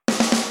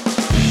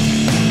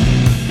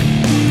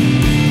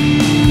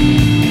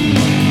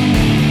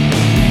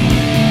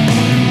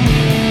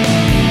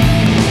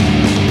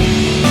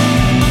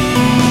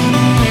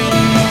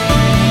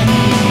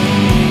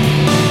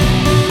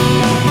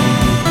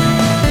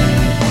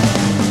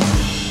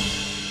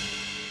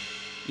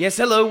Yes,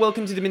 hello,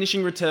 welcome to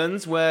Diminishing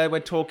Returns, where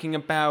we're talking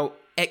about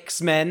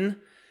X-Men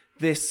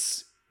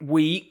this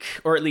week,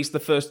 or at least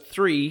the first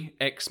 3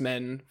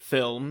 X-Men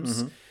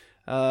films.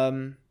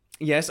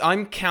 Yes,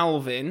 I'm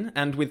Calvin,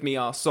 and with me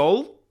are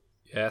Sol.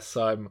 Yes,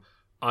 I'm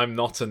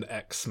not an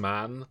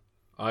X-Man.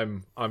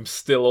 I'm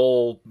still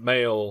all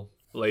male,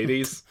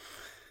 ladies.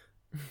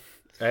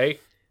 Hey?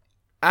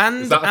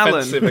 And Is that Alan.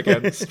 offensive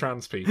against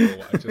trans people,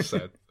 what I just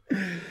said?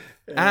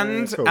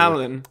 And cool.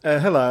 Alan.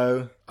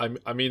 Hello.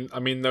 I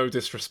mean no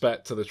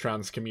disrespect to the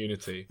trans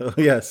community. Oh,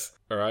 yes.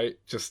 Alright?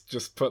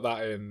 Just put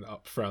that in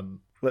up front.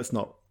 Let's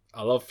not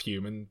I love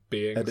human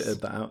beings.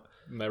 edit that out.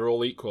 And they're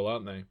all equal,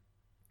 aren't they?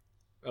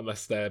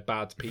 Unless they're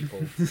bad people.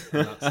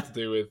 And that's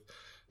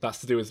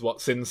to do with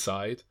what's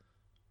inside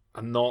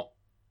and not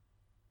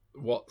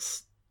what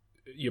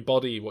your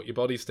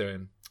body's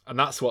doing. And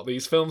that's what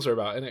these films are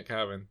about, isn't it,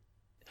 Calvin?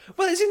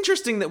 Well, it's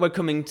interesting that we're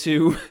coming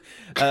to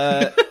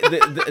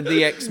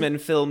the X-Men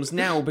films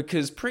now,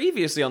 because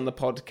previously on the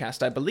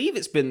podcast, I believe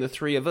it's been the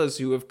 3 of us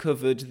who have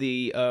covered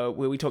the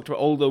where we talked about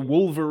all the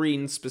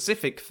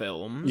Wolverine-specific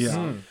films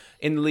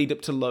in the lead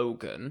up to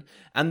Logan,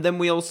 and then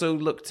we also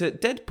looked at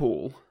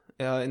Deadpool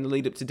in the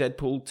lead up to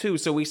Deadpool 2.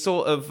 So we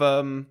sort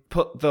of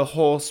put the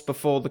horse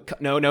before the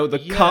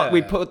cart.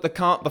 We put the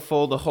cart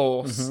before the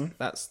horse.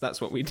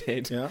 That's what we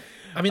did. Yeah.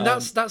 I mean,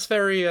 that's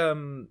very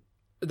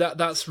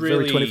that's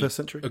really Very 21st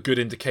century. a good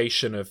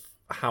indication of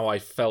how I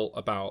felt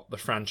about the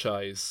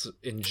franchise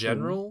in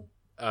general.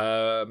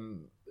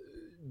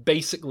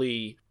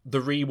 Basically, the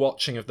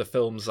rewatching of the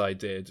films I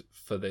did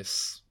for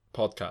this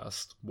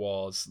podcast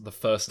was the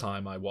first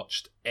time I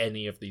watched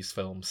any of these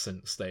films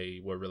since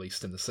they were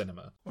released in the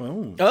cinema.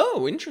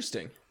 Oh,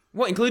 interesting.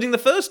 What, including the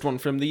first one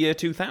from the year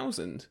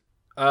 2000?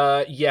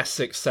 Yes,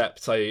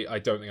 except I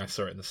don't think I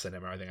saw it in the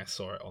cinema. I think I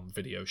saw it on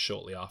video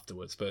shortly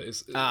afterwards. But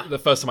it's the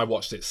first time I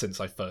watched it since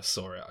I first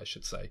saw it, I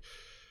should say.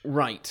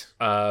 Right.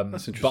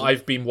 That's interesting. But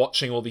I've been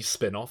watching all these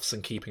spin-offs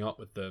and keeping up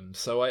with them,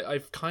 so I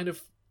kind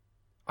of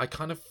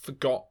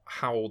forgot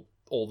how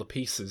all the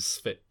pieces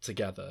fit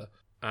together.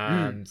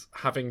 And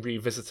having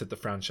revisited the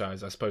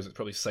franchise, I suppose it's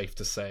probably safe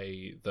to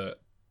say that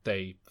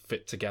they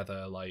fit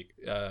together. Like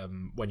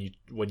when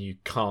you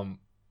can't.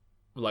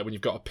 Like when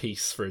you've got a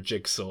piece for a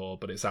jigsaw,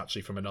 but it's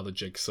actually from another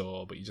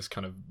jigsaw, but you just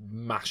kind of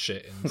mash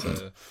it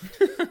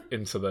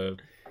into the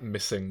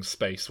missing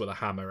space with a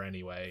hammer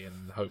anyway,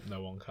 and hope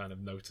no one kind of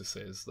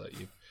notices that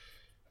you've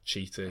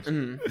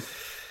cheated.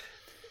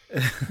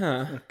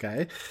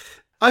 Okay.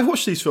 I've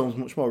watched these films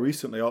much more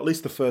recently, or at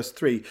least the first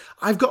 3.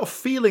 I've got a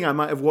feeling I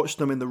might have watched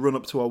them in the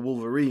run-up to our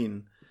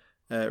Wolverine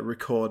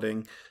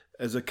recording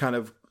as a kind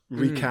of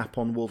recap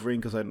on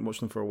Wolverine, because I hadn't watched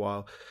them for a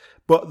while.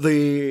 But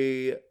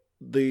the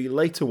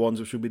later ones,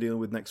 which we'll be dealing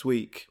with next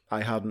week,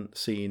 I hadn't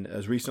seen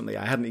as recently.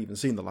 I hadn't even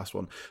seen the last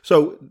one.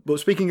 So, but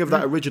speaking of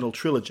that original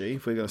trilogy,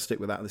 if we're going to stick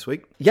with that this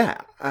week,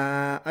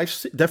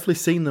 I've definitely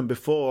seen them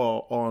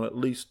before on at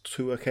least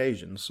 2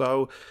 occasions.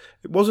 So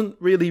it wasn't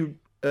really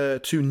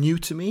too new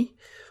to me.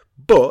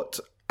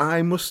 But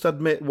I must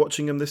admit,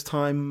 watching them this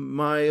time,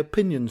 my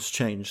opinions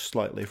changed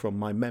slightly from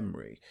my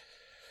memory.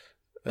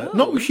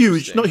 Not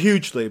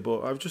hugely,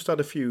 but I've just had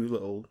a few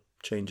little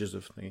changes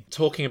of things.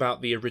 Talking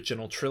about the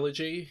original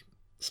trilogy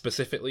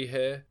specifically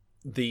here,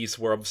 these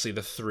were obviously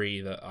the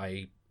 3 that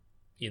I,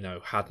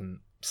 hadn't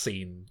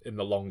seen in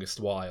the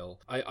longest while.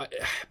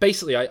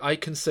 I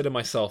consider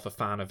myself a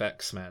fan of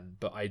X-Men,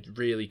 but I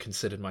really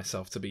considered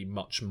myself to be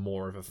much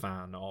more of a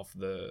fan of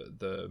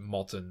the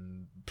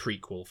modern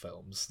prequel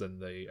films than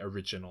the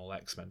original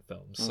X-Men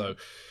films. So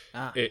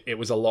it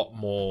was a lot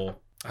more.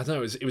 I don't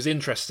know. It was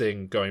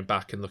interesting going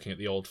back and looking at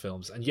the old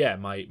films,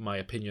 and my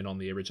opinion on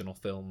the original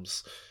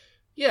films,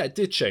 it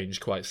did change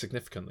quite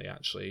significantly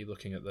actually.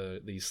 Looking at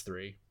these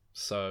 3,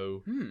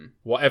 so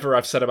whatever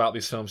I've said about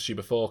these films to you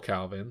before,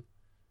 Calvin,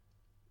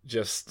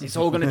 just it's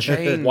all going to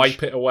change.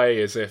 Wipe it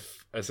away as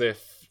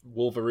if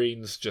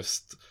Wolverine's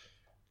just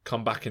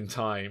come back in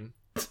time,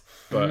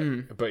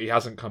 but he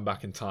hasn't come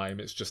back in time.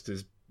 It's just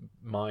his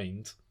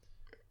mind,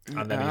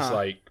 and then he's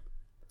like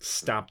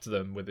stabbed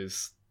them with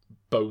his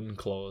bone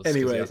claws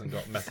because he hasn't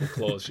got metal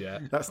claws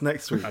yet. That's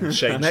next week, and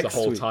changed the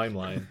whole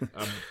timeline.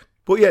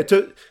 But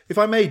if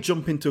I may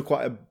jump into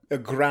quite a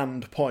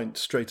grand point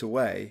straight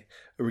away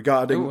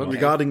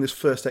regarding this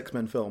first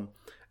X-Men film.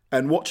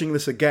 And watching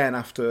this again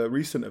after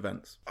recent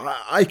events,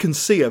 I can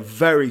see a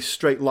very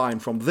straight line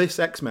from this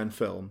X-Men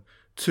film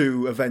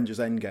to Avengers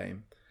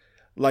Endgame.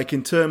 Like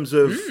in terms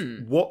of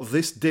what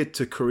this did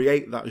to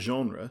create that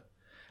genre,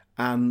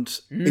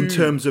 and in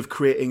terms of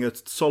creating a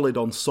solid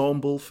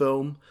ensemble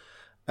film.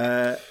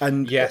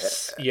 And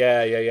yes,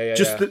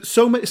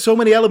 so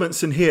many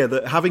elements in here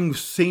that, having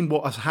seen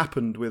what has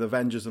happened with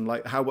Avengers and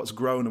like how what's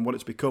grown and what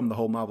it's become, the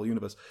whole Marvel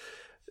universe,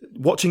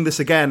 watching this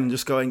again and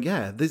just going,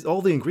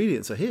 all the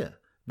ingredients are here.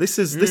 This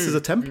is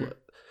a template,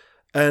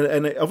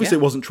 and obviously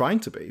it wasn't trying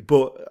to be,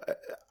 but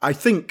I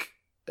think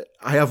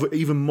I have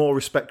even more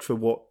respect for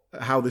what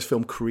how this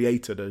film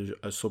created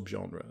a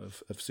subgenre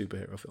of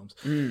superhero films.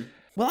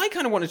 Well, I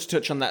kind of wanted to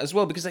touch on that as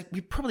well, because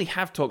we probably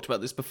have talked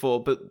about this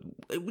before, but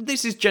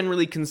this is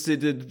generally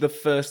considered the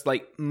first,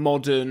 like,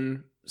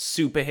 modern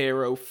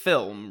superhero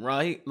film,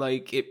 right?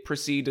 Like, it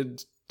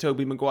preceded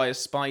Tobey Maguire's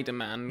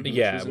Spider-Man, which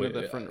was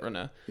another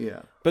frontrunner.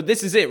 Yeah. But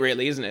this is it,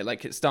 really, isn't it?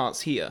 Like, it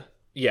starts here.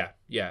 Yeah.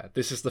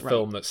 This is the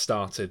film that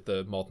started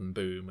the modern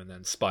boom, and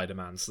then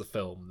Spider-Man's the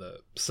film that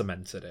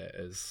cemented it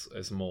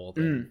as more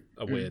than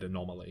a weird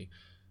anomaly.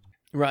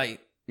 Right,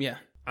 yeah.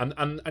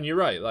 And you're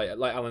right,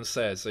 like Alan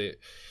says,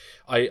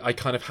 I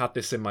kind of had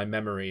this in my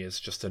memory as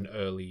just an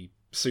early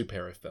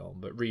superhero film,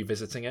 but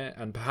revisiting it,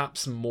 and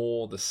perhaps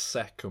more the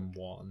second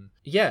one,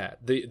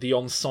 the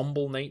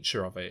ensemble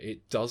nature of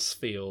it does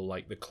feel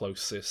like the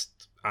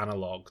closest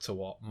analog to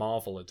what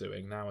Marvel are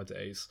doing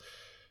nowadays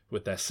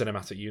with their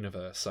cinematic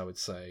universe, I would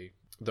say,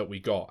 that we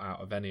got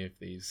out of any of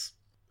these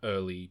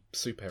early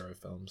superhero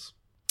films.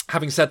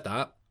 Having said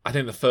that, I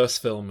think the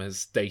first film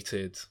is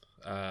dated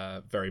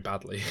very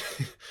badly.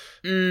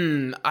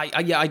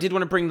 I did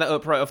want to bring that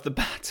up right off the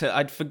bat.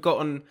 I'd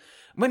forgotten.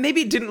 Well,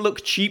 maybe it didn't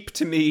look cheap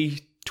to me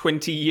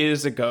 20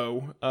 years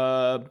ago,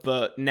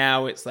 but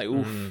now it's like,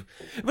 oof.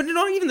 But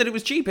not even that it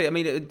was cheap. I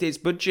mean, its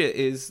budget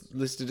is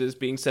listed as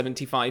being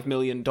 $75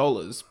 million,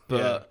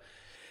 but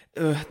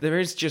there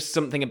is just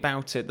something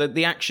about it.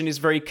 The action is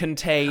very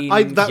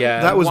contained.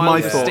 That was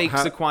my thought. The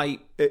stakes are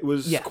quite... It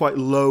was quite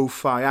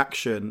lo-fi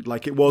action.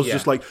 Like, it was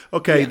just like,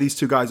 okay, these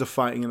two guys are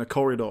fighting in a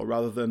corridor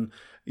rather than,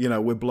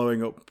 we're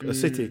blowing up a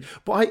city.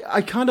 But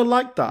I kind of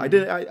liked that.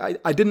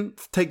 I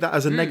didn't take that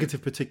as a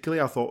negative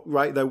particularly. I thought,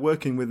 right, they're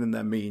working within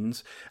their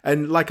means.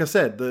 And like I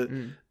said,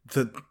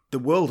 the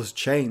world has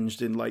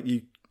changed in, like,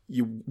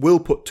 you will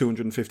put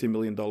 $250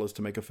 million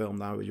to make a film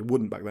now. You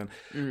wouldn't back then.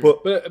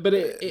 But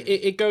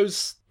it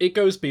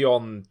goes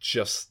beyond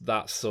just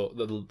that sort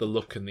the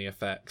look and the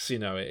effects.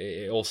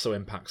 It also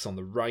impacts on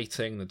the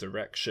writing, the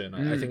direction.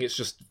 I think it's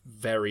just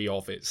very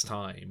of its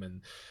time,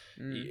 and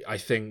I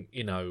think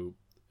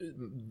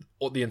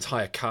the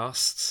entire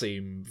cast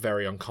seem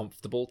very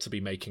uncomfortable to be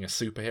making a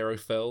superhero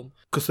film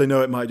because they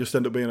know it might just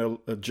end up being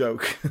a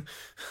joke.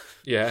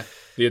 Yeah,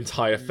 the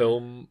entire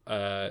film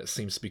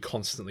seems to be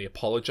constantly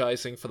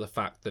apologizing for the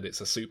fact that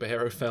it's a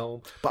superhero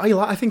film. But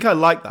I think I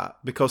like that,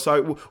 because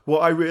what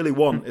I really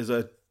want is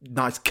a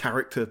nice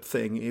character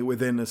thing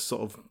within a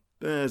sort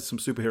of some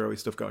superhero-y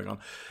stuff going on,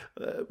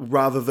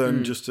 rather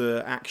than just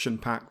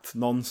action-packed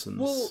nonsense.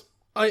 Well,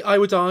 I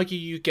would argue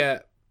you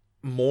get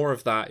more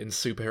of that in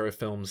superhero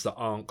films that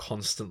aren't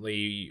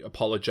constantly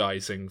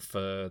apologizing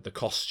for the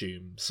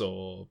costumes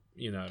or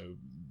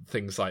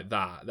things like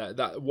that.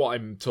 That what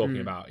I'm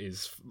talking about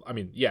is, I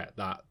mean,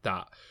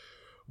 that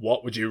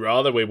what would you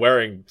rather? We're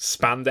wearing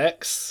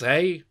spandex,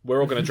 hey?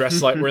 We're all going to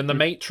dress like we're in the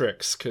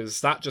Matrix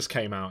because that just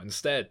came out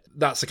instead.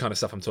 That's the kind of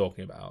stuff I'm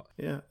talking about.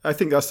 Yeah, I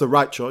think that's the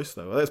right choice,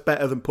 though. That's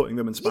better than putting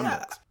them in spandex.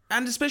 Yeah.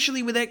 And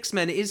especially with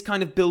X-Men, it is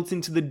kind of built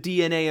into the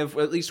DNA of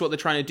at least what they're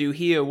trying to do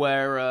here,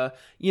 where,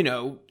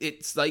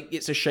 it's like,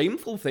 it's a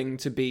shameful thing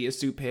to be a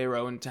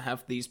superhero and to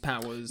have these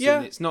powers. Yeah.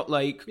 And it's not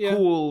like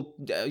cool,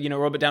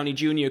 Robert Downey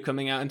Jr.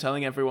 coming out and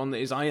telling everyone that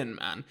he's Iron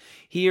Man.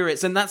 Here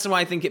and that's why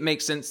I think it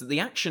makes sense that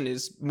the action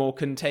is more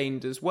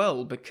contained as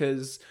well,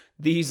 because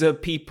these are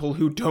people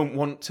who don't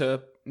want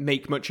to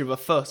make much of a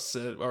fuss,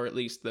 or at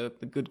least the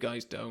good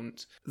guys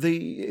don't.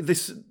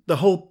 The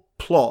whole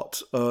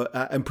plot,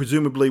 and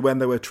presumably when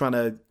they were trying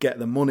to get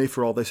the money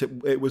for all this,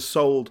 it was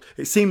sold.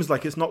 It seems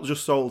like it's not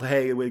just sold,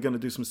 hey, we're going to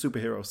do some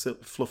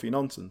superhero fluffy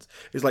nonsense.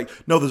 It's like,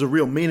 no, there's a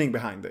real meaning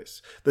behind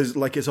this. There's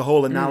like, it's a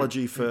whole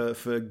analogy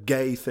for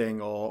gay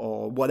thing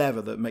or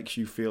whatever that makes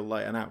you feel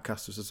like an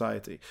outcast of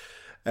society,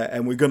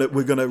 and we're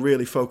gonna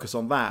really focus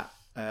on that,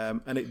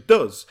 and it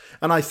does.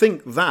 And I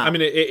think that, I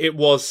mean, it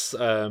was.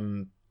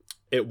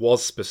 It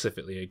was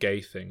specifically a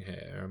gay thing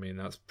here. I mean,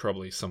 that's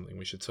probably something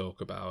we should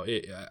talk about.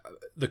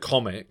 The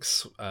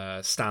comics,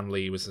 Stan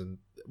Lee was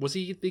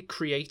he the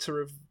creator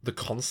of the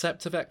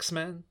concept of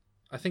X-Men?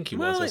 I think he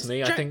was, wasn't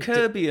he? Jack I think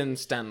Kirby and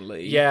Stan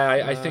Lee. Yeah,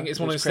 I think it's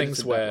one of those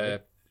things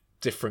where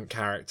different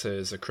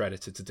characters are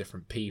credited to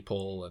different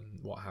people and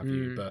what have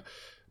you. But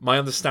my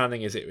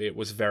understanding is it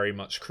was very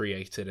much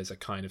created as a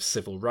kind of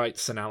civil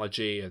rights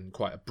analogy and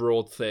quite a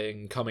broad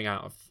thing coming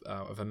out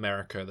of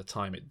America at the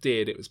time it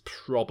did. It was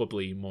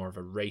probably more of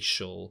a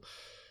racial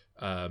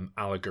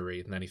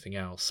allegory than anything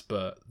else.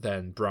 But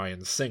then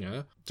Bryan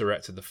Singer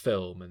directed the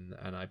film,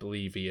 and I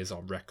believe he is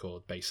on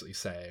record basically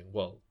saying,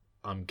 well,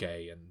 I'm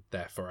gay and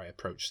therefore I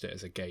approached it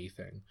as a gay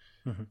thing.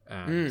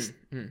 And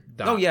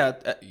that,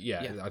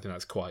 I think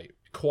that's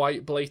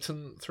quite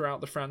blatant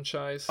throughout the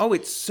franchise. Oh,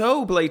 it's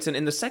so blatant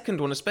in the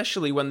second one,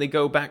 especially when they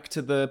go back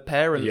to the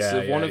parents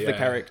of one of the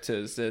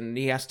characters, and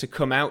he has to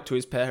come out to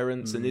his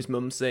parents, and his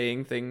mum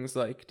saying things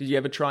like, "Did you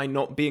ever try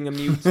not being a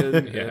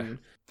mutant?"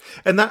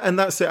 And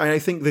that's it. I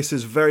think this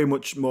is very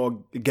much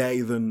more gay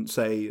than,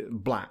 say,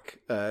 black.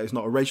 It's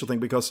not a racial thing,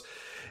 because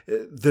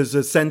there's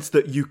a sense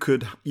that you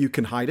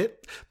can hide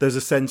it. There's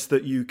a sense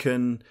that you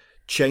can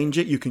change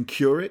it, you can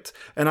cure it,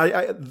 and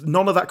I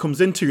none of that comes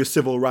into your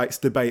civil rights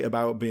debate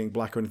about being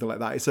black or anything like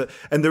that.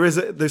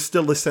 There's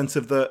still this sense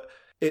of that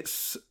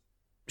it's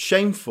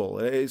shameful,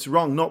 it's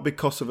wrong, not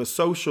because of a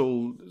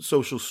social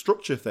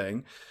structure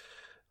thing.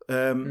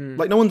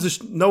 Like no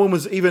one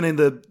was, even in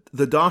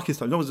the darkest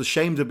time, no one was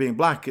ashamed of being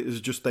black. It was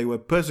just they were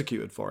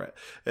persecuted for it.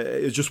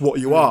 It's just what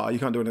you are. You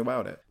can't do anything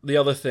about it. The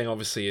other thing,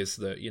 obviously, is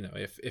that,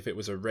 if it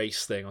was a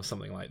race thing or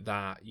something like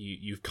that,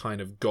 you've kind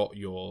of got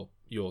your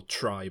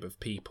tribe of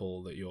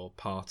people that you're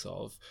part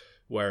of.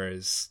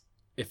 Whereas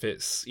if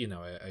it's,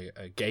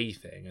 a gay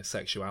thing, a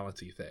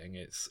sexuality thing,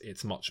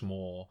 it's much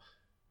more,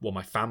 well,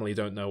 my family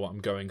don't know what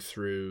I'm going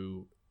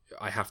through.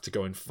 I have to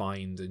go and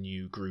find a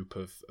new group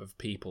of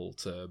people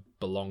to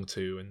belong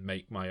to and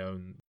make my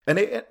own. And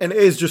it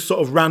is just sort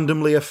of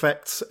randomly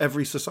affects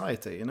every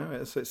society,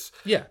 It's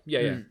yeah.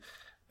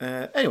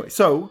 Anyway,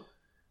 so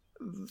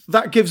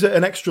that gives it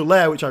an extra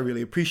layer, which I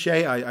really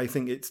appreciate. I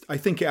think it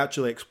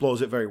actually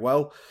explores it very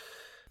well.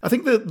 I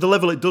think the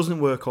level it doesn't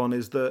work on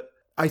is that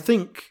I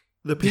think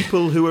the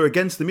people who are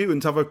against the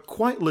mutants have a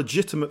quite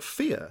legitimate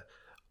fear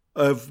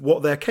of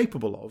what they're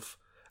capable of.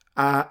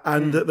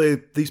 And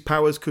that these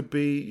powers could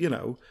be,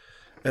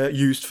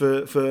 used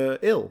for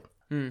ill.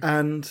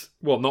 And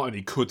well, not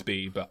only could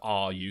be, but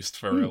are used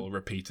for ill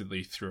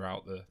repeatedly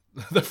throughout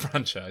the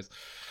franchise.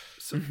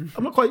 So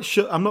I'm not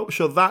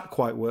sure that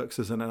quite works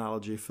as an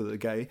analogy for the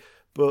gay,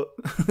 but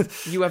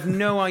you have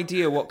no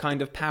idea what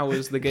kind of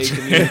powers the gay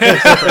community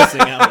is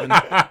expressing, Alan.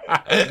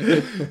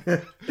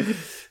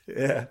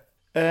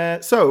 Yeah.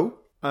 So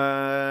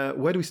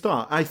where do we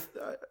start?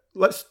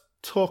 Let's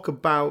talk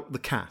about the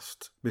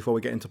cast before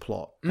we get into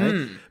plot,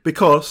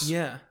 because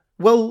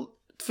well,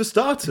 for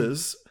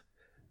starters,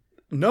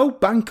 no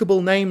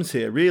bankable names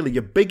here really.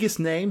 Your biggest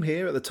name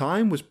here at the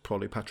time was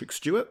probably Patrick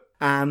Stewart,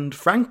 and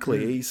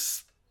frankly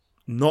he's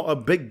not a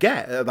big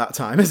get at that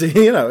time, is he?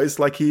 It's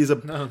like he's a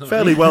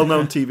fairly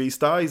well-known TV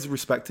star. He's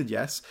respected,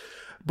 yes,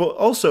 but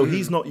also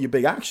he's not your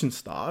big action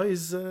star.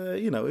 He's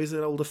he's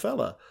an older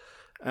fella.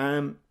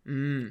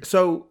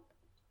 So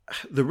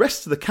the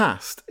rest of the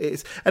cast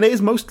it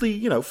is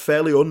mostly,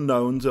 fairly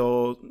unknowns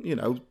or,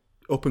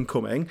 up and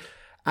coming.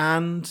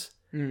 And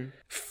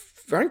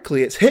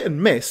frankly, it's hit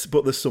and miss,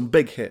 but there's some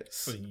big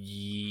hits.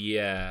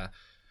 Yeah.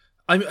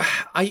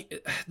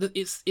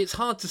 It's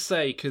hard to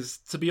say because,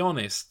 to be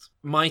honest,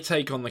 my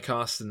take on the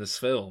cast in this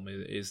film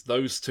is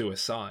those two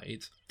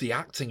aside, the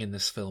acting in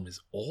this film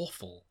is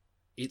awful.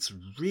 It's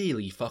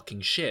really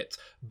fucking shit.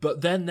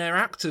 But then they're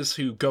actors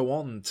who go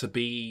on to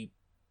be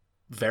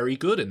very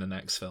good in the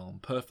next film,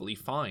 perfectly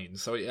fine.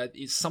 So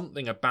it's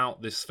something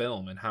about this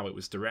film and how it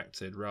was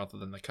directed rather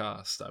than the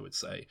cast, I would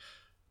say.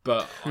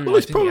 But well,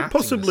 I think the acting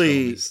possibly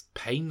in this film is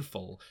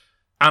painful.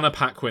 Anna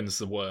Paquin's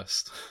the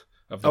worst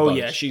of the bunch.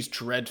 Yeah, she's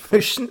dreadful.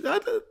 I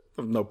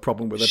have no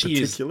problem with her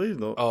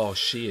particularly.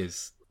 She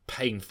is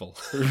painful.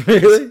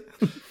 Really?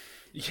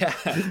 Yeah.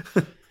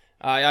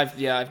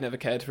 I've never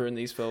cared for her in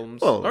these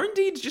films, or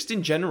indeed just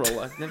in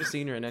general. I've never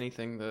seen her in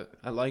anything that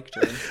I liked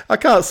her in. I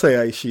can't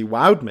say she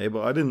wowed me,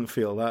 but I didn't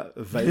feel that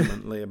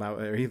vehemently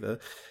about her either.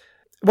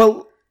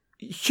 Well,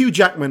 Hugh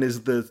Jackman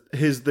is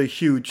the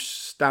huge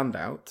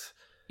standout.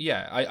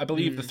 Yeah, I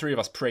believe the three of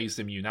us praised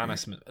him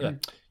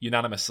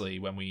unanimously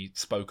when we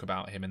spoke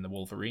about him in the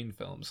Wolverine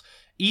films.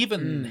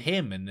 Even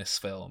him in this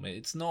film,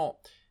 it's not.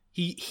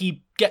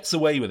 He gets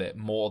away with it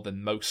more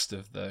than most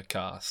of the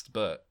cast,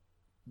 but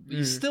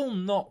he's still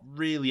not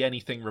really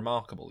anything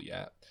remarkable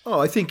yet. Oh,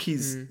 I think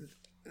he's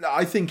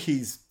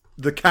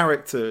the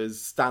character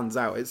stands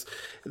out.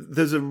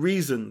 There's a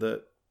reason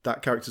that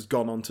character's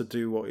gone on to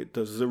do what it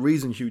does. There's a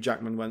reason Hugh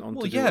Jackman went on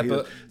to do what he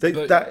does.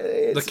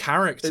 The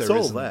character it's all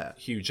isn't there.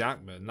 Hugh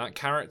Jackman. That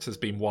character's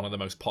been one of the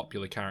most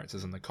popular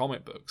characters in the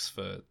comic books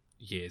for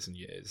years and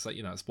years. Like,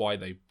 that's why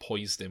they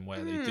poised him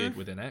where they did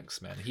within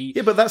X-Men. He's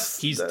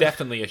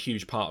definitely a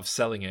huge part of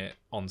selling it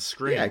on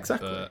screen. Yeah,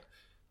 exactly. But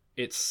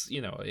it's,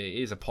 it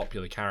is a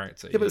popular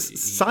character. Yeah, but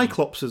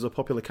Cyclops is a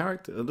popular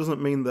character. It doesn't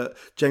mean that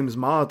James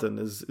Marden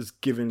is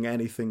giving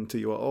anything to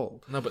you at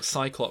all. No, but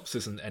Cyclops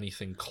isn't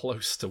anything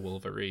close to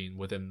Wolverine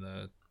within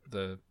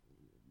the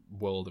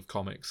world of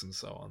comics and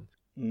so on.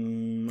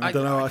 I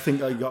don't know. I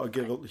think I got to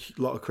give a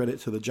lot of credit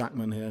to the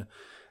Jackman here.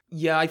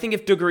 Yeah, I think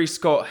if Dougray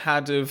Scott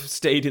had have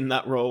stayed in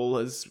that role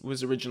as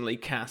was originally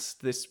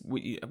cast,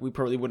 we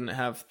probably wouldn't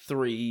have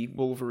 3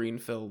 Wolverine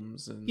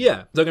films.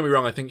 Yeah, don't get me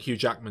wrong, I think Hugh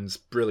Jackman's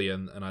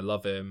brilliant, and I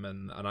love him,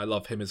 and I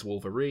love him as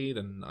Wolverine,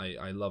 and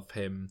I love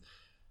him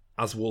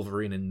as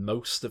Wolverine in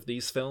most of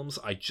these films.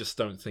 I just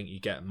don't think you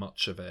get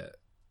much of it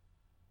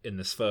in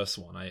this first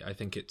one. I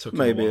think it took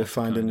maybe him a while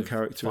finding to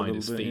character find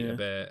his feet a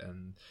bit,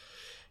 and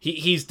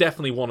he's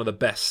definitely one of the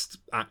best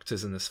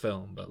actors in this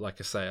film, but like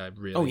I say, I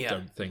really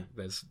don't think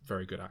there's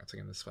very good acting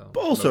in this film.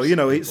 But also,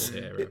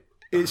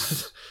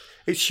 it's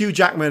Hugh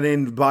Jackman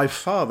in by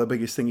far the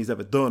biggest thing he's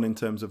ever done in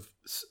terms of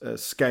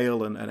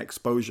scale and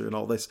exposure and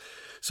all this.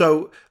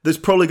 So there's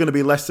probably going to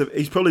be less of.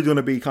 He's probably going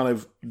to be kind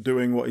of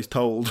doing what he's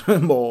told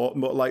more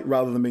like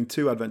rather than being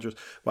too adventurous.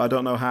 But I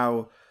don't know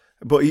how.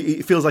 But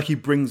it feels like he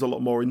brings a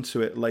lot more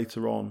into it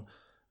later on.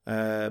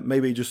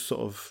 Maybe he just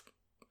sort of,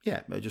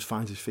 maybe just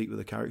finds his feet with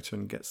the character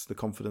and gets the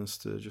confidence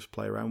to just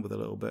play around with it a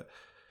little bit.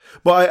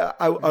 But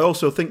I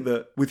also think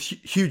that with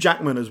Hugh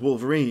Jackman as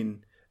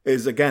Wolverine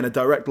is, again, a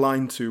direct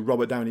line to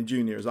Robert Downey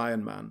Jr. as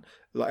Iron Man.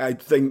 Like, I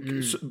think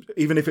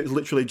even if it's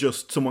literally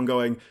just someone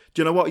going,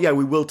 do you know what? Yeah,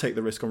 we will take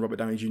the risk on Robert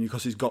Downey Jr.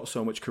 because he's got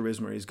so much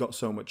charisma, he's got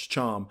so much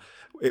charm.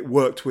 It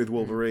worked with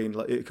Wolverine,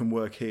 like it can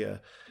work here.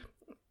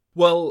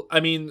 Well, I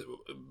mean,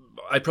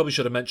 I probably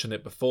should have mentioned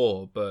it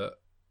before, but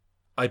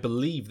I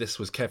believe this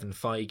was Kevin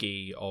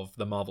Feige of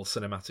the Marvel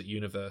Cinematic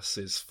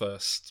Universe's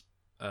first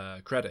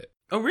credit.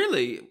 Oh,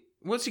 really?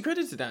 What's he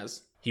credited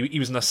as? He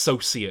was an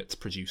associate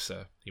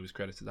producer. He was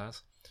credited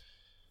as.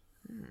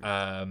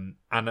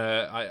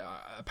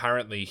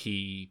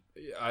 Apparently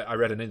I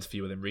read an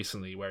interview with him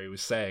recently where he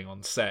was saying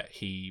on set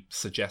he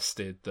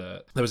suggested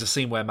that there was a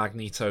scene where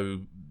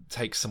Magneto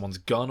takes someone's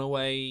gun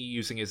away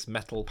using his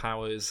metal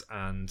powers,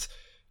 and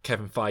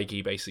Kevin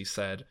Feige basically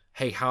said,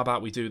 hey, how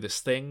about we do this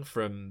thing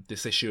from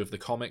this issue of the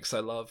comics I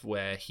love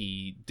where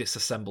he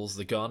disassembles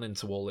the gun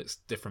into all its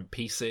different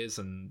pieces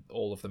and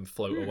all of them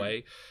float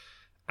away.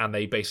 And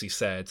they basically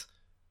said,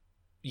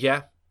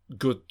 yeah,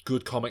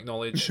 good comic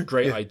knowledge,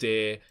 great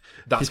idea.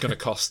 That's going to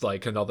cost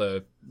like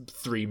another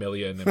 $3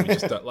 million, and we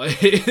just don't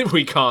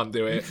we can't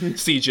do it.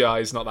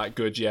 CGI is not that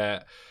good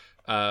yet.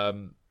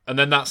 And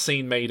then that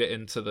scene made it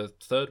into the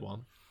third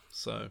one.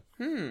 So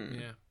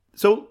yeah.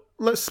 So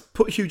let's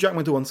put Hugh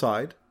Jackman to one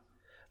side.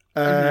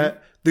 The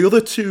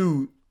other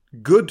two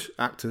good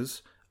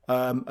actors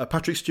are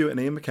Patrick Stewart and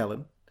Ian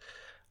McKellen.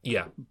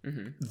 Yeah.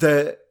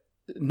 They're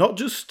not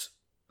just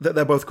that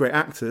they're both great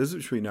actors,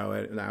 which we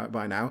know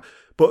by now,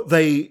 but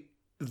the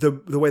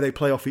way they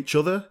play off each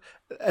other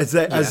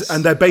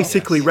and they're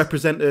basically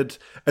represented.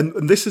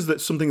 And this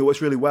is something that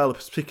works really well,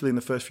 particularly in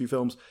the first few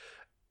films.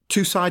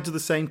 Two sides of the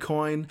same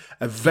coin.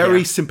 A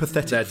very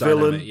sympathetic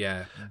villain.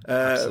 Dynamic,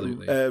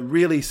 absolutely. A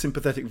really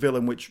sympathetic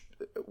villain, which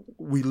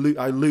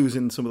I lose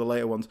in some of the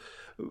later ones,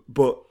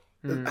 but.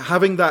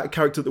 Having that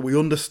character that we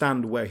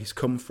understand where he's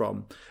come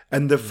from,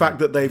 and the fact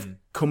that they've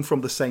come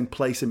from the same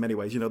place in many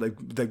ways,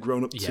 they've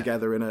grown up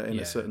together in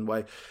a certain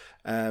way,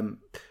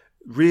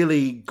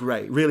 really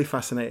great, really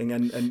fascinating,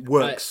 and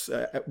works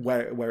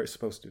where it's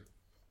supposed to.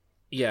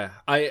 Yeah,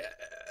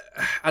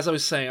 as I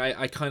was saying,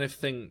 I kind of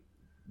think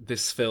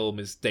this film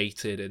is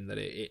dated in that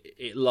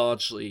it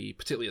largely,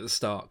 particularly at the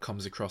start,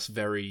 comes across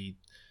very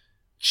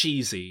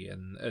cheesy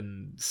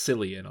and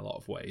silly in a lot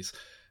of ways,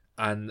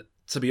 and.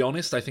 To be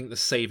honest, I think the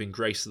saving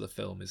grace of the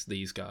film is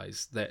these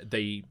guys.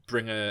 They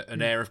bring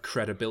an air of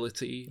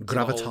credibility to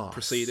the whole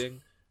proceeding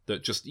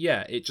that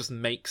it just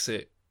makes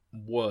it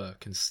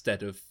work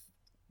instead of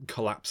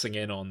collapsing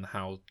in on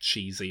how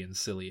cheesy and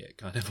silly it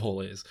kind of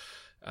all is.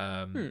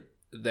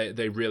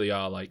 They really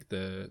are like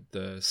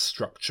the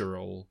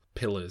structural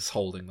pillars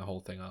holding the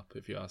whole thing up,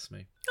 if you ask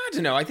me. I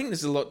don't know. I think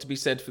there's a lot to be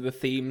said for the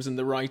themes and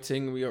the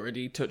writing. We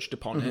already touched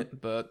upon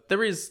it, but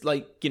there is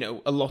a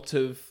lot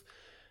of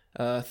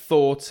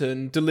thought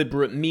and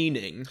deliberate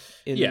meaning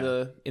in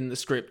the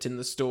script, in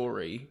the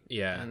story.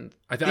 Yeah, and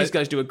these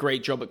guys do a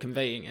great job at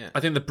conveying it. I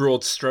think the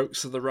broad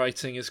strokes of the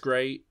writing is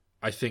great.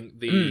 I think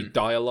the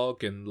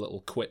dialogue and little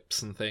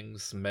quips and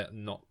things,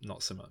 not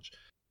so much.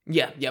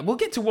 Yeah, we'll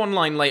get to one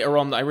line later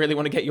on that I really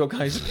want to get your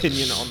guys'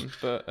 opinion on,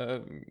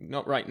 but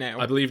not right now.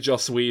 I believe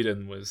Joss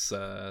Whedon was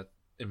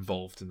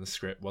involved in the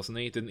script, wasn't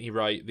he? Didn't he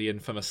write the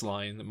infamous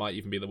line that might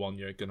even be the one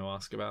you're going to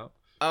ask about?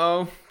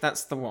 Oh,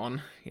 that's the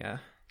one, yeah.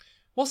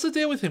 What's the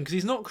deal with him? Because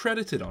he's not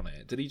credited on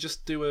it. Did he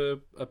just do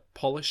a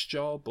polished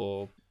job,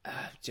 or?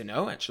 Do you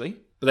know, actually?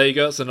 But there you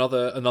go. It's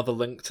another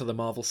link to the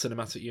Marvel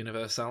Cinematic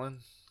Universe,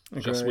 Alan.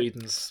 Okay. Joss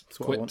Whedon's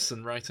quips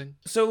and writing.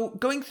 So,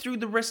 going through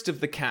the rest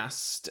of the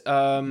cast...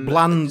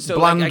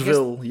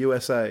 Blandville,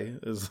 USA.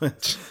 Is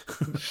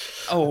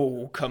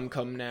Oh,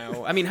 come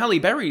now. I mean, Halle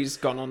Berry's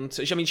gone on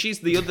to... I mean,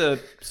 she's the other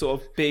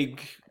sort of big,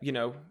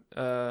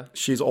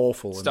 she's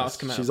awful. Stars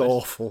come out. She's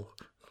awful.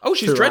 Oh,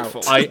 she's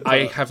dreadful.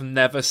 I have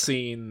never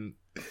seen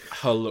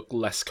her look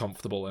less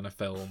comfortable in a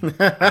film,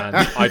 and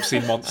I've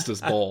seen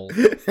Monsters Ball.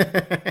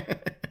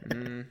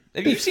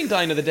 You've seen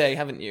Die Another Day,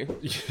 haven't you?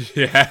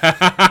 Yeah,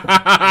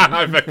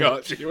 I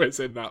forgot she was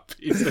in that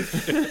piece of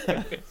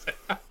shit.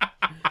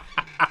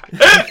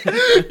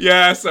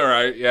 Yes, all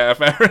right. Yeah,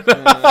 fair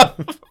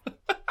enough.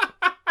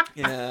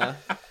 Yeah,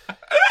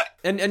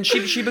 and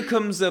she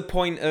becomes a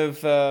point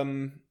of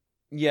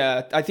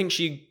I think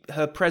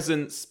her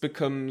presence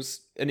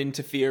becomes an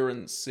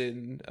interference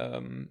in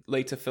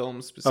later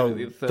films,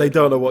 specifically the third they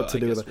don't know one, what to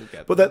do with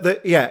it. But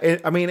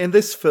in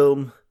this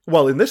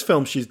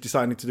film, she's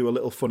deciding to do a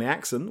little funny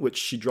accent, which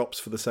she drops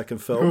for the second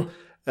film.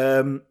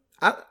 Same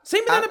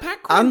with Anna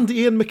Paquin. And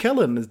Ian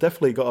McKellen has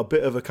definitely got a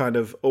bit of a kind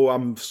of,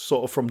 I'm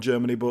sort of from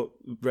Germany, but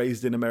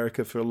raised in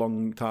America for a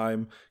long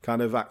time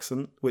kind of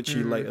accent, which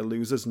he later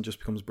loses and just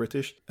becomes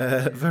British.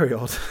 Very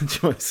odd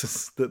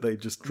choices that they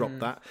just dropped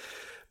that.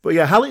 But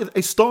yeah,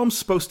 Storm's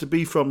supposed to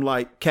be from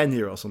like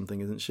Kenya or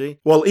something, isn't she?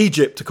 Well,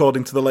 Egypt,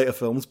 according to the later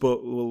films, but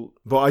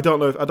I don't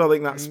know. I don't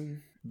think that's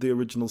the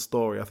original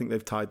story. I think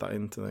they've tied that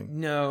into things.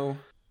 No,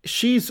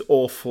 she's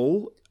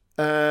awful.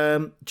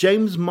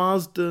 James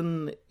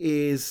Marsden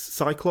is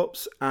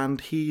Cyclops, and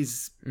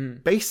he's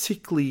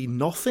basically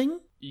nothing.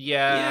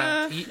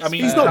 Yeah. I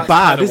mean, He's not that's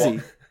bad, kinda is what-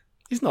 he?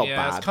 He's not yeah,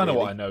 bad. that's kind of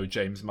really. what I know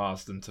James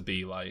Marsden to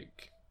be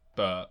like.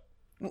 But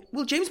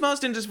Well, James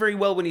Marsden does very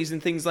well when he's in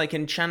things like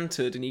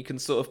Enchanted, and he can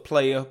sort of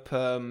play up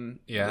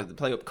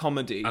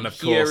comedy. And of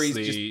Here course he's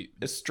the- just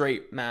a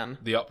straight man.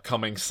 the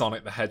upcoming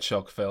Sonic the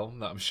Hedgehog film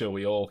that I'm sure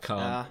we all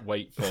can't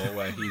wait for,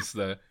 where he's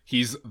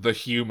the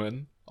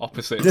human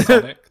opposite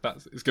Sonic.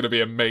 It's going to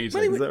be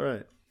amazing. Is that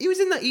right? He was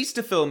in that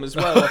Easter film as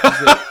well.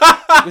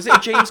 Was it a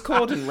James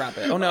Corden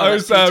rabbit? Oh no, Oh, it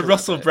that's was Peter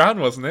Russell Rabbit. Brand,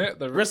 wasn't it?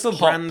 The Russell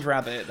pop- Brand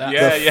rabbit. That's...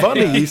 Yeah, The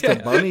funny Easter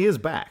Bunny is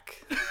back.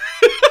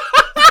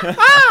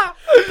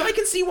 But I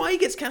can see why he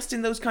gets cast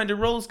in those kind of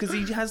roles, because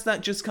he has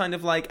that just kind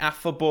of like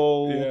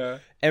affable,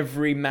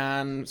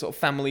 everyman, sort of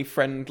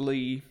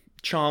family-friendly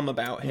charm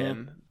about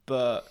him.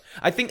 But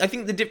I think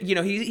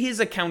he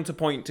is a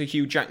counterpoint to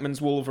Hugh Jackman's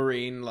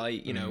Wolverine.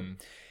 Like,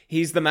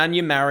 he's the man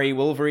you marry.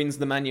 Wolverine's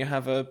the man you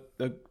have a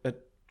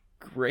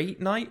great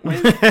night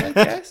with, I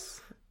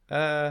guess.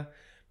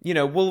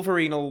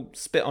 Wolverine will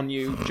spit on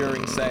you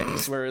during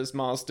sex, whereas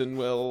Marsden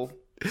will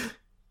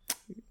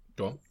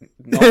Go on.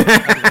 not.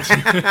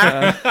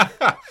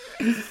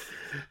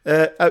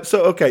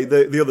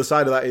 The other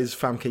side of that is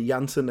Famke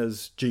Janssen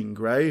as Jean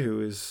Grey, who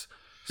is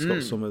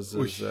Scott Summers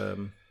as I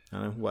don't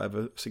know,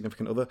 whatever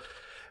significant other.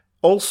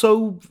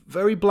 Also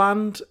very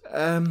bland.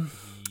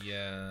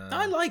 Yeah.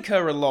 I like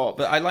her a lot,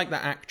 but I like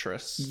that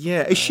actress.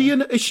 Yeah, is she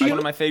one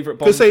of my favourite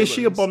Bond Because is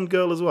she a villains. Bond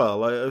girl as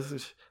well?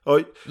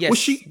 Yes. Was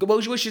she?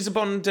 Well, she's a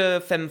Bond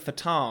femme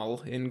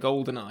fatale in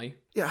GoldenEye.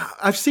 Yeah,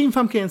 I've seen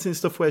Famke Janssen in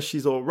stuff where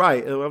she's all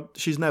right.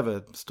 She's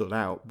never stood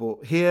out,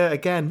 but here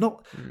again,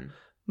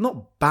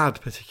 not bad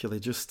particularly,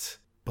 just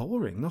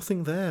boring.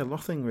 Nothing there.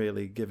 Nothing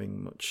really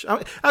giving much.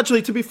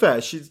 Actually, to be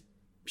fair,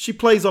 she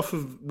plays off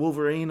of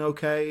Wolverine.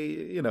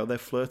 Okay, they're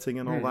flirting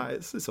and all that.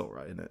 It's all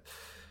right, isn't it?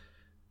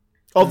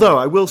 Although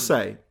I will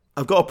say,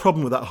 I've got a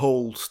problem with that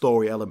whole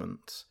story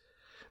element,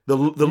 the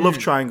love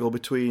triangle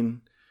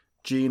between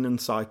Jean and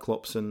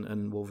Cyclops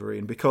and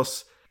Wolverine,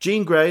 because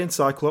Jean Grey and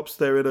Cyclops,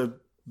 they're in a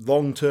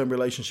long-term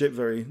relationship,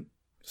 very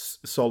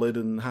solid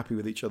and happy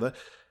with each other.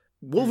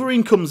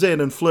 Wolverine comes in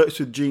and flirts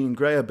with Jean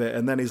Grey a bit,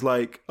 and then he's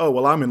like, oh,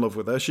 well, I'm in love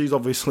with her. She's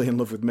obviously in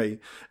love with me.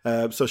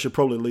 So she'll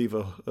probably leave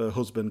her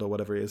husband or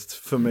whatever he is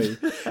for me.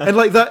 And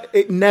like that,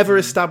 it never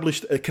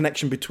established a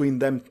connection between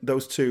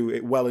those two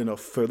well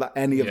enough for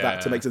any of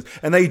that to make sense.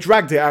 And they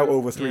dragged it out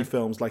over 3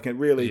 films. Like it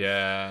really...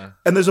 Yeah.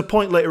 And there's a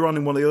point later on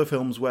in one of the other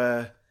films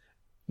where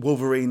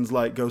Wolverine's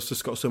like, goes to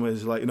Scott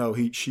Summers, like, no,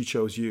 she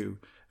chose you.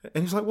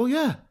 And he's like, well,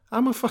 yeah,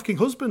 I'm a fucking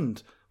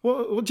husband.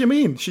 What do you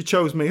mean? She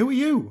chose me. Who are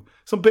you?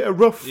 Some bit of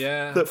rough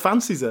that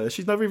fancies her.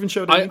 She's never even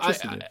showed any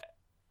interest in you.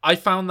 I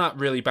found that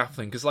really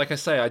baffling because, like I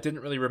say, I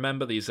didn't really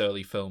remember these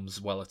early films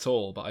well at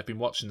all, but I've been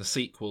watching the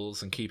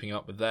sequels and keeping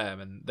up with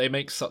them, and they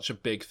make such a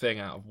big thing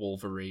out of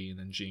Wolverine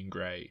and Jean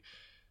Grey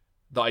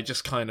that I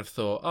just kind of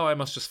thought, oh, I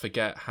must just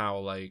forget how,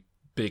 like,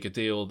 big a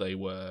deal they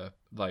were,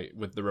 like,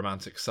 with the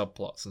romantic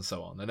subplots and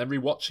so on. And then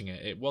rewatching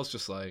it, it was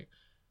just like,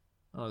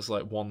 there's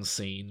like one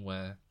scene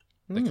where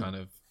they kind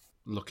of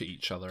look at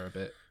each other a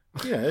bit.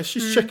 Yeah,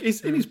 she's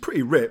he's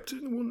pretty ripped.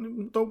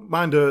 Don't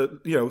mind her,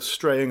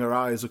 straying her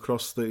eyes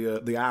across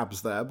the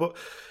abs there, but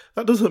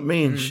that doesn't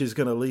mean she's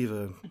going to leave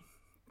her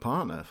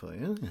partner for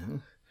you.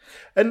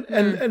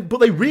 And but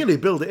they really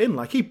build it in.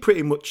 Like he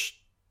pretty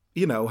much,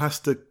 has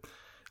to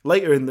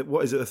later in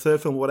the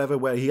third film, whatever,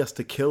 where he has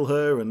to kill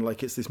her, and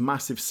like it's this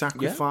massive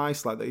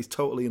sacrifice, like that he's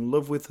totally in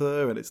love with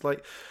her, and it's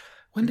like,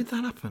 when did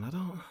that happen? I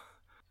don't.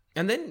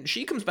 And then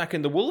she comes back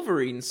in the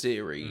Wolverine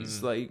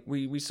series. Like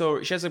we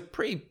saw, she has a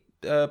pretty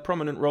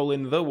prominent role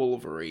in the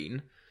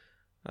Wolverine,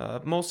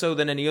 more so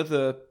than any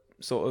other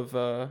sort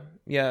of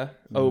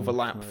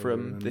overlap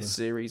from this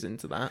series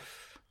into that.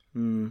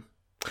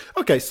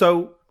 Okay,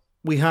 so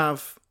we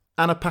have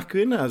Anna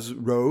Paquin as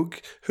Rogue,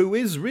 who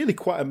is really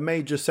quite a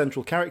major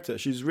central character.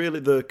 She's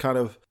really the kind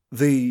of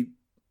the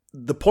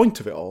point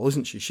of it all,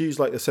 isn't she? She's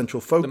like the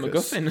central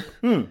focus. The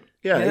MacGuffin.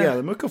 Yeah,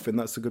 the MacGuffin.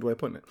 That's a good way of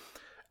putting it.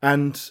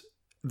 And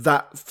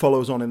that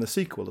follows on in the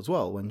sequel as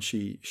well, when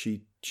she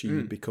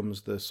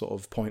becomes the sort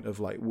of point of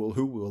like, well,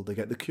 who will they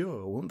get the cure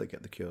or won't they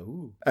get the cure?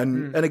 Ooh.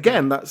 And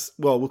again,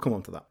 we'll come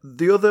on to that.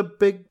 The other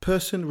big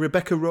person,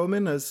 Rebecca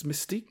Romain as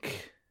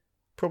Mystique,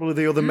 probably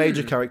the other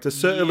major character.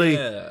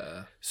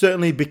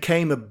 Certainly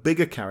became a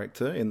bigger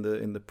character in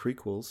the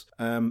prequels.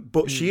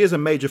 But she is a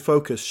major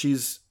focus.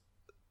 She's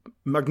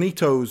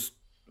Magneto's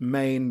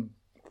main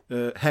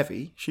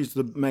heavy. She's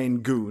the main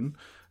goon.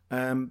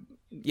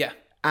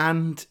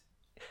 And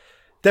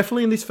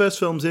definitely in these first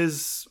films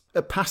is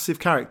a passive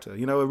character,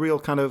 a real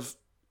kind of,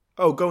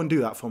 oh, go and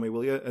do that for me,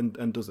 will you?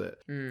 And does it,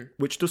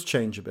 which does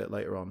change a bit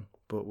later on,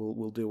 but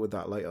we'll deal with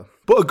that later.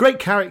 But a great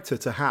character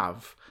to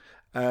have,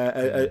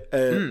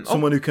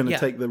 someone who can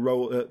take the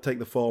role, take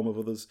the form of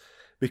others,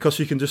 because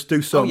she can just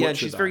do so much. Yeah,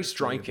 she's very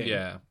striking.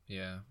 Yeah.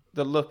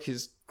 The look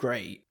is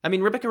great. I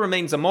mean, Rebecca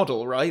Romain's a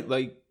model, right?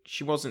 Like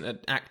she wasn't an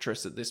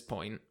actress at this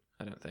point,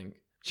 I don't think.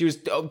 She was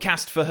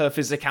cast for her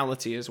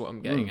physicality, is what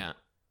I'm getting at.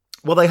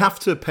 Well, they have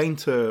to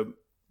paint her,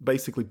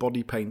 basically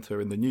body paint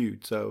her in the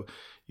nude. So,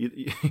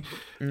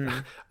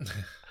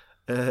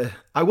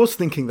 I was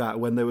thinking that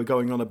when they were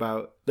going on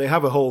about, they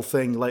have a whole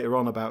thing later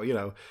on about,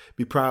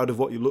 be proud of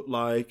what you look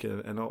like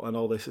and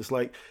all this. It's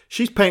like,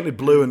 she's painted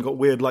blue and got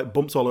weird like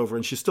bumps all over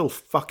and she's still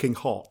fucking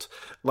hot.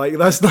 Like,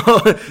 that's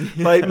not,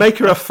 like, make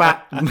her a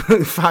fat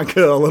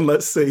girl and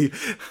let's see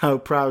how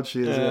proud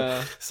she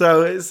is.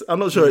 So I'm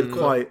not sure it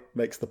quite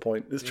makes the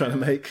point it's trying to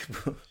make.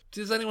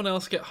 Does anyone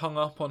else get hung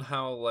up on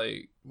how,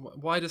 like,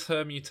 why does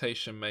her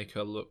mutation make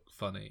her look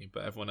funny,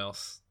 but everyone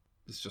else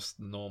is just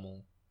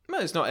normal?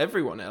 Well, it's not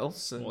everyone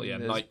else. Well, yeah,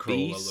 there's Nightcrawler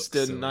Beast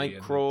looks and silly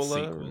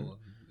Nightcrawler.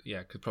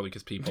 Yeah, probably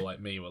because people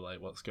like me were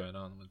like, what's going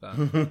on with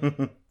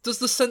that? Does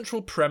the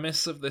central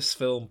premise of this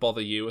film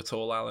bother you at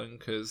all, Alan?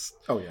 Because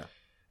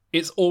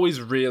it's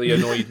always really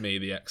annoyed me,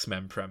 the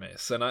X-Men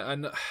premise. And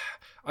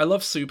I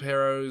love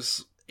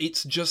superheroes.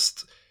 It's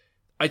just...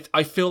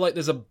 I feel like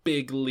there's a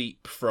big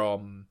leap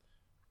from,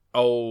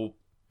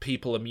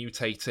 people are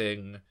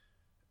mutating,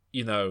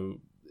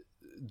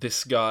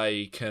 this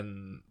guy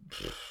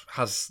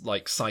has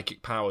like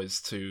psychic powers,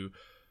 to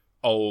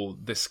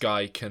this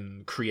guy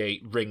can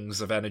create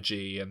rings of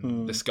energy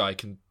and this guy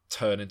can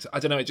turn into, I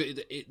don't know,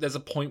 there's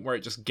a point where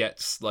it just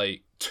gets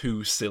like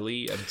too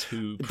silly and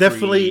too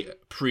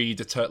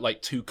predetermined,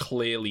 like too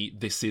clearly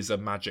this is a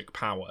magic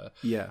power,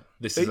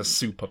 this is a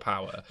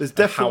superpower. There's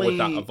definitely,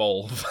 how would that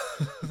evolve?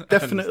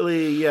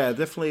 definitely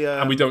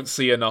and we don't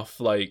see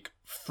enough like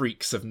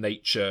freaks of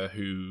nature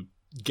who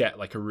get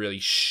like a really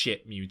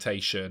shit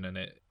mutation, and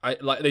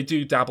they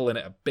do dabble in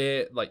it a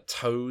bit. Like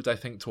Toad, I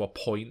think to a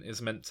point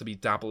is meant to be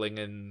dabbling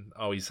in,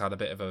 he's had a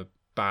bit of a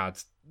bad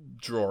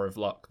draw of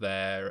luck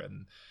there,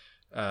 and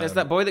there's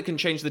that boy that can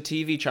change the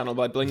TV channel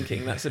by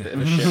blinking. That's a bit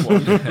of a shit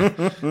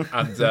one.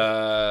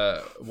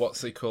 And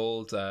what's he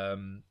called?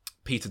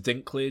 Peter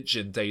Dinklage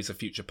in Days of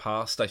Future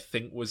Past, I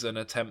think, was an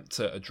attempt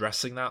at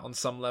addressing that on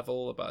some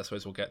level, but I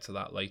suppose we'll get to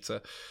that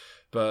later.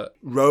 But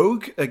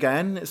Rogue,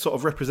 again, it sort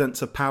of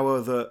represents a power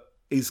that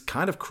is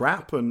kind of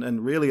crap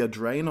and really a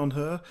drain on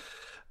her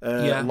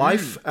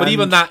life. But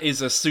even that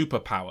is a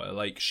superpower.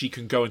 Like, she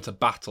can go into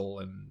battle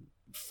and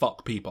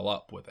fuck people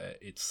up with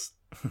it.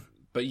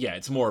 But yeah,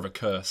 it's more of a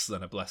curse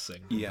than a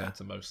blessing compared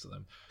to most of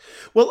them.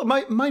 Well,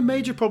 my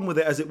major problem with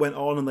it as it went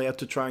on and they had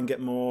to try and get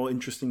more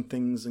interesting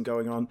things and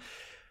going on,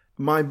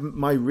 my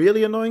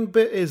really annoying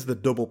bit is the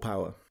double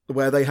power,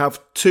 where they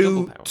have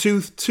two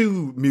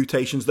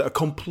mutations that are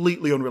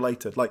completely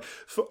unrelated. Like,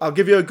 I'll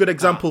give you a good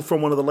example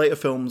from one of the later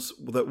films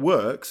that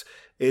works,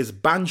 is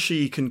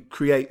Banshee can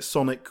create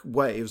sonic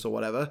waves or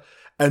whatever,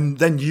 and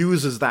then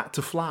uses that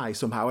to fly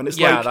somehow. And it's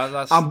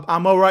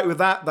I'm all right with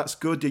that. That's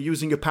good. You're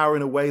using your power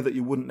in a way that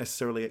you wouldn't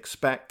necessarily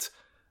expect.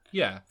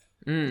 Yeah.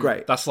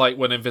 Great. That's like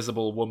when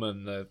Invisible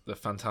Woman, the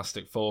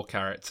Fantastic Four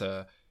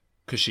character,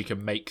 because she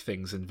can make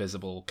things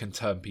invisible, can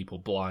turn people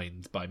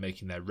blind by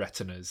making their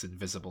retinas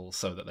invisible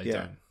so that they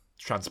don't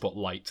transport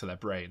light to their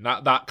brain.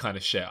 That kind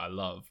of shit I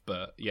love,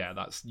 but yeah,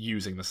 that's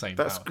using the same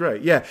That's power.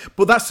 Great, yeah.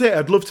 But that's it.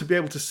 I'd love to be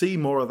able to see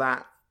more of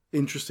that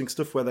interesting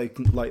stuff where they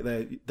can, like,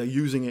 they're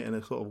using it in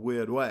a sort of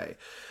weird way.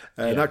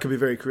 That could be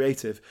very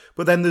creative.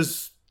 But then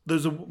there's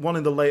one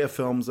in the later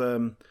films.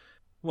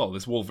 Well,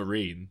 there's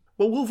Wolverine.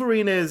 Well,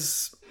 Wolverine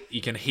is...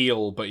 He can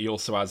heal, but he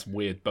also has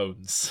weird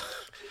bones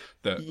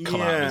that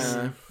come out of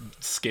his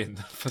skin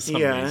for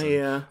some reason.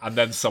 Yeah. And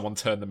then someone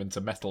turned them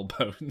into metal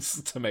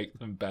bones to make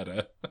them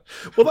better.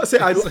 Well, that's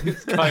it.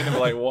 It's kind of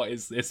like, what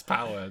is this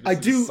power?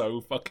 This is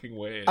so fucking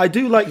weird. I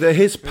do like that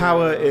his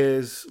power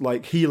is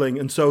like healing,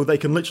 and so they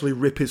can literally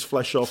rip his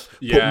flesh off,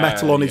 put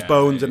metal on his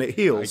bones, and it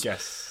heals. I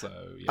guess so.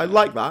 Yeah. I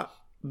like that.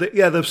 The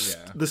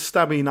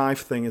stabby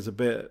knife thing is a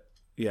bit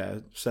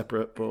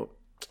separate, but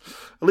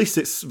at least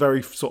it's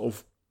very sort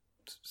of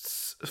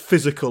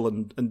physical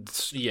and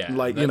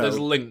like, there's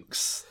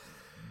links,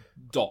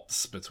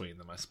 dots between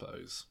them, I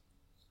suppose.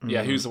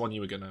 Yeah, who's the one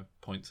you were going to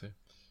point to?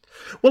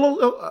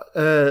 Well,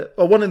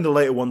 one in the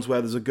later ones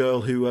where there's a girl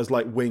who has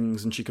like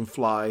wings and she can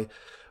fly,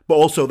 but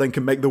also then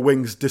can make the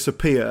wings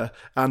disappear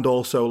and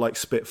also like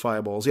spit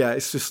fireballs. Yeah,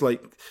 it's just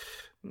like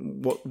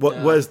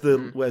where's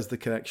the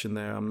connection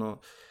there? I'm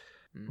not.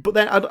 But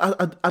then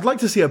I'd like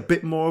to see a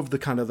bit more of the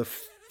kind of the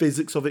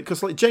physics of it,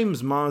 because like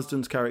James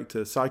Marsden's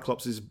character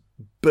Cyclops is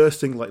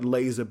bursting like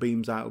laser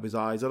beams out of his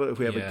eyes. I don't know if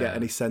we ever get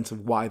any sense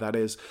of why that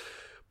is,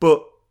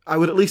 but I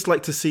would at least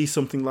like to see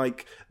something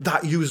like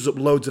that uses up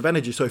loads of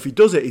energy. So if he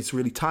does it, he's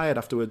really tired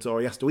afterwards, or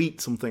he has to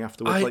eat something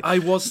afterwards. I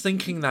was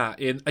thinking that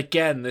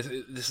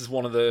this is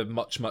one of the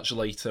much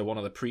later, one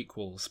of the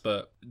prequels,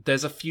 but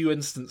there's a few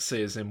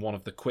instances in one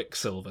of the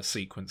Quicksilver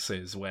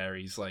sequences where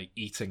he's like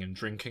eating and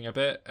drinking a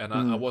bit, and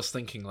I was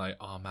thinking like,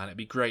 oh man, it'd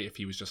be great if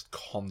he was just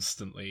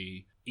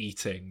constantly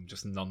eating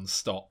just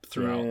non-stop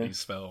throughout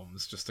these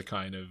films, just to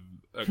kind of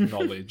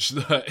acknowledge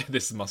that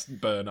this must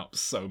burn up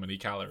so many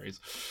calories.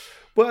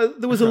 Well,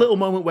 there was a little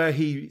moment where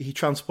he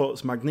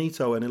transports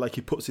Magneto and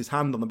he puts his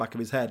hand on the back of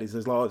his head. He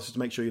says, "Oh, it's just to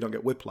make sure you don't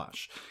get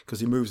whiplash," because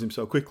he moves him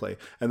so quickly.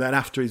 And then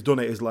after he's done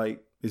it,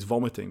 he's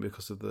vomiting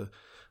because of the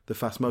the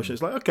fast motion.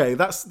 It's like, okay,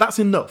 that's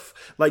enough.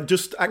 Like,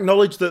 just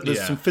acknowledge that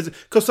there's some physics.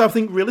 Because I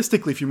think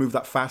realistically, if you move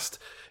that fast,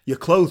 your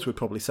clothes would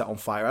probably set on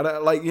fire. I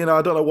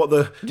don't know what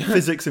the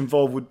physics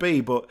involved would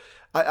be, but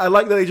I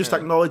like that they just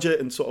acknowledge it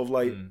and sort of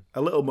like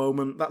a little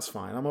moment. That's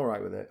fine. I'm all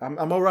right with it.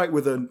 I'm all right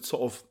with a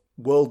sort of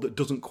world that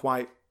doesn't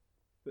quite,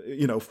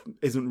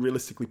 isn't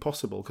realistically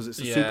possible because it's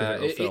a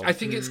superhero film. I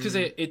think it's because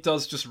it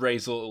does just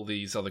raise all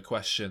these other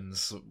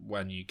questions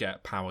when you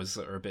get powers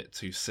that are a bit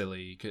too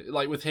silly.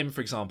 Like with him,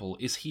 for example,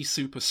 is he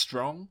super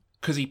strong?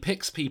 Because he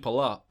picks people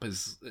up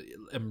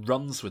and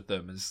runs with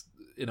them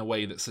in a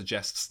way that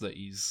suggests that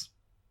he's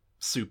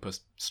super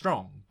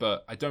strong,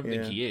 but I don't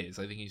think he is.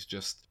 I think he's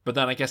just... But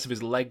then I guess if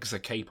his legs are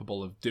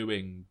capable of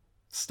doing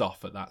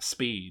stuff at that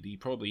speed, he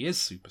probably is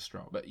super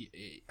strong, but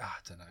I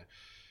don't know.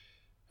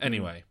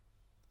 Anyway,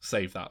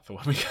 save that for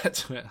when we get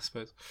to it, I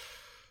suppose.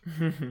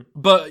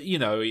 But,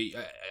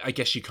 I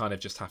guess you kind of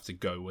just have to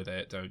go with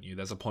it, don't you?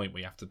 There's a point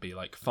where you have to be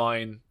like,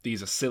 fine,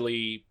 these are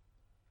silly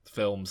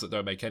films that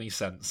don't make any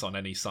sense on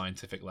any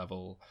scientific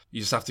level.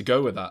 You just have to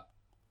go with that.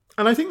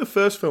 And I think the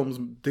first films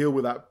deal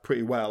with that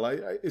pretty well.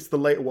 It's the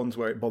later ones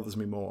where it bothers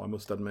me more, I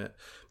must admit.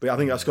 But I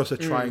think that's because they're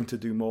trying to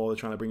do more. They're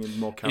trying to bring in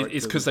more characters.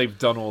 It's because they've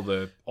done all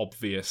the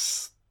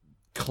obvious,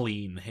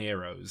 clean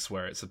heroes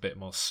where it's a bit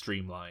more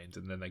streamlined,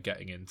 and then they're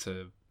getting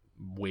into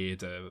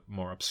weirder,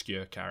 more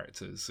obscure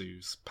characters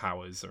whose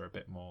powers are a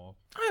bit more...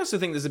 I also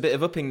think there's a bit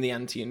of upping the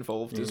ante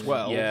involved as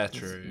well. Yeah,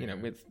 true.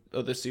 With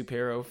other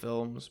superhero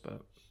films,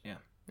 but...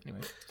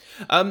 Anyway,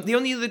 the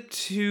only other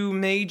two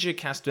major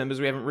cast members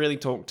we haven't really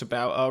talked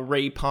about are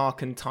Ray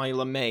Park and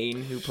Tyler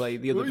Mane, who play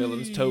the other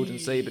villains, Toad and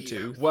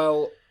Sabretooth.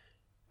 Well,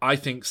 I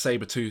think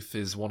Sabretooth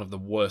is one of the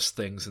worst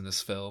things in this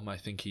film. I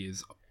think he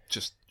is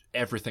just...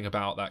 Everything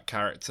about that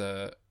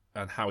character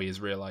and how he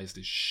is realised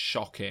is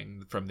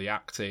shocking, from the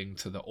acting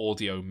to the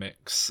audio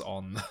mix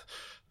on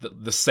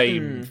the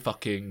same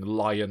fucking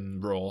lion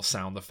roar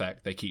sound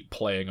effect they keep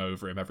playing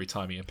over him every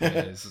time he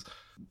appears.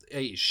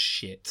 It is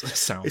shit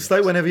sound. It's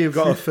like whenever you've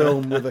got a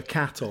film with a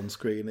cat on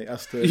screen, it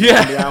has to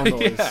meow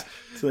noise.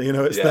 So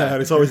it's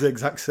there. It's always the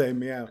exact same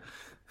meow.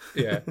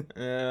 Yeah.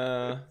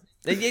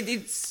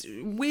 It's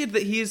weird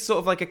that he is sort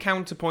of like a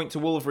counterpoint to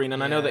Wolverine,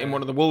 and I know that in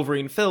one of the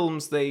Wolverine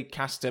films they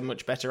cast a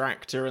much better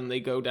actor and they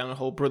go down a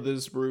whole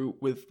brothers route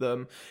with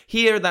them.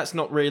 Here that's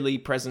not really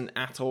present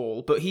at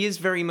all, but he is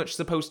very much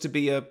supposed to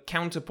be a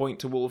counterpoint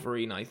to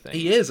Wolverine, I think.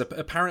 He is.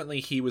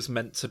 Apparently he was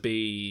meant to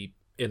be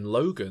in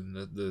Logan,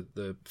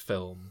 the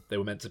film. They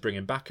were meant to bring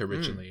him back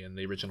originally in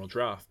the original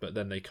draft, but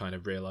then they kind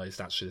of realised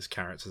actually this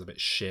character's a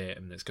bit shit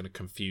and it's going to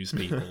confuse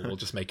people. We'll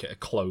just make it a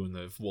clone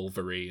of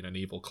Wolverine, an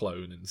evil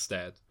clone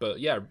instead.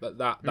 But yeah,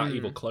 that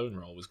evil clone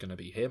role was going to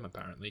be him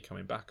apparently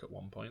coming back at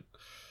one point.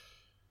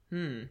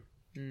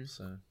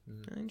 So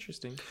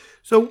interesting.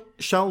 So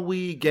shall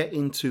we get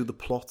into the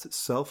plot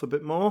itself a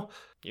bit more?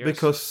 Yes.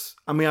 Because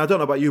I don't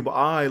know about you, but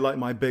I like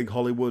my big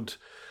Hollywood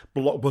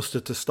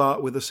blockbuster to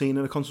start with a scene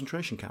in a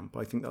concentration camp.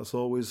 I think that's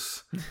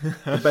always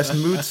the best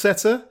mood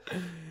setter.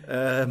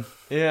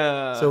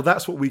 So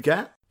that's what we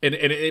get. And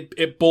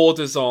it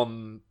borders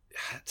on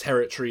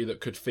territory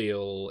that could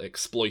feel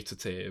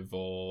exploitative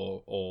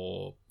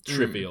or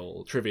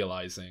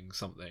trivializing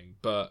something.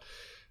 But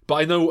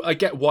I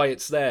get why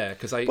it's there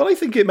because I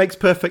think it makes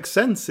perfect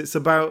sense. It's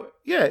about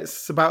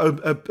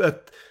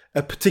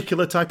a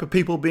particular type of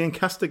people being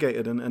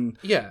castigated and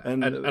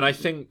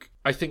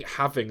I think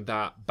having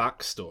that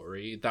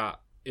backstory, that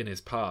in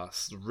his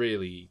past,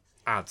 really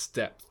adds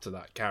depth to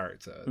that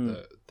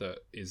character that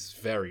is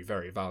very,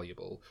 very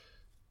valuable.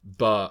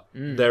 But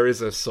there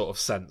is a sort of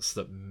sense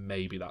that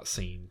maybe that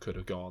scene could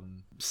have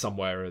gone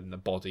somewhere in the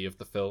body of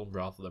the film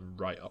rather than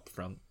right up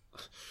front.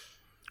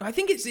 I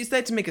think it's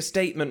there to make a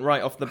statement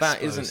right off the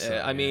bat, isn't it?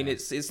 So, I mean,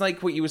 it's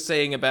like what you were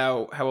saying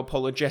about how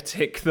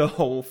apologetic the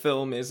whole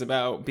film is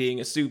about being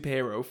a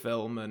superhero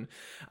film, and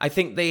I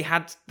think they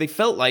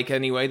felt like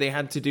anyway they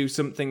had to do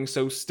something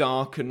so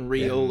stark and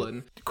real.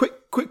 And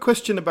quick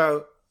question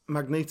about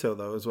Magneto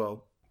though as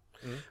well,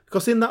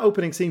 because in that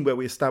opening scene where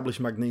we establish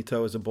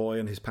Magneto as a boy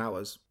and his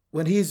powers,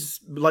 when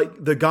he's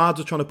like the guards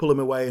are trying to pull him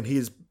away and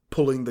he's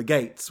pulling the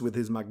gates with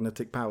his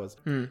magnetic powers,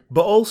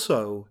 but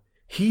also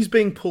he's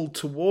being pulled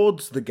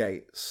towards the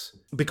gates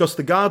because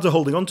the guards are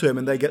holding onto him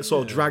and they get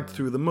sort of dragged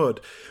through the mud,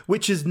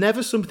 which is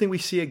never something we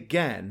see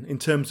again in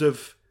terms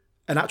of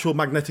an actual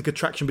magnetic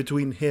attraction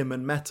between him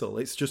and metal.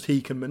 It's just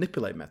he can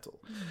manipulate metal.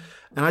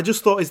 And I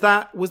just thought,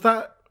 was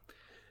that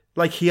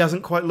like he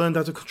hasn't quite learned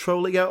how to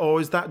control it yet,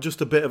 or is that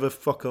just a bit of a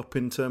fuck up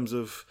in terms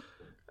of,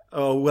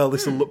 oh, well,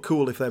 this will look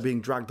cool if they're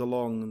being dragged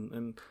along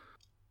and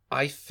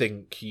I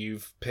think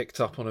you've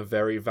picked up on a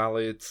very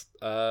valid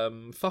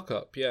fuck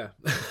up, yeah.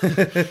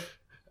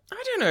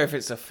 I don't know if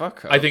it's a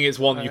fuck up. I think it's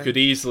one you could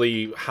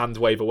easily hand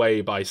wave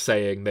away by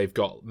saying they've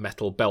got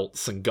metal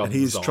belts and guns. And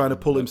he's on, trying to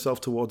pull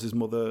himself towards his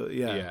mother.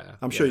 Yeah.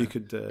 I'm sure you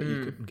could.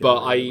 You could get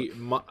but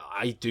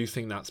I do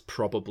think that's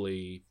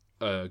probably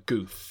a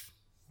goof.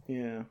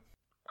 Yeah.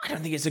 I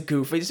don't think it's a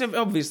goof. It's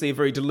obviously a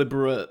very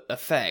deliberate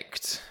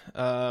effect.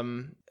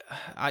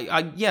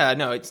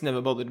 no, it's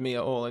never bothered me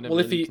at all. I never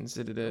really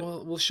considered it.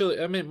 Well, surely,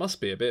 I mean, it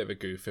must be a bit of a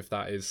goof if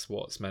that is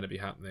what's meant to be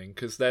happening,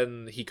 because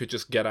then he could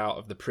just get out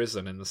of the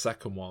prison in the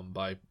second one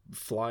by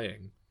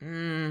flying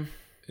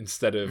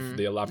instead of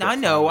the elaborate. I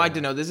know, I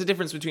don't know. There's a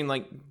difference between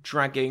like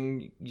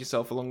dragging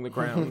yourself along the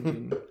ground.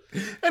 And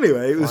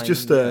anyway, it was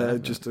just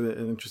an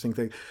interesting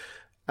thing.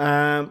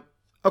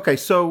 Okay,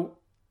 so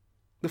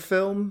the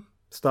film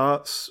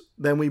starts,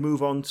 then we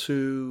move on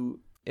to...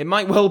 It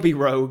might well be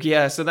Rogue,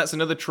 yeah, so that's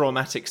another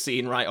traumatic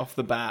scene right off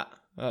the bat.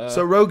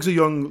 So Rogue's a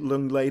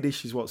young lady,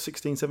 she's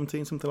 16,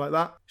 17, something like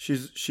that.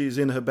 She's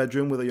in her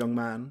bedroom with a young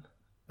man.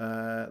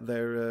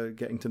 They're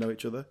getting to know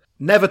each other.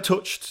 Never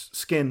touched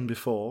skin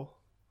before,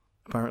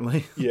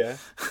 apparently. Yeah.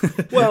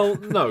 Well,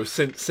 no,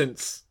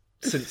 since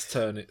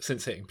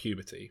hitting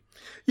puberty.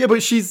 Yeah,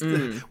 but she's...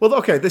 Well,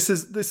 okay,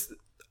 this...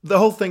 The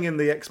whole thing in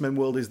the X-Men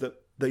world is that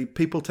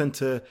people tend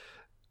to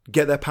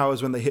get their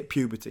powers when they hit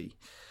puberty.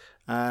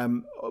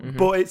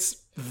 But it's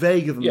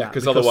vaguer than that. Yeah,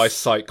 because otherwise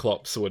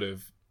Cyclops would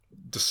have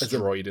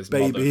destroyed his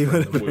baby mother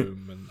in the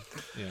womb. And,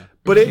 yeah.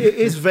 But it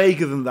is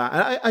vaguer than that.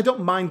 And I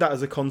don't mind that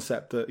as a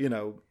concept that, you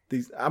know,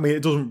 I mean,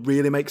 it doesn't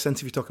really make sense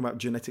if you're talking about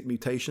genetic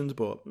mutations,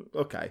 but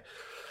okay.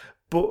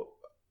 But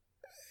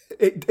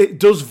it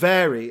does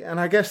vary. And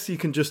I guess you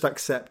can just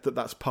accept that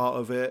that's part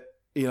of it.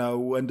 You know,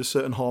 when do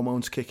certain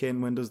hormones kick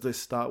in? When does this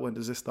start? When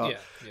does this start?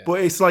 Yeah.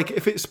 But it's like,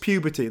 if it's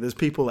puberty, there's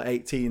people at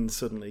 18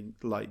 suddenly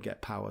like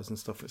get powers and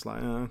stuff. It's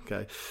like, oh,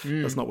 okay,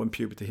 that's not when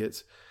puberty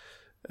hits.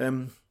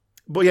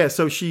 But yeah,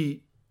 so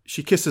she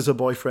kisses her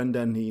boyfriend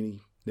and he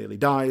nearly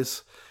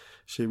dies.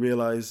 She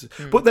realizes,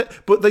 but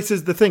this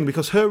is the thing,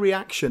 because her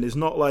reaction is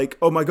not like,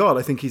 oh my god,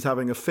 I think he's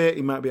having a fit,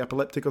 he might be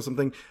epileptic or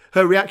something.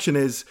 Her reaction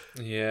is,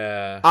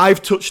 yeah,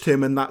 I've touched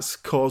him and that's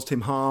caused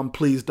him harm.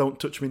 Please don't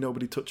touch me.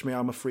 Nobody touch me.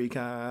 I'm a freak.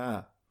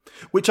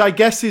 Which I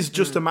guess is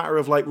just a matter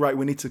of like, right,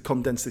 we need to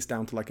condense this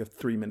down to like a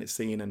 3-minute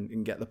scene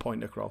and get the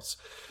point across.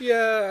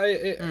 Yeah,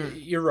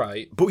 you're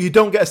right. But you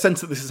don't get a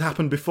sense that this has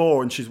happened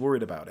before and she's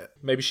worried about it.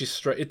 Maybe she's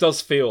straight. It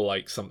does feel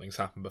like something's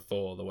happened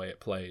before, the way it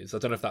plays. I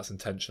don't know if that's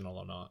intentional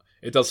or not.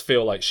 It does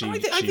feel like she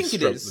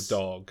stroked the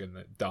dog and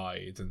it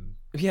died. And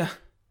yeah.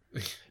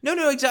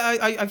 No,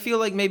 exactly. I feel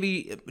like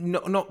maybe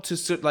not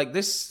to like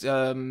this.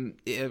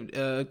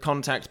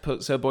 Contact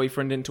puts her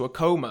boyfriend into a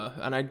coma,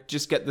 and I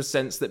just get the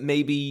sense that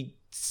maybe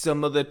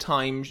some other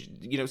time,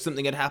 you know,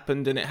 something had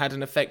happened and it had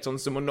an effect on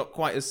someone not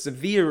quite as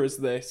severe as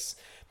this.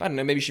 But I don't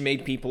know. Maybe she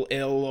made people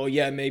ill, or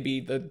maybe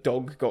the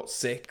dog got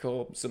sick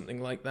or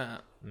something like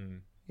that.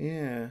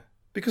 Yeah,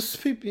 because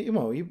people, you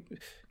know, you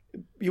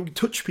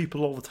touch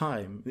people all the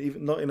time,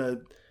 even not in a.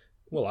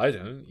 Well, I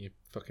don't. You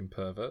fucking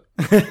pervert.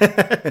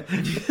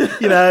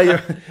 You know,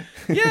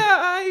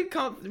 I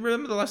can't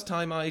remember the last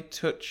time I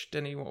touched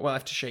anyone. Well, I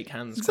have to shake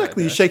hands.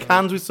 Exactly, you shake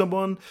hands with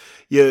someone.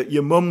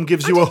 Your mum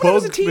gives you a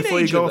hug before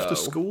you go off to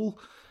school.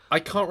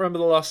 I can't remember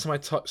the last time I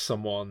touched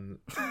someone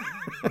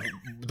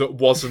that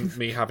wasn't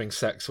me having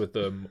sex with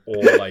them,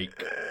 or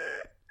like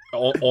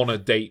on a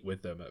date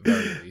with them at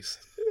very least.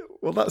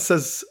 Well, that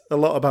says a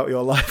lot about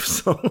your life,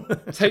 so...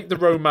 Take the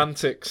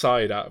romantic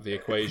side out of the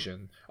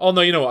equation. Oh,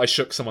 no, you know what? I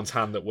shook someone's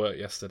hand at work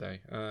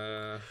yesterday.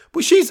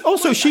 But she's a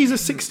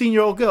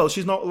 16-year-old girl.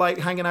 She's not, like,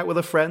 hanging out with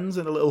her friends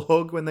in a little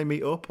hug when they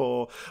meet up,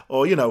 or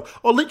you know,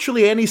 or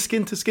literally any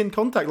skin-to-skin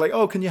contact. Like,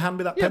 oh, can you hand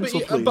me that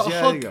pencil, please? But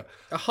there you go.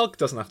 A hug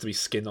doesn't have to be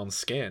skin on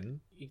skin.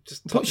 You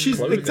just touch but she's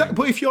clothing. exactly.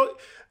 But if you're...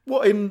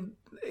 What,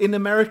 in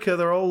America,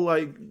 they're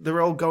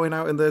all going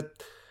out in their...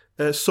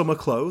 summer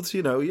clothes,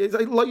 you know,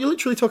 like you're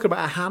literally talking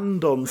about a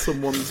hand on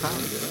someone's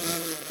hand.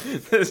 You know?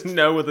 There's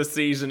no other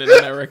season in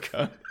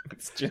America.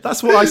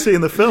 That's what I see in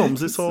the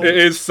films. It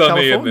is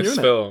sunny California, in this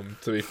film.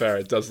 To be fair,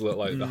 it does look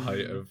like the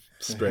height of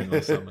spring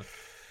or summer.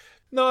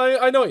 No,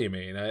 I know what you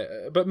mean,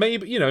 but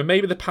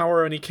maybe the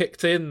power only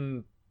kicked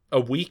in a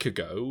week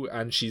ago,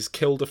 and she's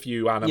killed a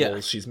few animals.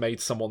 Yeah. She's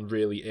made someone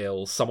really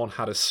ill. Someone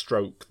had a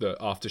stroke that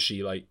after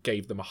she like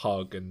gave them a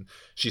hug, and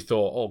she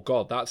thought, "Oh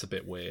God, that's a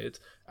bit weird."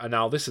 And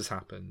now this has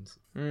happened.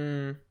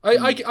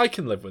 I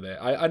can live with it.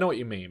 I know what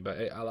you mean, but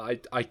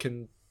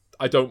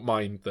I don't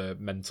mind the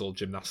mental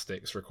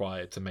gymnastics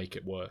required to make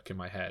it work in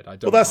my head.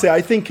 Well, that's it.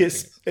 I think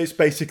it's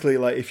basically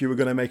like if you were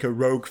going to make a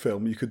Rogue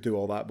film, you could do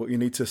all that, but you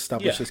need to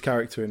establish this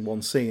character in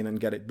one scene and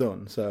get it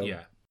done. So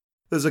yeah.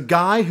 There's a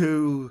guy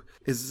who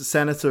is a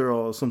senator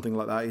or something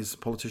like that. He's a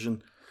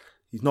politician.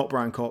 He's not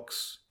Brian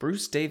Cox.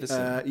 Bruce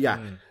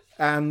Davison.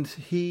 And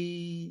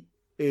he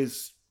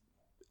is...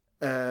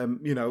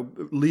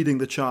 leading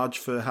the charge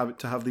for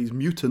to have these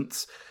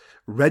mutants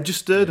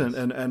registered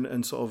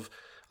and sort of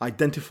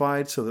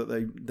identified so that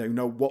they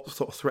know what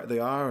sort of threat they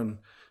are and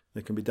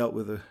they can be dealt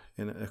with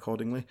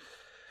accordingly.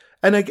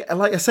 And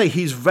like I say,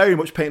 he's very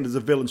much painted as a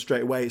villain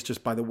straight away. It's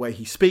just by the way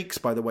he speaks,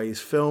 by the way he's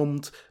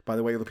filmed, by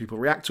the way other people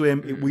react to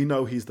him. We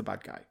know he's the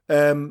bad guy.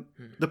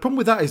 The problem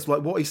with that is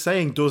like what he's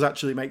saying does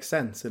actually make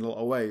sense in a lot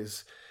of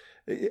ways.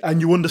 And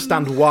you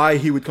understand why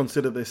he would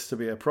consider this to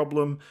be a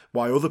problem,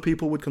 why other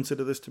people would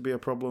consider this to be a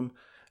problem.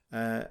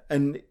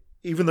 And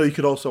even though you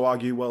could also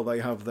argue, well, they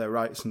have their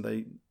rights and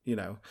they, you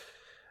know...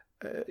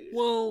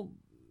 well,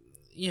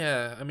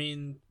 Yeah, I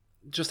mean,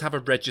 just have a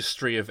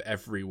registry of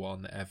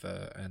everyone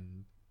ever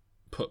and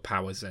put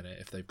powers in it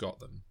if they've got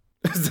them.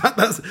 Is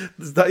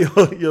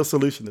that your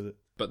solution, is it?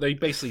 But they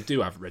basically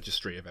do have a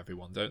registry of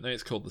everyone, don't they?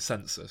 It's called the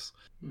census,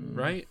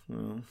 right?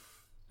 Well,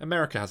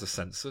 America has a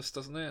census,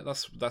 doesn't it?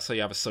 That's how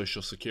you have a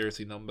social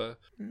security number.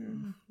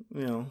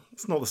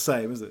 it's not the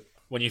same, is it?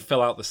 When you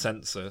fill out the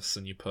census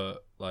and you put,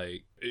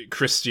 like,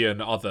 Christian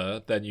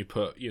other, then you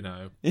put,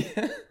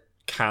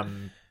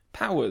 can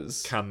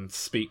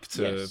speak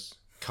to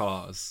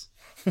cars.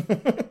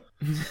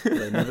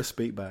 They never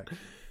speak back.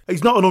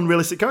 He's not an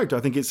unrealistic character.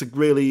 I think it's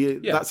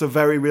that's a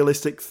very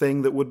realistic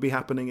thing that would be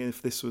happening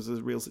if this was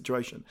a real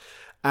situation.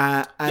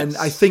 And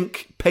I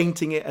think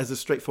painting it as a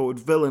straightforward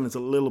villain is a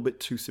little bit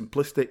too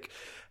simplistic.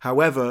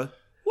 However,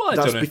 I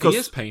don't know if he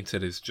is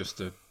painted as just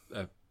a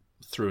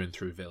through and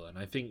through villain.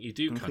 I think you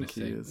do kind of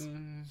think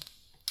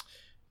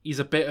he's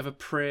a bit of a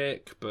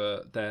prick,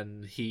 but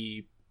then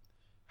he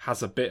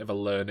has a bit of a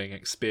learning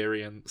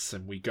experience,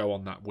 and we go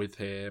on that with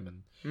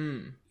him,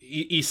 and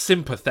he's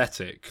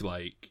sympathetic,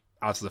 like,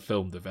 as the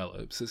film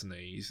develops, isn't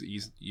he?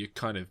 You're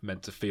kind of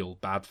meant to feel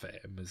bad for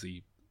him as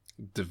he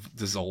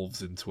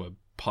dissolves into a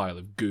pile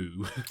of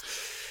goo.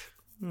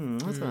 I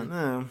don't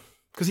know,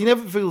 because he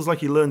never feels like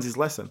he learns his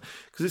lesson.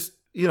 Because it's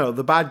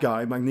the bad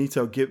guy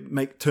Magneto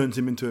turns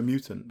him into a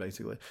mutant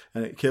basically,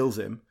 and it kills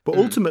him. But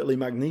ultimately,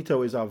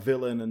 Magneto is our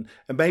villain,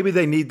 and maybe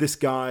they need this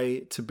guy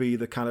to be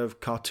the kind of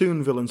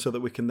cartoon villain so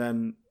that we can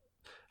then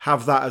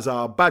have that as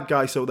our bad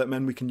guy, so that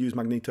then we can use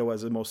Magneto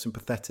as a more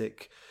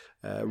sympathetic,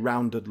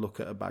 rounded look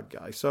at a bad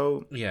guy.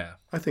 So yeah,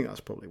 I think that's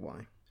probably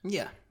why.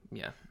 Yeah.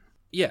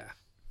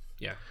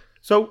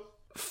 So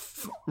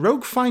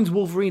Rogue finds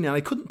Wolverine, and I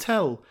couldn't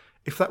tell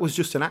if that was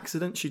just an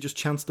accident, she just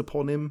chanced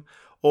upon him,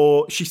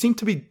 or she seemed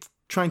to be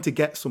trying to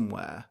get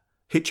somewhere,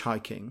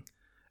 hitchhiking,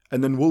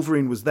 and then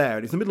Wolverine was there,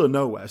 and it's in the middle of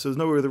nowhere, so there's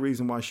no other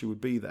reason why she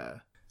would be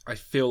there. I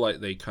feel like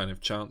they kind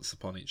of chance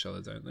upon each other,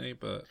 don't they?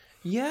 But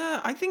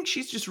yeah, I think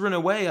she's just run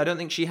away. I don't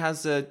think she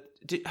has I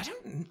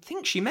don't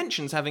think she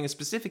mentions having a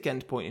specific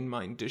endpoint in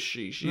mind, does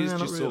she? She's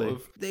just really. sort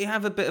of... They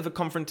have a bit of a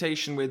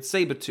confrontation with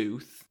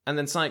Sabretooth, and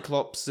then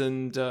Cyclops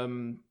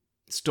and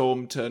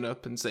Storm turn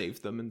up and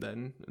save them, and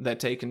then they're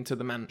taken to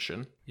the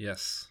mansion.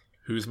 yes.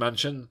 Whose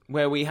mansion?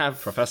 Where we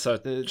have Professor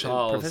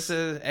Charles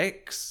Professor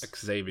X.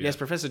 Xavier. Yes,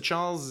 Professor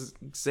Charles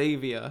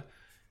Xavier.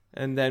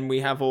 And then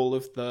we have all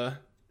of the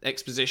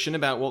exposition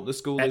about what the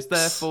school is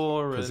there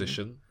for.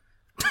 Position.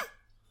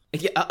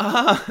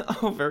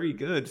 Oh, very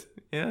good.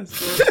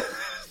 Yes.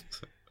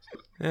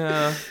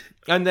 Yeah.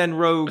 And then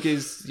Rogue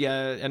is,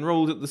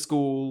 enrolled at the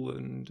school,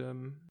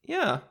 and,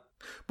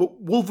 But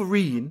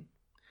Wolverine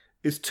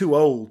is too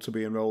old to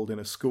be enrolled in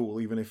a school,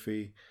 even if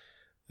he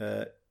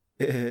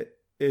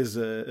is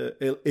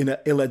an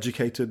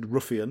ill-educated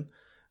ruffian.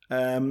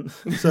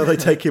 So they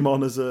take him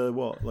on as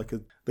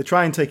they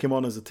try and take him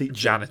on as a teacher.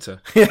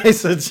 Janitor. Yeah,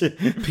 he's a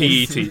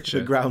PE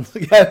teacher.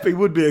 He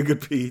would be a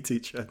good PE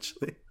teacher,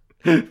 actually.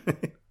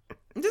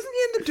 Doesn't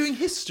he end up doing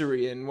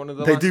history in one of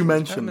the They last do ones?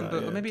 mention I can't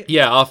remember. that, Maybe...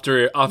 Yeah,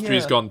 after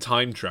he's gone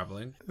time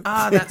traveling.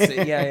 That's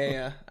it.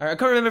 Yeah. I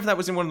can't remember if that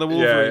was in one of the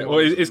Wolverine Well,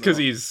 ones it's or because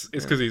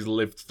not. he's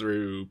lived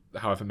through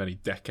however many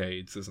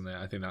decades, isn't it?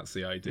 I think that's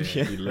the idea.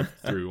 Yeah. He lived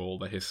through all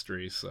the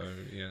history, so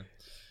yeah.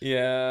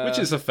 Yeah. Which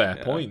is a fair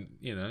point,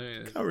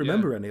 Can't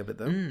remember any of it,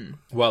 though.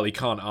 Well, he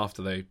can't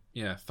after they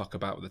fuck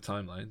about with the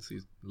timelines. He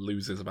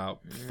loses about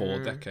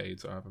 4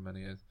 decades or however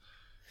many years.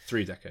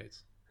 3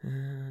 decades.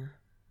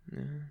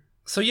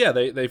 So yeah,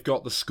 they've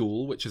got the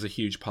school, which is a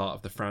huge part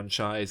of the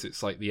franchise.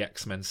 It's like the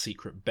X-Men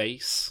secret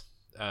base.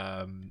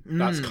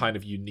 That's kind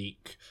of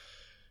unique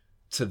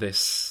to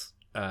this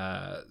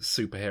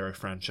superhero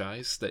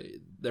franchise.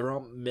 There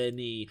aren't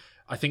many...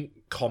 I think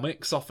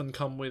comics often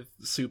come with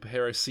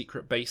superhero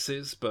secret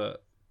bases,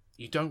 but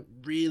you don't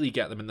really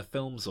get them in the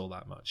films all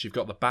that much. You've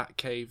got the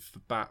Batcave for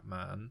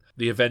Batman.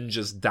 The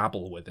Avengers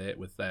dabble with it,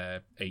 with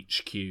their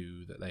HQ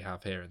that they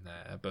have here and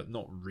there, but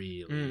not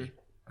really.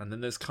 And then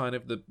there's kind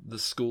of the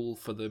school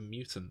for the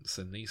mutants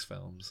in these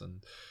films.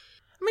 And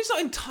I mean, it's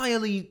not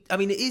entirely... I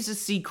mean, it is a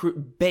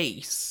secret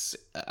base,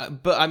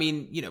 but I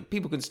mean,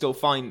 people can still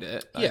find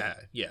it. Yeah.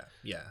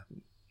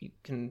 You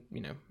can,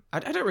 I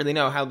don't really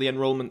know how the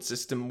enrollment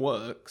system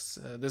works.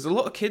 There's a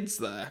lot of kids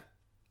there.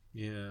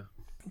 Yeah.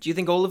 Do you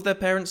think all of their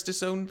parents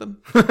disowned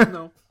them?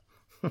 No.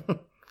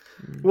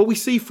 Well, we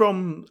see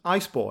from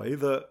Ice Boy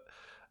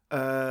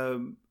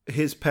that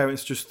his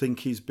parents just think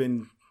he's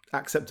been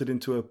accepted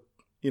into a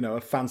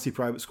fancy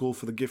private school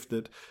for the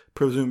gifted,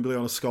 presumably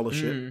on a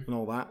scholarship and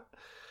all that.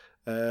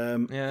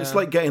 It's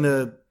like getting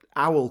a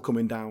owl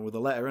coming down with a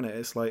letter, isn't it?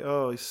 It's like,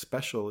 oh, he's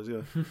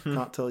special.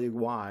 Can't tell you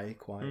why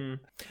quite.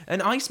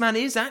 And Iceman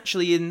is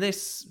actually in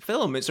this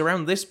film. It's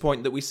around this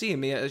point that we see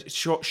him.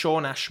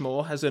 Shawn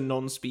Ashmore has a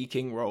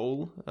non-speaking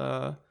role.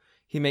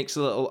 He makes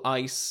a little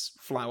ice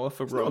flower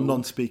for Rogue. Not a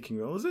non-speaking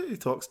role, is it? He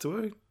talks to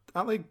her.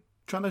 Aren't they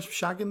trying to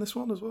shag in this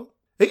one as well?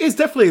 It is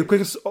definitely,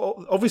 because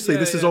obviously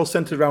this is yeah. all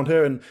centered around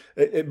her, and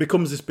it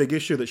becomes this big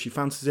issue that she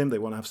fancies him. They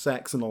want to have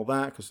sex and all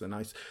that because they're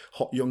nice,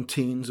 hot young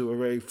teens who are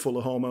very full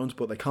of hormones,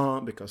 but they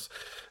can't because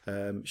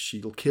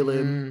she'll kill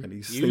him. And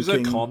he's Use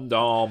thinking, a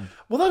condom.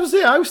 well, that was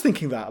it. I was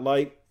thinking that,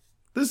 like,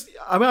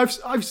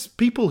 I've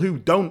people who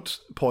don't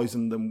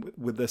poison them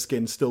with their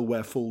skin still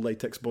wear full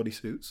latex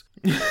bodysuits.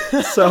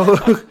 So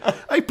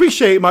I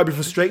appreciate it might be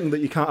frustrating that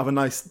you can't have a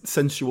nice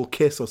sensual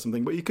kiss or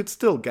something, but you could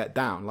still get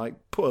down, like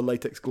put a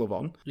latex glove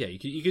on. Yeah,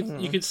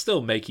 you could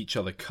still make each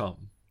other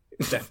come.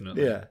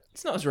 Definitely. Yeah.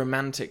 It's not as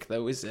romantic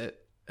though, is it?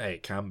 Hey,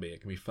 it can be.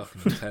 It can be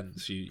fucking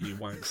intense. You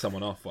wank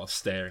someone off while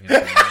staring into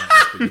their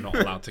eyes, but you're not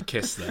allowed to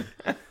kiss them.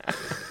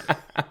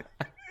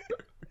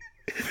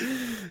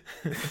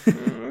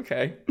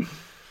 Okay.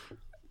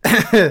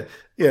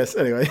 Yes,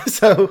 anyway,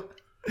 so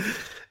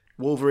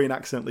Wolverine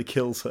accidentally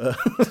kills her.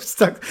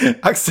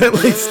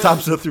 Accidentally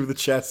stabs her through the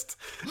chest.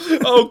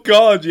 Oh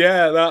god,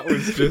 yeah, that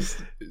was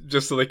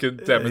just so they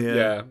could demonstrate.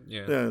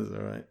 Yeah. That's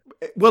all right.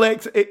 Well,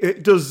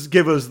 it does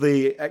give us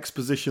the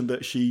exposition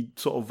that she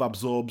sort of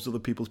absorbs other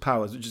people's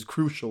powers, which is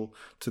crucial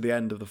to the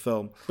end of the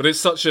film. But it's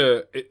such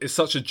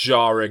a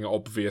jarring,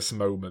 obvious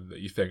moment that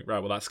you think, right,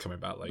 well, that's coming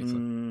back later.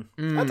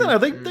 I don't know.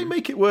 They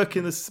make it work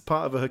in this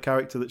part of her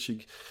character that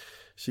she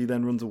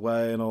then runs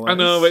away and all that. I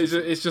know, but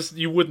it's just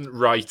you wouldn't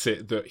write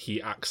it that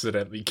he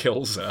accidentally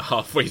kills her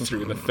halfway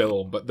through the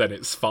film, but then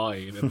it's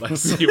fine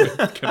unless you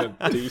were going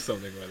to do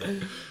something with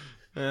it.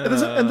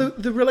 And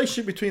the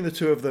relationship between the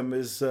two of them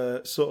is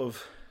sort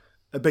of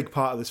a big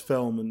part of this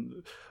film.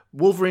 And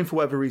Wolverine, for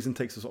whatever reason,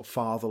 takes a sort of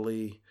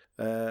fatherly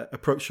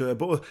approach to her,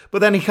 but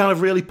then he kind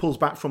of really pulls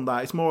back from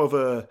that. It's more of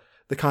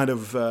the kind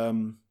of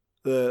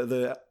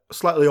the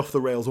slightly off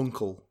the rails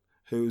uncle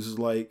who's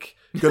like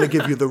going to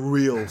give you the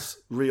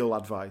real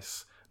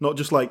advice, not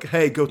just like,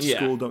 hey, go to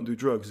school, don't do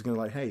drugs. He's going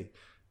to like, hey,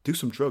 do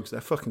some drugs.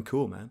 They're fucking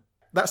cool, man.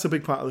 That's a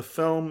big part of the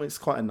film. It's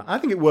I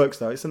think it works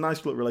though. It's a nice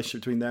little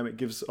relationship between them. It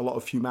gives a lot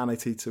of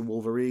humanity to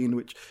Wolverine,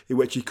 which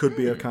he could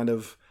be a kind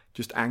of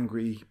just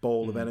angry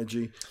ball of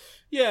energy.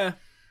 Yeah.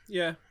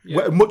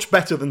 Much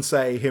better than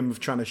say him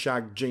trying to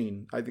shag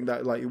Jean. I think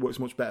that like it works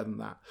much better than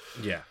that.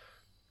 Yeah.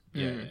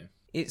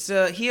 It's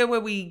here where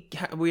we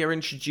are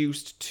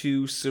introduced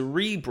to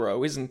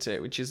Cerebro, isn't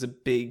it? Which is a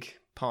big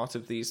part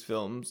of these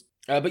films.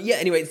 But yeah,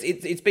 anyway,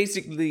 it's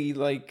basically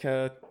like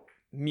a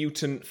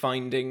mutant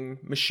finding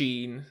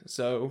machine.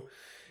 So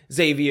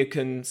Xavier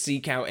can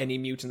seek out any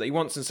mutant that he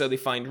wants, and so they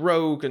find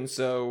Rogue, and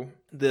so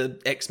the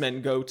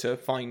X-Men go to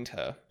find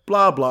her.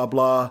 Blah, blah,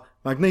 blah.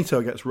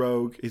 Magneto gets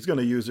Rogue. He's going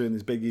to use her in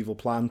his big evil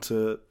plan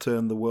to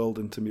turn the world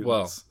into mutants.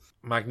 Well,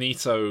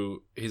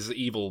 Magneto, his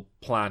evil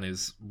plan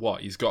is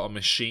what? He's got a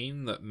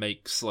machine that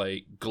makes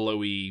like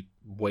glowy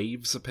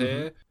waves appear.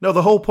 Mm-hmm. No,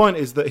 the whole point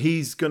is that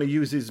he's going to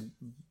use his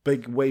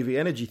big wavy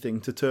energy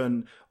thing to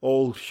turn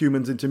all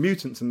humans into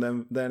mutants,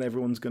 and then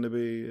everyone's going to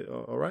be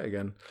all right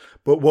again.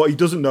 But what he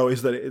doesn't know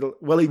is that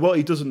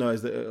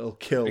it'll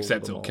kill.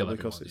 Except them it'll kill all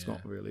because everyone, it's yeah.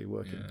 not really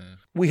working. Yeah.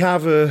 We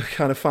have a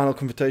kind of final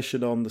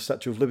confrontation on the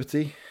Statue of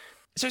Liberty.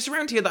 So it's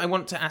around here that I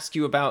want to ask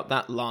you about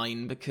that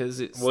line, because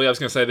it's... Well, yeah, I was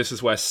going to say this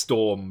is where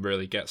Storm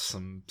really gets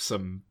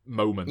some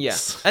moments. Yeah,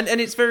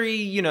 and it's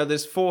very,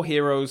 there's 4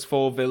 heroes,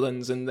 4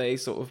 villains, and they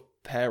sort of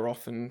pair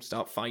off and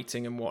start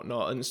fighting and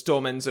whatnot, and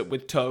Storm ends up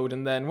with Toad,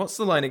 and then, what's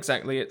the line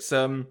exactly? It's,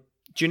 do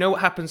you know what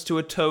happens to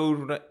a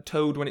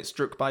toad when it's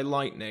struck by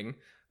lightning?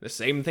 The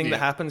same thing that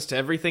happens to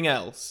everything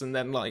else, and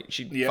then, like,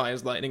 she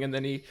fires lightning, and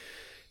then he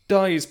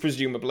dies,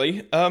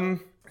 presumably. So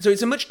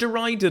it's a much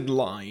derided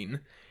line.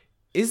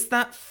 Is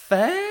that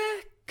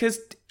fair? Because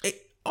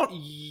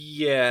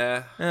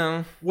yeah.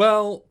 Oh.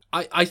 Well,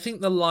 I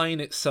think the line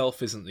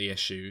itself isn't the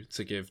issue,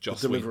 to give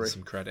Joss Whedon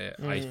some credit.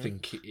 I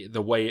think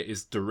the way it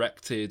is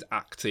directed,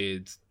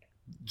 acted,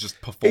 just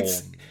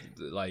performed,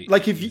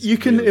 like if you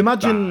can really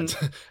imagine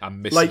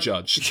and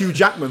misjudged. Like Hugh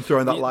Jackman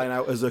throwing that line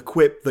out as a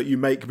quip that you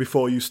make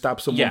before you stab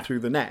someone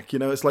through the neck.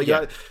 It's like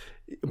that.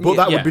 But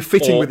that would be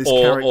fitting with his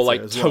character. Or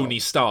like as Tony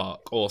well.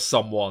 Stark or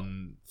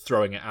someone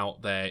throwing it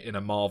out there in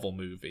a Marvel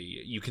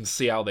movie. You can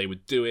see how they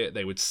would do it.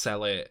 They would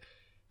sell it.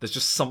 There's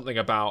just something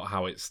about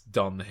how it's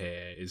done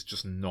here is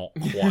just not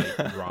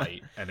quite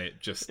right. And it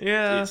just,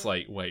 it's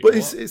like, wait, but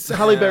what? it's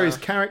Halle Berry's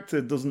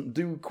character doesn't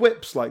do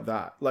quips like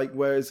that. Like,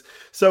 whereas,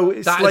 so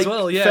it's that like, as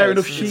well, yeah. fair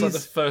enough, It's like the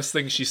first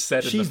thing she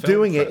said in the film. She's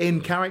doing it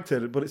in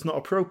character, but it's not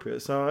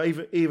appropriate. So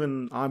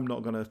even I'm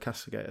not going to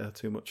castigate her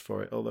too much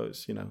for it, although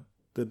it's,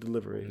 the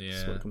delivery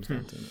is what it comes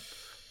down to.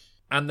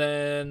 And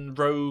then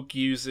Rogue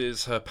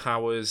uses her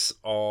powers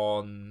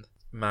on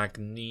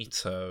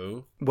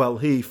Magneto. Well,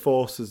 he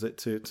forces it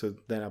to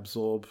then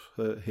absorb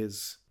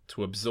his...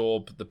 To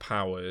absorb the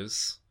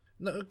powers.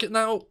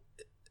 Now,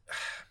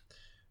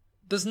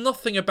 there's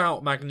nothing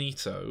about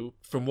Magneto,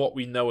 from what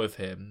we know of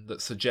him,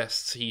 that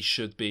suggests he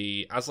should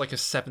be, as like a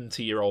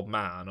 70-year-old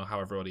man, or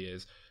however old he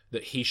is,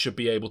 that he should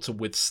be able to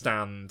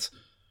withstand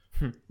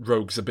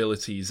Rogue's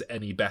abilities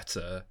any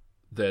better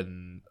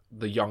than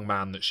the young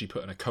man that she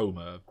put in a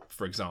coma,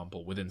 for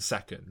example, within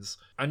seconds.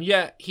 And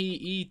yet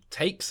he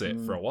takes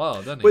it for a while,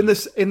 doesn't he?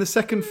 But in the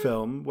second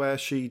film, where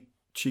she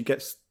she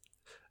gets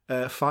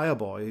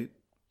Fireboy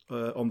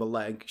on the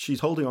leg.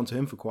 She's holding on to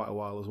him for quite a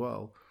while as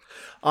well.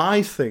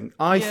 I think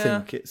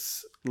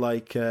it's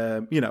like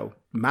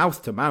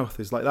mouth to mouth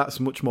is like that's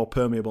much more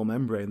permeable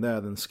membrane there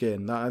than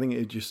skin. I think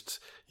it just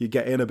you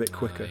get in a bit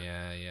quicker.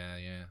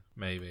 Yeah,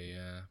 maybe.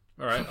 Yeah.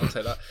 All right, I'll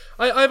take that.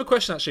 I have a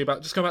question actually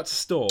about just going back to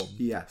Storm.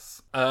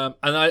 Yes. And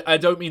I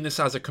don't mean this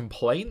as a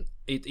complaint.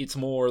 It's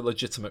more a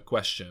legitimate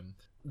question.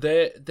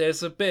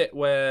 There's a bit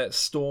where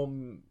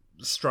Storm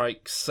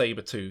strikes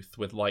Sabretooth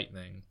with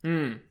lightning.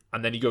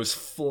 And then he goes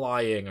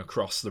flying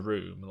across the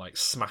room, like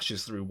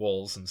smashes through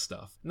walls and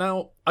stuff.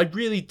 Now, I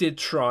really did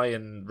try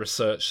and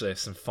research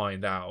this and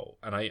find out,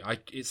 and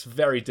it's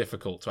very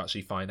difficult to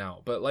actually find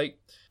out. But like,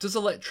 does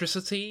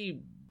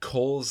electricity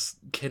cause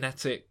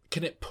kinetic?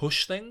 Can it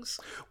push things?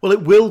 Well,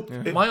 it will.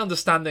 Yeah. My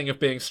understanding of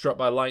being struck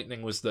by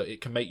lightning was that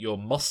it can make your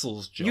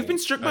muscles jolt. You've been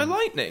struck by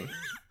lightning?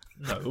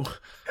 No.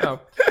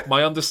 Oh.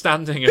 My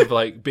understanding of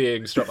like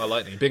being struck by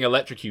lightning, being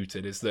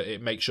electrocuted, is that it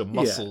makes your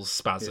muscles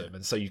spasm,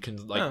 and so you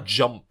can like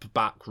jump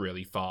back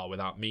really far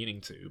without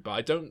meaning to. But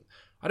I don't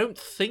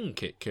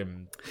think it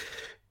can.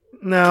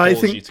 No, I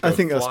think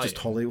that's just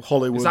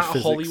Hollywood. Is that a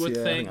physics, Hollywood I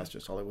thing? think that's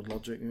just Hollywood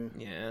logic.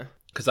 Yeah.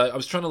 Because I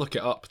was trying to look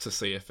it up to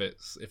see if it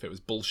was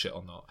bullshit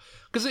or not.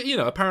 Because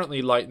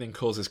apparently lightning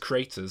causes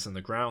craters in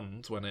the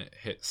ground when it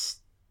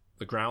hits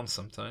the ground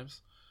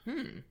sometimes.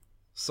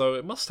 So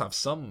it must have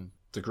some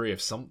degree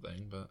of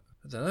something, but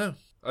I don't know.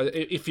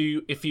 If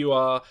you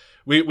are,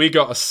 we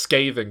got a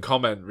scathing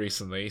comment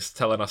recently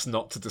telling us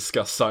not to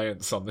discuss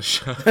science on the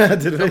show.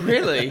 Did we? Oh,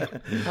 really?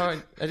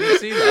 Oh, I didn't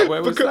see that.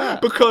 Where was that?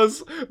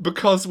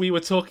 Because we were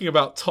talking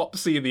about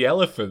Topsy the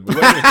elephant. We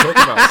weren't even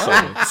talking about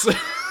science.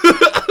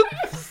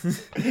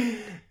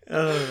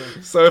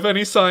 So if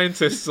any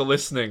scientists are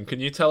listening, can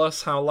you tell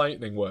us how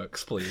lightning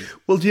works, please?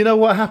 Well, do you know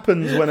what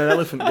happens when an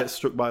elephant gets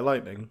struck by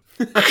lightning?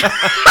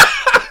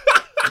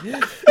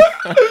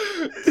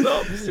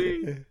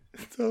 Topsy.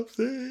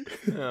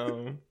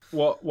 Oh.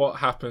 What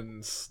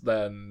happens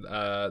then?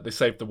 They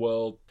save the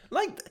world.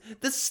 Like,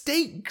 the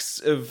stakes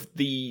of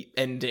the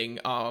ending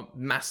are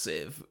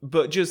massive,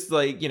 but just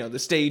like, the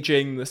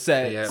staging, the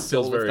sets,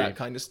 all of that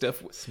kind of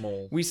stuff.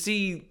 Small. We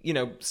see,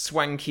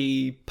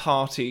 swanky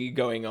party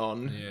going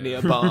on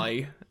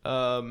nearby,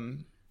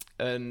 and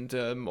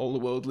all the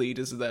world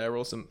leaders are there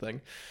or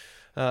something.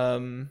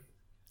 But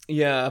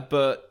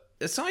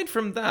aside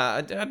from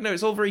that, I don't know,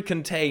 it's all very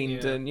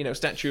contained, and,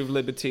 Statue of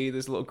Liberty,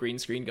 there's a little green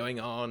screen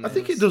going on. I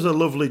think it does a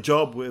lovely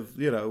job with,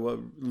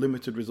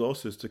 limited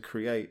resources to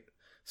create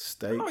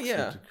stakes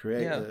and to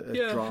create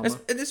a drama.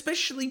 And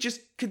especially just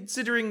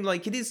considering,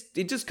 like,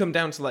 it does come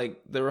down to, like,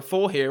 there are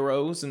 4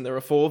 heroes and there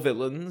are 4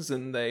 villains,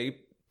 and they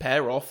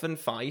pair off and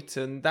fight,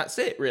 and that's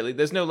it, really.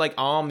 There's no, like,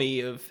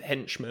 army of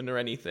henchmen or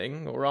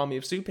anything, or army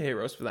of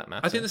superheroes for that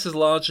matter. I think this is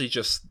largely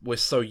just we're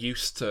so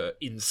used to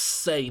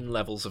insane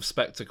levels of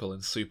spectacle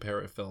in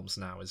superhero films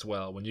now as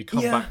well. When you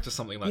come back to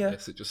something like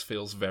this, it just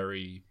feels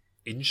very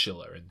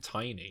insular and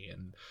tiny,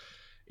 and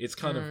it's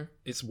kind of,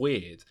 it's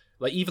weird.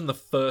 Like, even the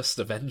first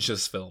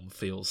Avengers film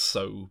feels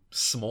so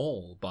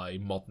small by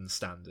modern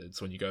standards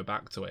when you go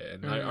back to it.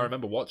 And I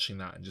remember watching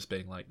that and just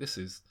being like, this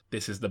is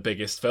the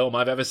biggest film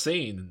I've ever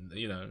seen,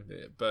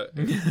 but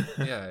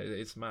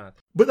it's mad.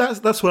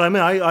 But that's what I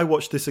mean. I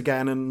watched this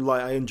again and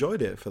like I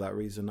enjoyed it for that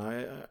reason.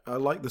 I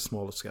like the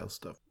smaller scale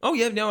stuff. Oh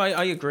yeah, no,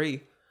 I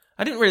agree.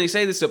 I didn't really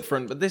say this up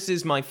front, but this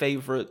is my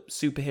favourite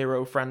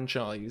superhero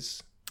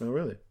franchise. Oh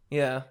really?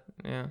 Yeah.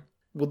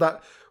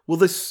 Will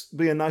this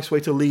be a nice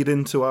way to lead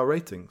into our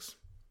ratings?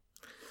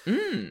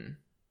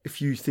 If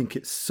you think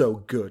it's so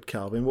good,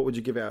 Calvin, what would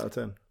you give it out of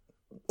 10?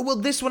 Well,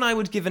 this one I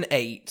would give an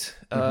 8.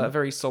 A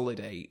very solid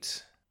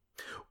 8.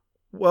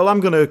 Well,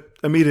 I'm going to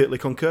immediately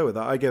concur with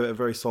that. I gave it a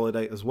very solid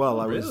 8 as well.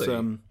 Oh, I was,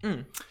 really?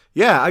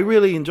 I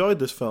really enjoyed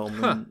this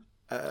film.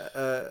 Huh.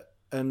 I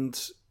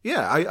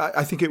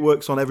think it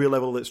works on every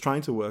level that it's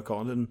trying to work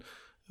on. And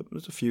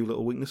there's a few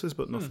little weaknesses,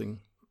 but nothing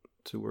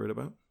too worried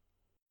about.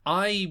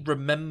 I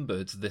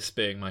remembered this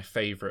being my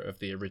favourite of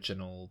the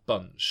original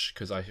bunch,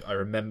 because I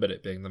remembered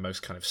it being the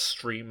most kind of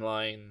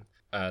streamlined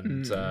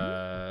and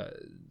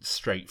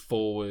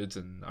straightforward,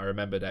 and I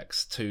remembered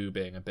X2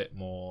 being a bit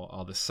more,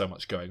 there's so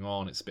much going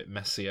on, it's a bit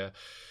messier.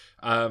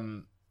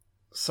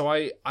 So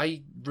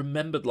I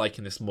remembered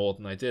liking this more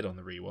than I did on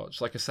the rewatch.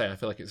 Like I say, I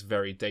feel like it's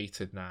very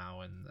dated now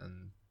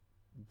and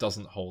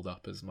doesn't hold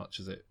up as much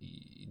as it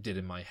did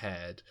in my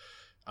head.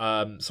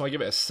 So I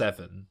give it a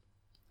 7.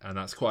 And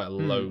that's quite a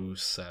low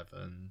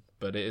 7,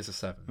 but it is a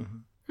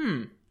 7.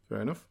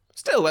 Fair enough.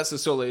 Still, that's a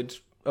solid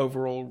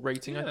overall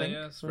rating, I think.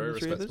 Yeah, it's very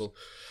respectable.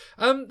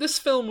 This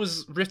film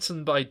was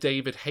written by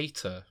David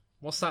Hayter.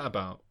 What's that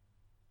about?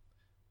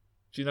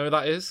 Do you know who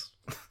that is?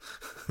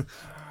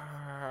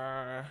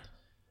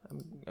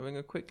 I'm having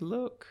a quick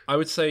look. I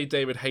would say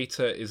David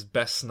Hayter is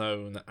best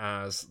known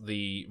as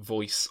the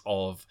voice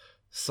of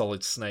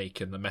Solid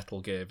Snake in the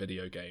Metal Gear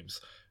video games,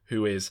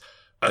 who is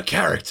a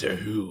character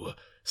who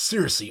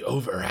seriously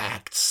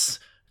overacts.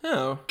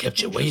 Oh,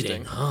 kept you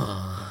waiting,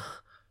 huh?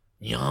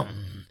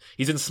 Yum.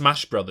 He's in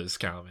Smash Brothers,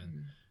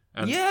 Calvin.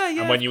 And, Yeah,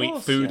 and when of you eat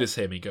course, food yeah. as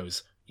him, he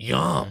goes,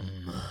 "Yum."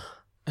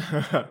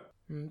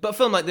 But a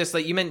film like this,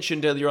 like you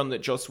mentioned earlier on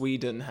that Joss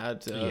Whedon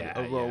had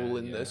a role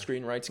in yeah. the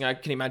screenwriting. I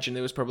can imagine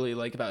there was probably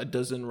like about a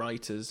dozen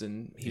writers,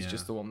 and he's Yeah.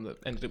 just the one that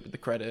ended up with the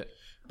credit.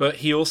 But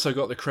he also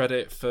got the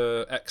credit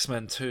for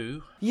X-Men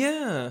 2.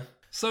 Yeah.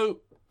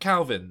 So,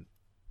 Calvin,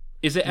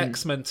 is it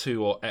X-Men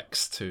 2 or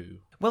X2?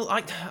 Well,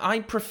 I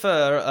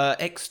prefer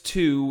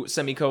X2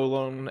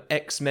 semicolon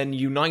X-Men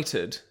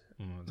United,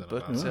 I don't know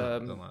but about that. I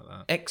don't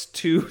like that.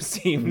 X2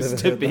 seems Never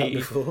to heard that be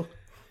before.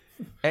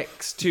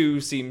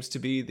 X2 seems to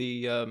be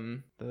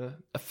the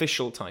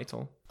official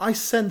title. I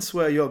sense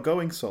where you're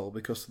going, Sol,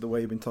 because of the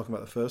way you've been talking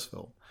about the first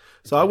film.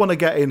 So I want to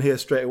get in here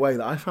straight away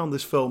that I found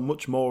this film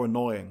much more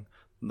annoying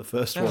than the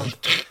first one.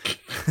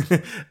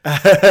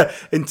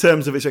 In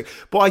terms of its...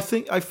 But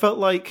I felt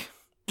like,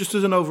 just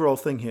as an overall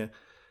thing here,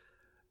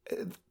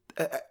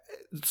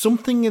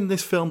 something in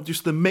this film,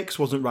 just the mix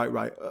wasn't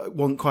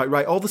wasn't quite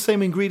right. All the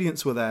same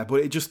ingredients were there,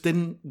 but it just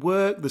didn't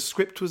work. The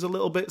script was a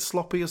little bit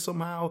sloppier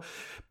somehow.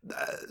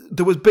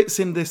 There was bits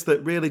in this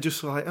that really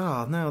just were like,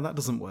 oh, no, that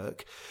doesn't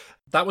work.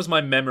 That was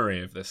my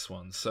memory of this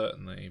one,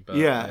 certainly. But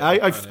Yeah,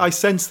 I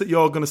sense that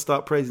you're going to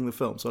start praising the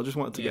film, so I just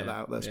wanted to get that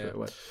out there straight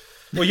away.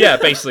 Well, yeah,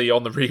 basically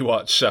on the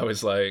rewatch, I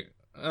was like,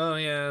 oh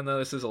yeah, no,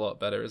 this is a lot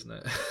better, isn't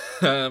it?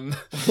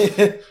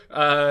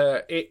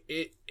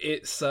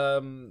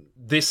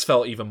 This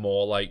felt even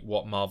more like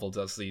what Marvel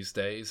does these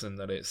days, and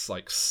that it's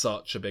like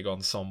such a big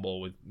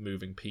ensemble with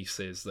moving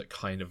pieces that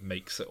kind of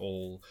makes it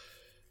all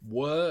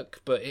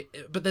work. But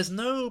there's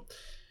no.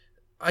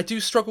 I do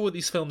struggle with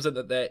these films in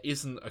that there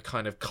isn't a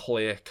kind of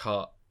clear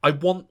cut. I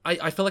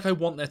feel like I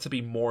want there to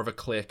be more of a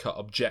clear cut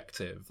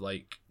objective,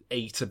 like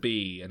A to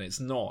B, and it's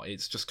not.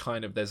 It's just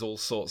kind of there's all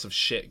sorts of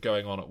shit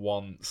going on at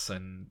once,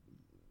 and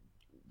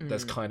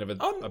there's kind of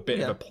a bit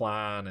of a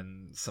plan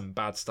and some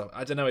bad stuff.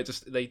 I don't know.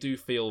 They do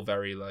feel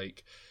very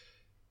like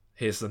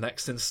here's the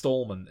next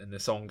installment in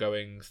this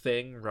ongoing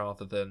thing,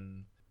 rather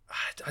than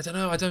I don't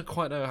know. I don't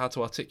quite know how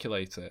to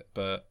articulate it,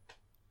 but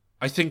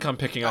I think I'm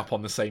picking up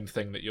on the same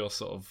thing that you're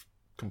sort of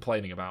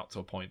complaining about to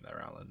a point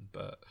there, Alan.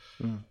 But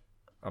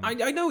I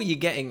know what you're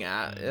getting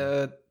at.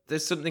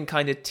 There's something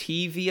kind of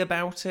TV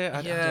about it.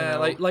 I don't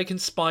know. like in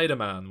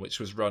Spider-Man, which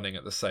was running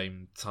at the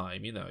same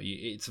time. You know,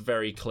 it's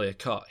very clear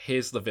cut.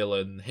 Here's the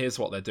villain. Here's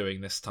what they're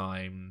doing this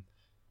time.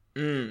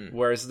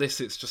 Whereas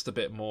this, it's just a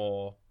bit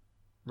more.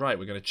 Right,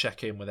 we're going to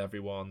check in with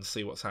everyone,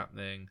 see what's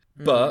happening.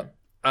 But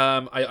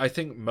I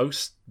think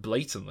most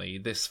blatantly,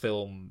 this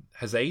film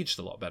has aged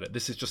a lot better.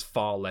 This is just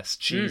far less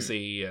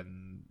cheesy,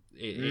 and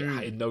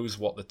it knows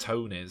what the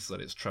tone is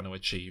that it's trying to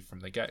achieve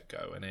from the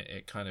get-go, and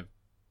it kind of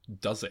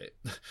does it.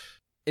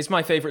 It's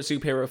my favourite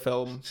superhero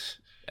film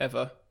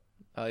ever.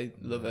 I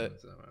love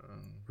it.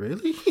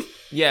 Really?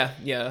 Yeah.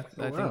 Oh,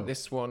 I wow. think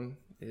this one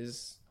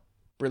is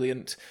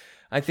brilliant.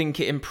 I think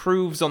it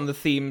improves on the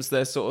themes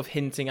they're sort of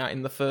hinting at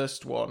in the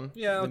first one.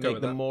 Yeah, I'll They go make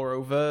with them that. more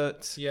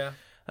overt. Yeah.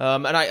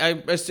 And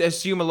I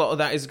assume a lot of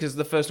that is because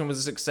the first one was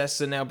a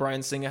success, and now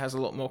Bryan Singer has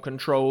a lot more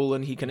control,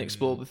 and he can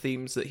explore the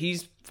themes that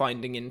he's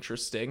finding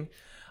interesting.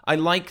 I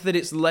like that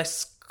it's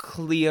less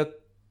clear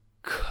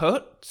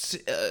cut.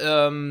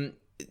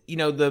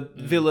 The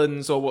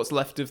villains or what's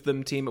left of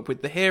them team up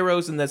with the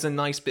heroes, and there's a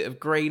nice bit of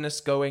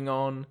greyness going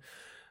on.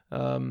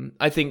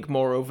 I think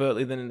more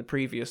overtly than in the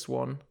previous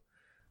one.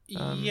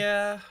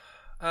 The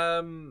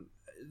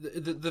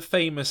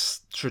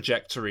famous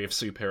trajectory of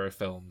superhero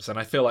films, and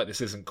I feel like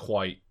this isn't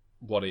quite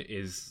what it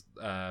is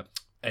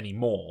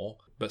anymore,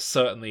 but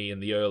certainly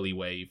in the early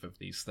wave of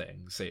these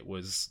things, it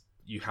was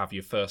you have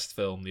your first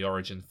film, the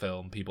origin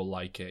film, people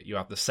like it. You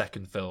have the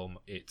second film,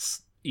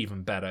 it's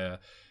even better.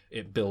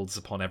 It builds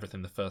upon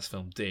everything the first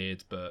film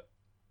did, but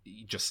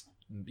just,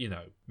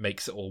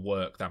 makes it all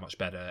work that much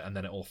better, and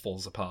then it all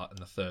falls apart in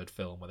the third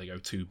film where they go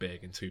too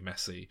big and too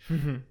messy.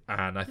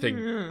 And I think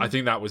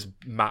that was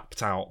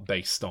mapped out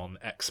based on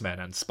X-Men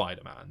and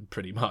Spider-Man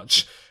pretty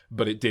much,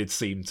 but it did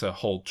seem to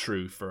hold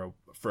true for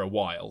a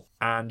while.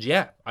 And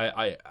yeah,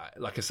 I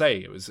like I say,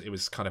 it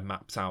was kind of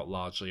mapped out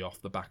largely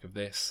off the back of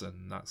this,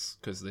 and that's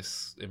because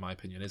this, in my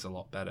opinion, is a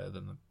lot better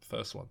than the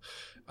first one.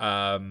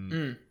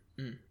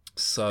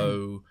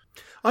 So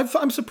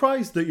I'm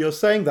surprised that you're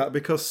saying that,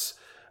 because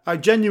I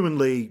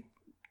genuinely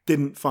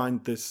didn't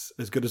find this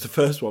as good as the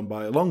first one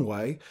by a long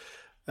way.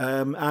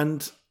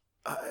 And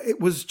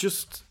it was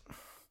just,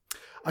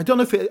 I don't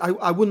know if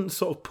I wouldn't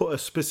sort of put a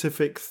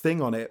specific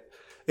thing on it.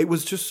 It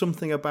was just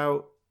something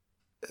about,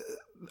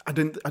 I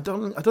don't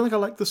think I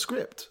liked the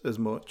script as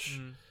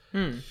much.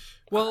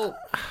 well,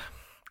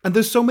 And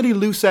there's so many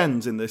loose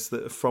ends in this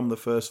that are from the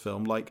first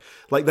film. Like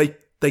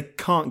they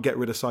can't get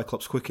rid of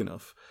Cyclops quick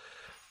enough.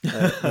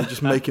 They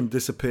just make him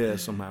disappear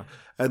somehow.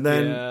 And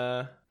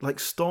then, like,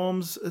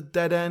 Storm's a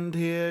dead end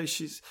here.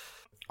 She's...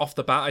 Off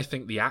the bat, I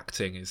think the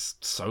acting is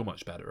so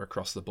much better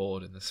across the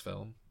board in this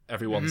film.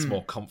 Everyone's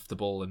more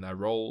comfortable in their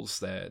roles.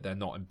 They're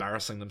not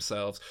embarrassing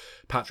themselves.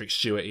 Patrick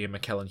Stewart, Ian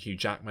McKellen, Hugh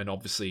Jackman,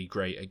 obviously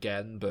great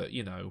again, but,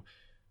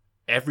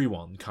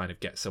 everyone kind of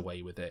gets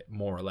away with it,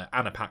 more or less.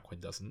 Anna Paquin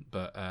doesn't,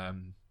 but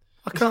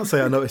I can't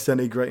say I noticed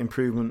any great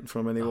improvement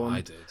from anyone. Oh,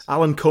 I did.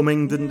 Alan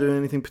Cumming didn't do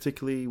anything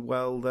particularly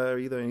well there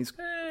either. And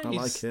I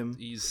like him.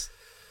 He's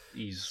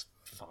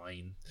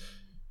fine.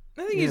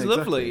 I think he's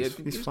lovely.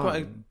 Exactly. It was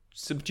quite a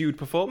subdued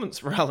performance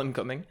for Alan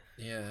Cumming.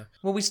 Yeah.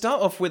 Well, we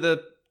start off with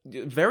a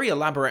very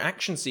elaborate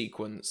action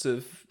sequence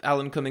of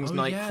Alan Cumming's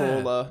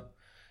Nightcrawler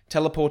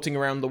teleporting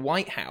around the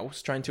White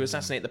House trying to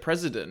assassinate the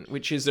president,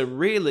 which is a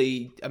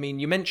really... I mean,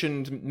 you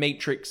mentioned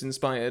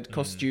Matrix-inspired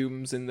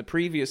costumes in the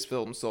previous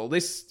film, Saul.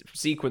 This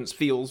sequence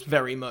feels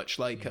very much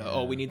like,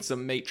 we need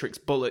some Matrix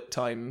bullet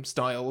time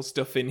style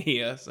stuff in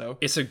here. So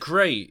it's a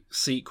great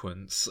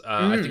sequence.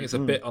 I think it's a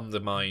bit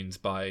undermined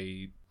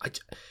by...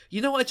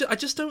 I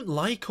just don't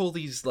like all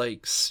these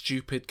like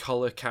stupid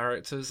color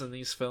characters in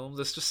these films.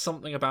 There's just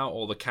something about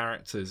all the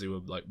characters who are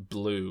like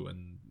blue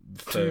and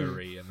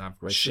furry and have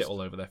shit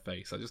all over their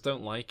face. I just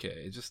don't like it.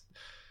 It just,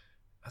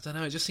 I don't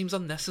know. It just seems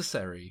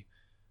unnecessary.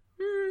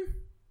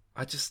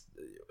 I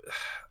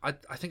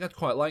think I'd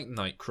quite like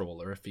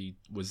Nightcrawler if he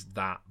was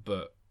that,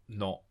 but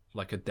not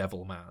like a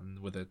devil man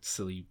with a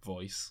silly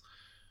voice.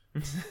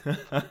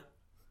 Well,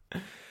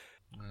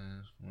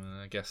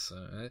 I guess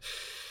so.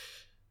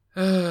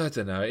 I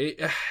don't know.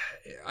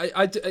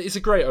 It's a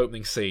great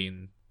opening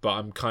scene, but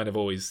I'm kind of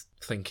always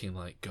thinking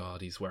like,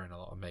 God, he's wearing a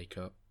lot of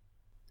makeup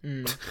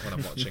when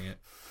I'm watching it.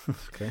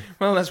 Okay.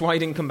 Well, that's why he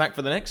didn't come back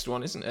for the next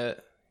one, isn't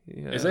it?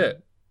 Yeah. Is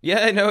it?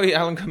 Yeah, no,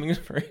 Alan Cumming is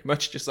very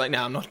much just like,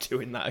 I'm not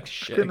doing that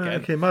shit again. I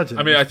can imagine.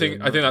 I mean, I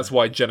think that's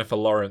why Jennifer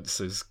Lawrence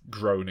has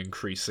grown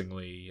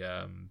increasingly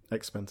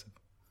expensive.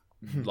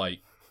 like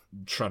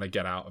trying to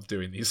get out of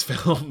doing these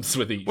films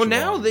with each Well,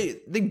 now one.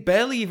 they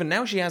barely even...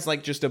 Now she has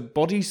like just a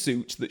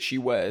bodysuit that she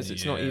wears.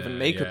 It's not even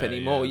makeup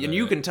anymore. And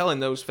you can tell in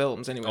those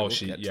films anyway. Oh,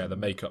 the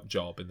makeup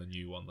job in the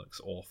new one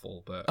looks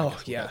awful, but I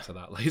guess we'll get to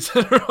that later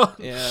on.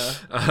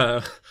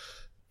 Yeah.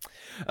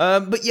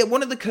 But yeah,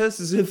 one of the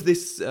curses of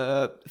this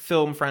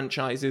film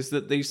franchise is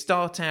that they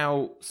start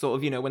out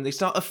sort of, when they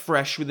start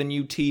afresh with a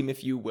new team,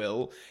 if you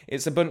will,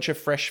 it's a bunch of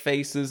fresh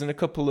faces and a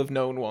couple of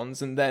known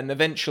ones, and then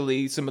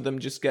eventually some of them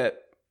just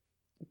get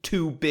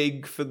too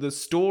big for the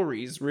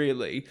stories,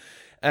 really.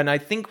 And I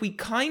think we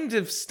kind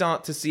of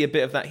start to see a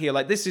bit of that here.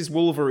 Like, this is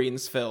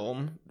Wolverine's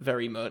film,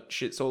 very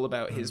much. It's all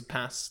about his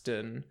past,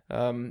 and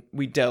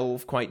we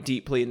delve quite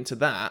deeply into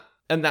that.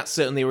 And that's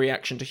certainly a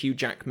reaction to Hugh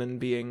Jackman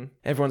being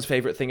everyone's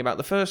favourite thing about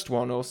the first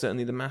one, or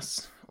certainly the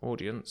mass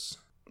audience.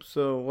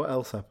 So what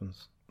else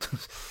happens?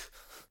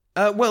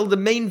 Well, the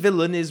main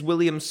villain is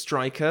William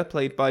Stryker,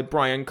 played by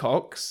Brian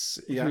Cox,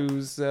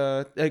 who's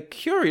a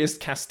curious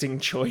casting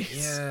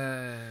choice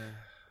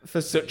for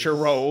such a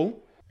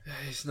role.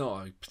 He's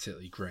not a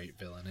particularly great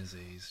villain, is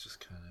he? He's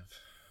just kind of...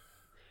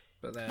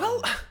 But then...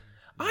 Well...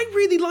 I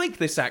really like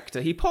this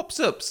actor. He pops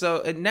up,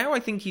 so now I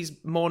think he's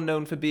more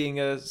known for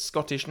being a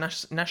Scottish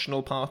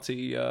National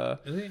Party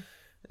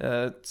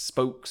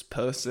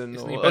spokesperson, Isn't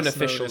or he best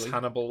unofficially. known as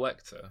Hannibal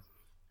Lecter?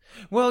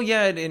 Well,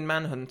 yeah, in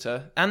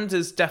Manhunter, and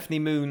as Daphne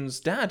Moon's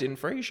dad in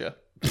Frasier.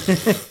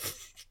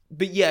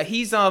 But yeah,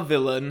 he's our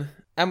villain.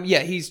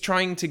 He's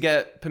trying to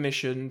get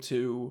permission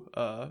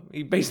to...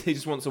 he basically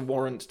just wants a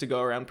warrant to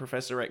go around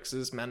Professor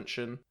X's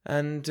mansion.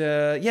 And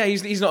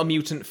he's not a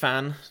mutant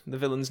fan. The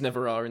villains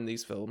never are in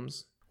these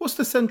films. What's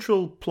the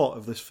central plot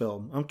of this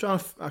film? I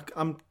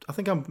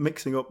think I'm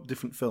mixing up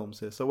different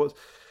films here. So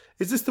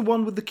is this the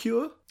one with the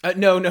cure?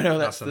 No.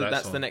 That's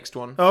the next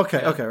one. Oh,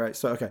 okay, right.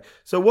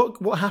 So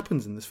what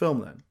happens in this film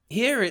then?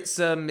 Here it's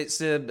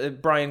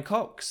Brian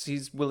Cox.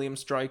 He's William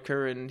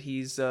Stryker, and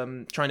he's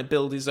trying to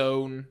build his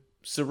own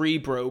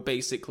Cerebro,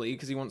 basically,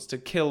 because he wants to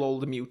kill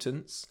all the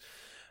mutants.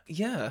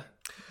 Yeah,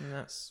 and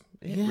that's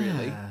it,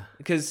 really.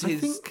 Because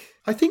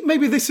I think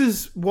maybe this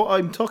is what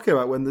I'm talking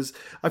about. When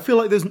I feel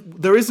like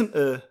there isn't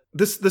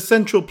the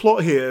central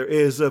plot here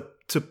is a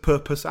to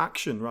purpose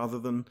action rather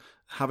than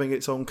having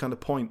its own kind of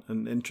point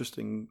and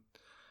interesting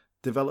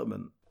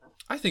development.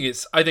 I think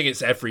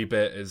it's every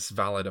bit as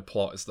valid a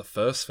plot as the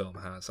first film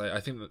has. I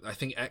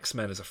think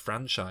X-Men as a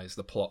franchise,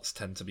 the plots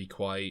tend to be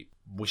quite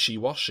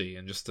wishy-washy,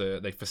 and just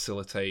they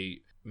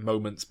facilitate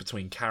moments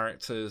between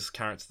character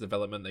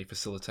development. They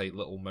facilitate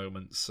little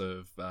moments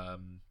of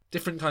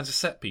different kinds of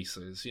set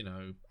pieces,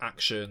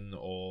 action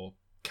or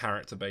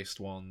character-based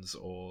ones,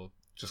 or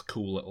just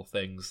cool little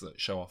things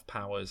that show off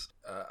powers.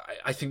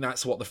 I think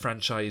that's what the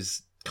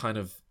franchise kind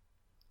of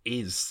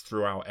is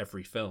throughout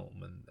every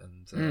film,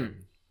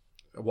 and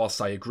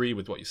whilst I agree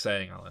with what you're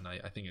saying, Alan,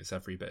 I think it's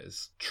every bit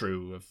as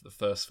true of the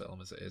first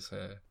film as it is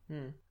here.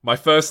 My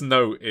first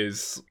note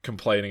is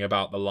complaining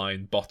about the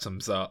line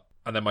 "bottoms up,"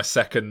 and then my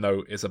second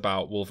note is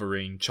about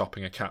Wolverine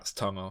chopping a cat's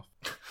tongue off.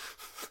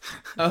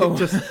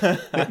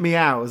 It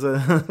meows.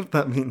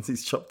 That means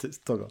he's chopped its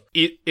tongue off.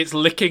 It's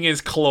licking his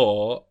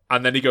claw,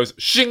 and then he goes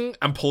shing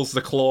and pulls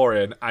the claw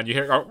in, and you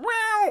hear it go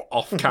wow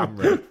off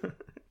camera.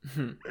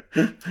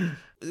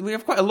 We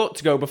have quite a lot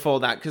to go before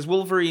that, because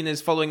Wolverine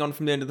is following on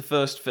from the end of the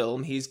first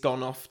film. He's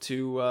gone off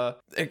to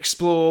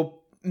explore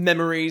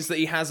memories that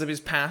he has of his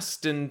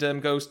past,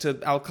 and goes to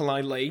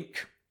Alkali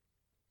Lake.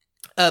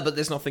 But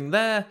there's nothing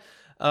there.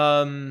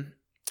 And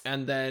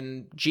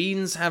then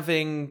Jean's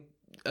having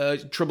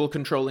trouble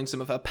controlling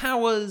some of her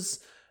powers.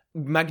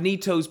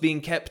 Magneto's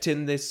being kept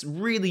in this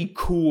really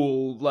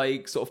cool,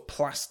 like, sort of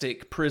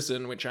plastic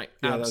prison, which I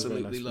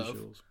absolutely love.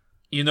 Visuals.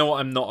 You know what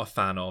I'm not a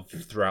fan of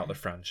throughout the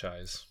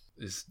franchise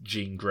is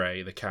Jean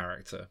Grey, the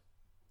character.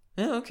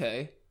 Oh,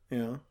 okay.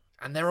 Yeah.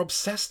 And they're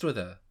obsessed with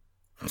her.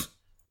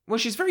 Well,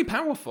 she's very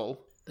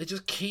powerful. They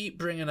just keep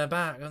bringing her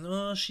back.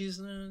 And, she's...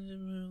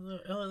 Oh,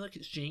 look,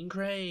 it's Jean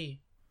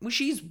Grey. Well,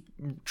 she's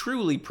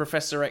truly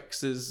Professor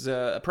X's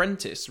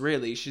apprentice,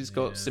 really. She's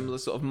got similar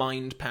sort of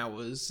mind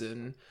powers,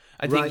 and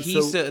I think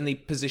he certainly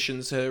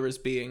positions her as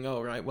being,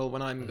 all right, well,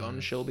 when I'm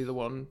gone, she'll be the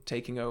one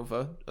taking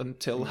over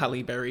until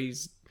Halle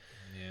Berry's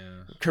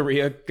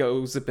career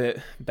goes a bit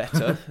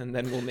better, and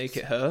then we'll make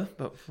it her,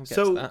 but we'll get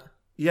to that.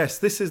 Yes,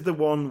 this is the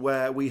one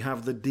where we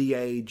have the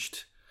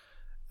de-aged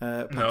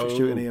Patrick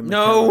Stewart and Ian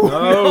No,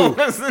 McKellen.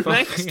 that's the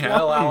next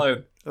Hell, one.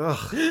 Alan.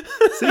 Ugh.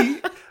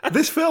 See,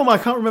 this film, I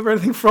can't remember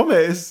anything from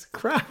it. It's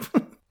crap.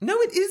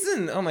 No, it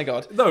isn't. Oh my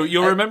god. No,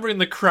 you're remembering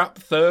the crap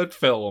third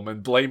film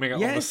and blaming it on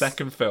the Yes.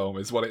 second film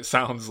is what it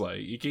sounds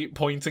like. You keep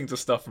pointing to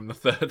stuff from the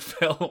third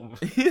film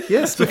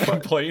Yes, to but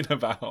complain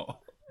about.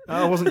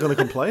 I wasn't going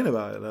to complain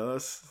about it, though.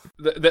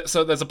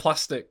 So there's a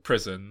plastic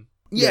prison.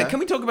 Yeah, Yeah. can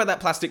we talk about that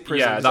plastic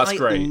prison? Yeah, that's I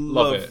great.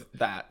 Love it.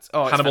 That.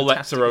 Oh, it's Hannibal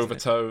fantastic, Lecter isn't it?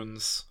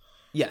 overtones.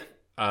 Yeah.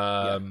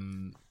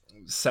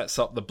 Sets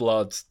up the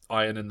blood,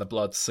 iron in the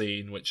blood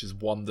scene, which is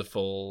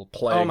wonderful.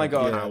 Playing Oh my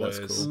god, Yeah, that's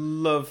powers. cool.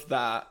 love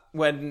that.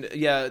 When,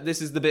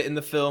 this is the bit in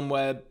the film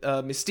where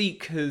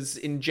Mystique has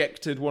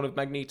injected one of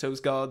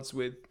Magneto's guards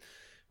with,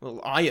 well,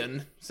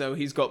 iron. So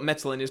he's got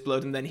metal in his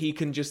blood, and then he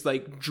can just,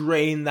 like,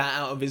 drain that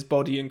out of his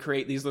body and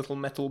create these little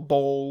metal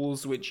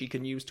balls, which he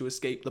can use to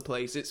escape the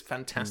place. It's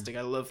fantastic.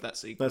 I love that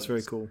sequence. That's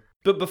very cool.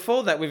 But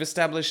before that, we've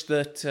established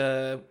that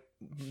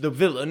the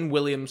villain,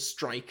 William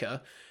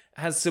Stryker,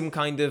 has some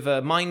kind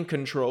of mind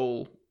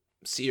control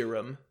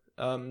serum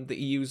that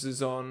he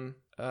uses on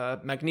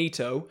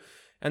Magneto.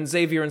 And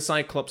Xavier and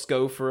Cyclops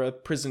go for a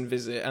prison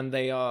visit, and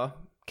they are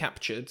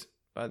captured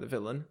by the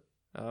villain.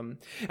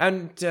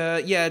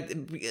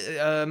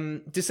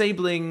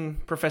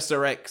 Disabling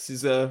Professor X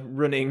is a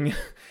running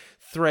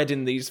thread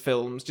in these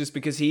films, just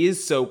because he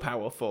is so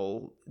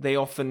powerful. They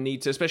often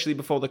need to, especially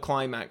before the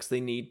climax, they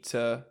need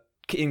to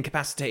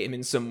incapacitate him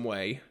in some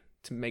way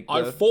to make the...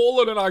 I've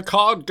fallen and I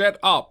can't get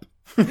up.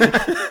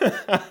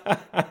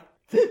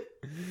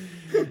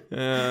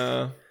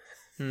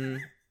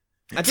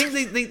 I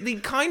think they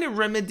kind of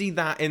remedy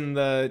that in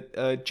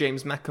the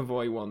James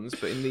McAvoy ones,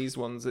 but in these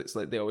ones it's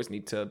like they always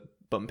need to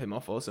bump him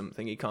off or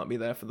something. He can't be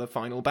there for the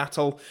final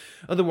battle.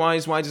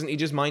 Otherwise, why doesn't he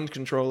just mind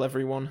control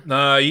everyone?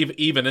 No,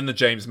 even in the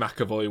James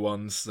McAvoy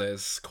ones,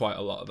 there's quite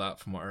a lot of that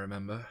from what I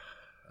remember.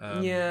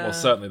 Well,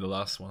 certainly the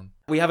last one.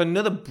 We have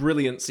another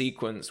brilliant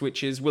sequence,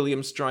 which is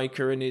William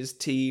Stryker and his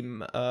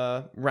team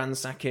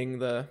ransacking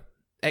the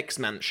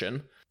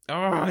X-Mansion. Oh,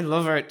 I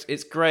love it.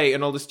 It's great.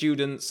 And all the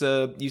students,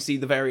 you see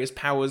the various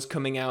powers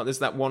coming out. There's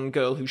that one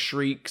girl who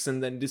shrieks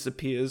and then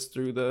disappears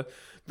through the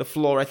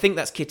floor. I think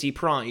that's Kitty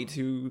Pryde,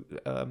 who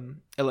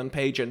Ellen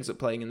Page ends up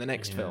playing in the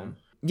next film.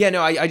 Yeah,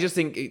 no, I just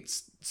think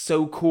it's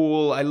so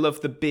cool. I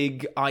love the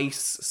big ice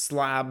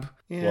slab.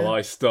 Yeah. Well,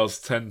 ice does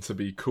tend to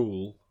be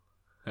cool,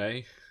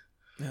 hey?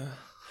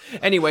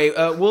 Anyway,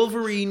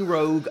 Wolverine,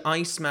 Rogue,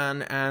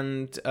 Iceman,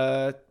 and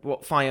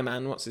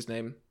Fireman, what's his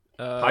name?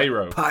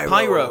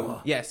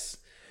 Pyro. Yes.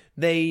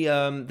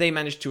 They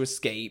manage to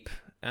escape,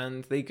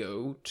 and they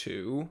go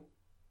to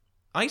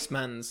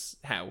Iceman's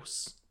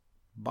house.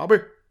 Bobby.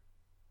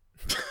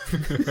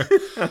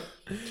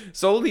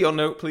 Solely your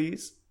note,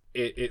 please.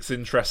 It's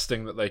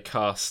interesting that they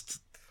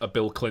cast a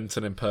Bill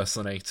Clinton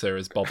impersonator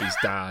as Bobby's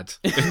dad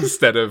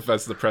instead of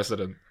as the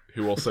president,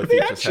 who also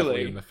features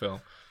heavily in the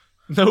film.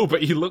 No,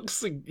 but he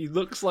looks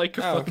like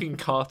a fucking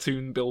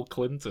cartoon Bill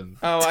Clinton.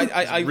 Oh,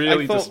 I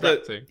really thought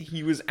distracting. that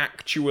he was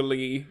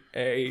actually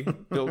a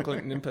Bill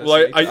Clinton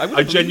impersonator. Well,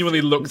 I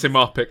genuinely looked him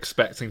up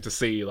expecting to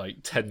see like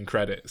 10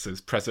 credits as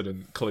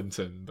President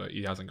Clinton, but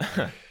he hasn't got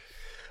it.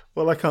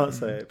 Well, I can't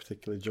say it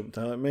particularly jumped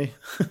out at me.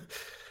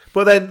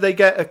 But then they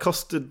get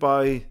accosted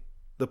by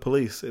the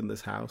police in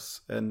this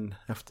house and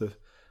have to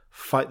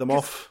fight them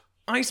off.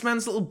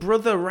 Iceman's little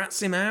brother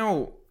rats him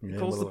out.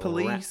 Calls the little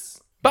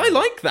police. But I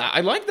like that.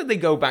 I like that they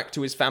go back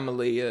to his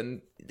family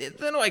and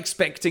they're not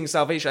expecting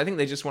salvation. I think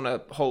they just want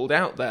to hold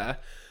out there.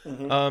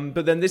 Mm-hmm.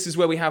 But then this is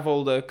where we have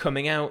all the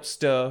coming out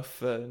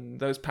stuff, and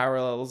those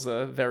parallels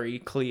are very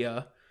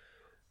clear.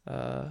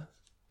 And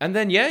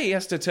then, he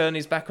has to turn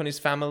his back on his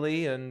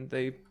family, and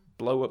they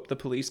blow up the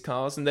police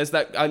cars. And there's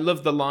that... I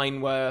love the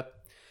line where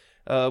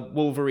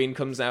Wolverine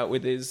comes out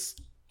with his...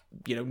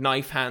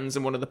 knife hands,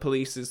 and one of the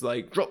police is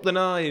like, drop the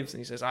knives,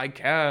 and he says, I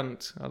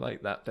can't. I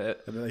like that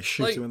bit. And then they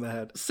shoot him in the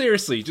head.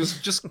 Seriously,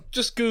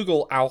 just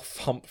Google Alf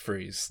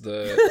Humphreys,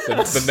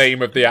 the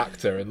name of the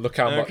actor, and look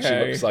how much he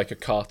looks like a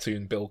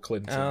cartoon Bill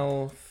Clinton.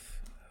 Alf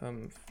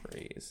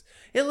Humphreys.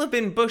 It'll have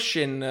been Bush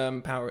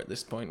in power at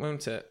this point,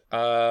 won't it?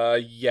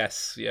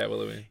 Yes, yeah,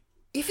 will it be?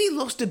 If he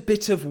lost a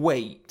bit of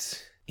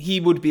weight, He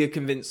would be a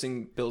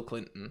convincing Bill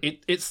Clinton.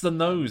 It's the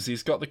nose.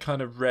 He's got the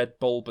kind of red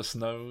bulbous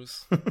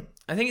nose.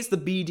 I think it's the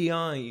beady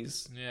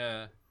eyes.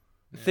 Yeah.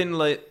 Thin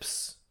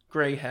lips,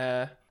 grey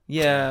hair.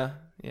 Yeah.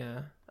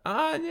 Yeah,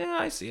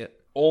 I see it.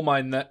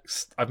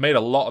 I've made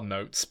a lot of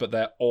notes, but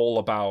they're all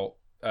about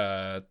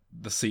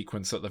the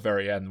sequence at the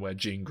very end where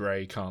Jean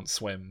Grey can't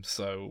swim.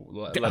 So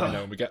let me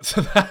know when we get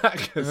to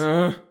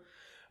that.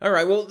 All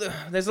right, well,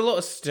 there's a lot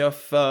of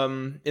stuff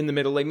in the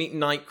middle. They meet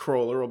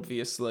Nightcrawler,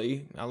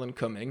 obviously, Alan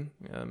Cumming.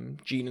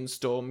 Jean and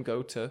Storm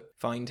go to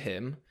find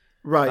him.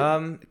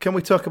 Right. Can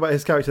we talk about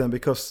his character then?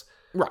 Because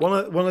right. one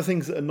of the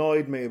things that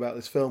annoyed me about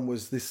this film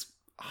was this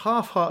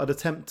half-hearted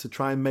attempt to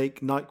try and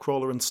make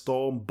Nightcrawler and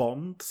Storm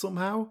bond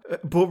somehow.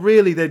 But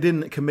really, they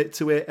didn't commit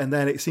to it, and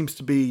then they seem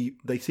to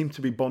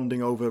be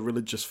bonding over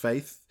religious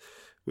faith,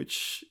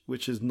 which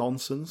is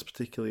nonsense,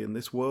 particularly in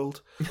this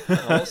world.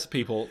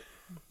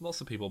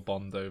 Lots of people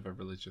bond over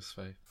religious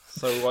faith.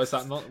 So why is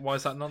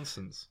that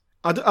nonsense?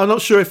 I'm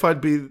not sure if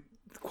I'd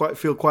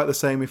feel quite the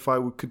same if I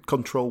could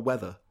control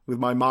weather with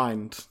my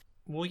mind.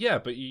 Well, yeah,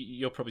 but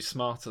you're probably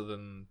smarter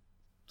than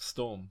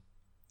Storm.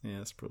 Yeah,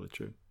 that's probably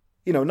true.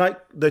 You know,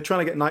 they're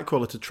trying to get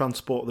Nightcrawler to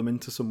transport them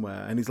into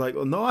somewhere, and he's like,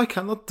 "Oh no, I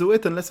cannot do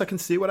it unless I can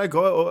see where I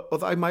go,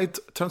 or I might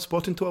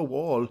transport into a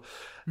wall."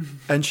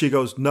 And she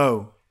goes,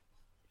 "No,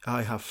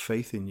 I have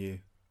faith in you."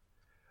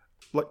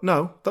 Like,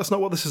 no, that's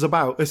not what this is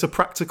about. It's a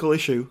practical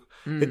issue.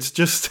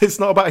 It's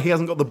not about he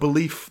hasn't got the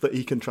belief that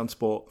he can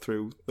transport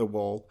through the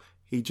wall.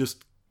 He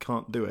just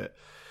can't do it.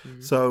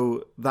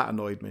 So that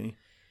annoyed me.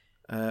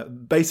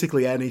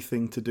 Basically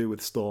anything to do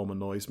with Storm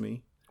annoys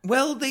me.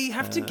 Well, they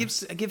have to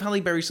give Halle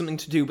Berry something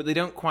to do, but they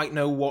don't quite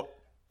know what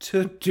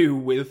to do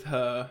with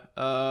her.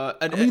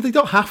 I mean, they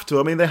don't have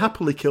to. I mean, they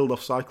happily killed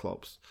off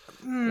Cyclops.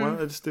 Why don't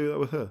they just do that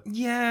with her?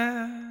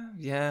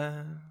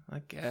 Yeah,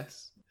 I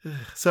guess.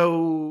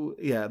 So,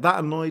 yeah, that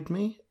annoyed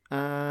me.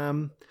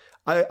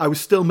 I was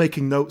still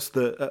making notes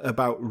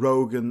about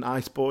Rogue and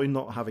Iceboy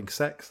not having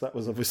sex. That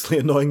was obviously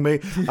annoying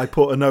me. I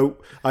put a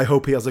note, I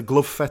hope he has a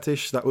glove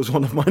fetish. That was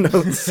one of my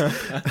notes.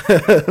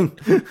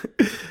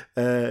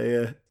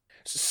 Yeah.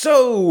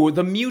 So,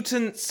 the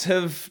mutants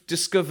have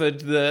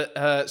discovered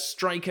that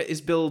Stryker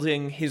is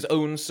building his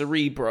own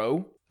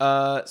Cerebro.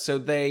 So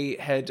they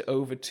head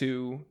over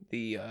to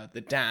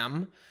the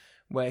dam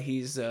where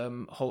he's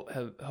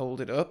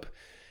hold it up.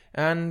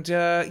 And,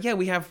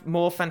 we have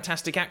more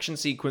fantastic action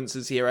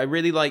sequences here. I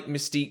really like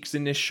Mystique's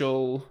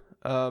initial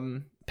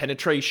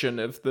penetration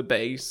of the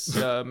base.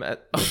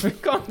 For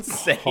God's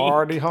sake.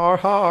 Hardy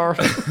har.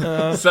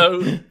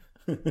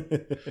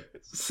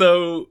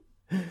 So,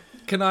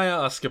 can I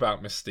ask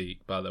about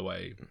Mystique, by the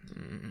way?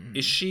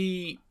 Has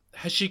she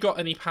got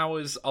any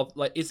powers of,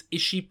 like, is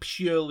she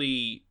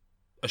purely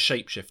a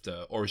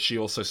shapeshifter, or is she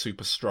also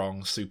super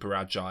strong, super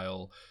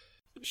agile?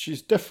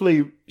 She's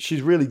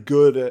really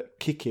good at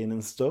kicking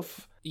and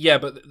stuff. Yeah,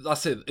 but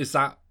that's it. Is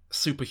that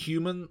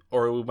superhuman,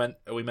 or are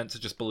we meant to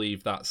just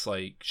believe that's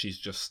like she's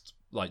just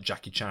like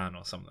Jackie Chan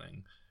or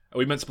something? Are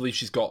we meant to believe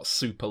she's got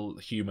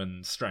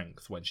superhuman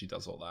strength when she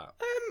does all that?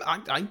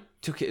 I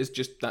took it as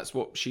just that's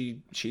what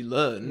she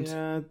learned.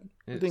 Yeah,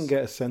 I didn't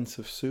get a sense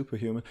of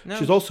superhuman. No.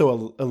 She's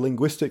also a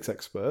linguistics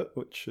expert,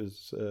 which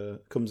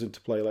comes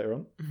into play later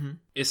on. Mm-hmm.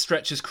 It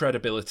stretches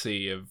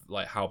credibility of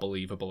like how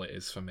believable it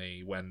is for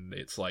me when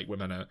it's like we're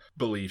meant to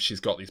believe she's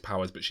got these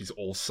powers, but she's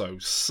also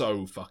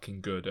so fucking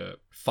good at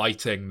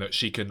fighting that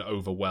she can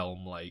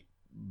overwhelm like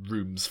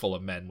rooms full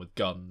of men with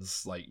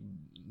guns, like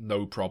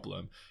no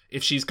problem.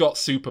 If she's got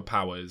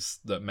superpowers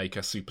that make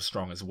her super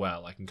strong as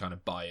well, I can kind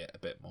of buy it a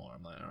bit more.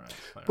 I'm like, all right.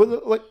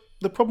 But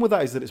the problem with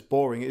that is that it's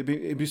boring.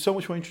 It'd be so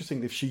much more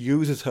interesting if she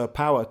uses her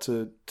power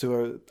to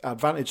her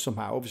advantage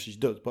somehow. Obviously she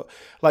does, but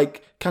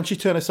like, can she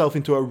turn herself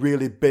into a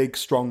really big,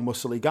 strong,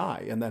 muscly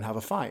guy and then have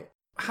a fight?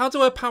 How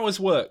do her powers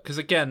work? Because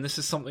again, this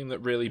is something that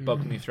really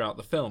bugged me throughout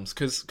the films.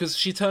 Because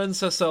she turns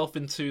herself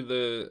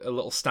into a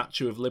little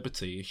Statue of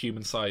Liberty, a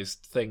human-sized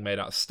thing made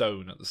out of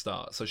stone at the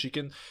start. So she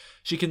can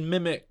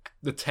mimic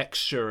the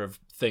texture of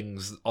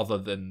things other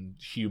than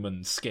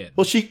human skin.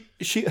 Well,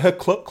 her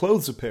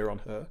clothes appear on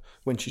her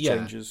when she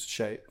changes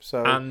shape.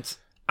 So and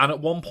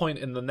at one point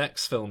in the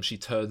next film, she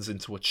turns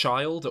into a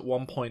child. At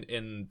one point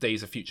in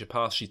Days of Future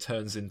Past, she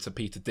turns into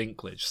Peter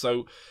Dinklage.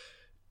 So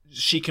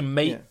she can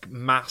make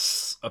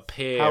mass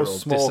appear or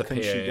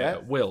disappear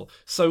at will.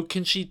 So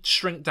can she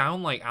shrink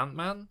down like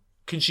Ant-Man?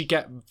 Can she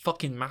get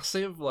fucking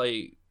massive?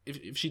 Like,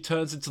 if she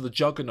turns into the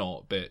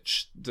Juggernaut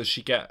bitch, does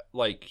she get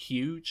like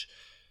huge?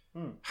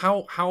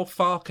 How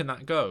far can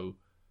that go?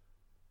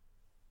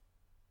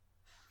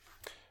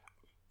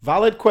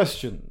 Valid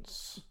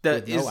questions.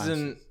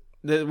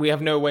 We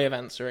have no way of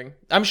answering.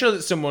 I'm sure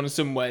that someone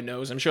somewhere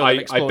knows. I'm sure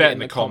they've explored it in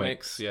the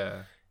comics.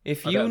 Yeah.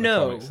 If you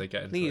know,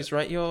 please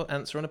write your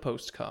answer on a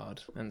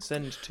postcard and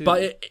send to...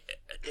 But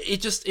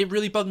it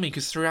really bugged me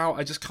because throughout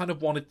I just kind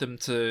of wanted them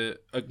to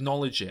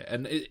acknowledge it.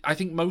 And I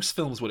think most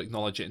films would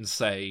acknowledge it and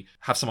say,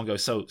 have someone go,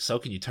 so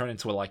can you turn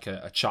into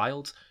a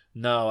child?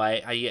 no,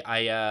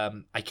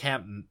 I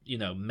can't,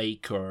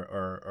 make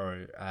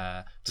or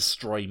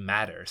destroy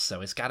matter,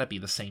 so it's got to be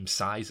the same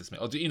size as me,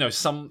 or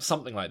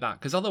something like that.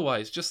 Because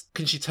otherwise, just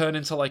can she turn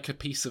into like a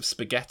piece of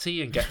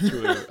spaghetti and get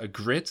through a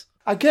grid?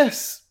 I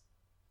guess.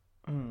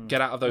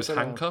 Get out of those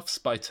handcuffs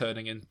by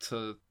turning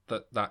into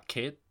that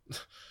kid.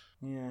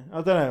 Yeah,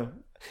 I don't know.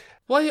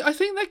 Well, I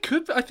think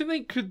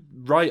they could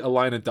write a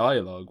line of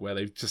dialogue where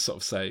they just sort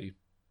of say,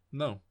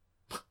 no,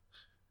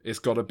 it's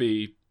got to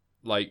be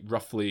like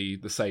roughly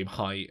the same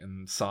height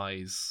and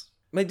size.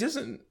 It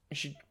doesn't.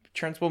 She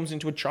transforms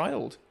into a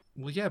child.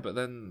 Well, yeah, but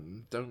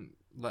then don't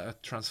let her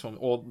transform,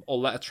 or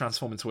let her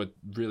transform into a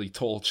really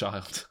tall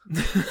child.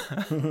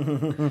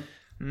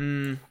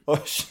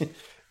 Or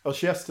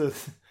she has to.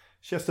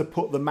 She has to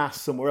put the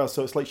mask somewhere else,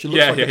 so it's like she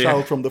looks like a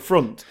child from the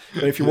front.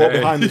 But if you walk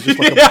behind, there's just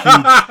like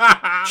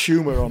a huge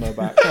tumor on her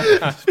back.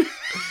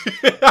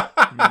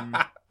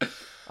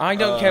 I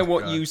don't care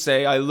what you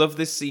say. I love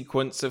this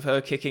sequence of her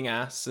kicking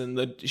ass and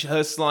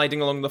her sliding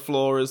along the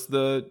floor as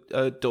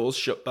the doors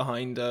shut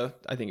behind her.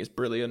 I think it's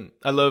brilliant.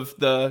 I love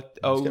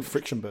get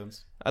friction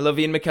burns. I love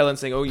Ian McKellen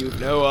saying, "Oh,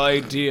 you've no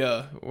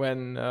idea,"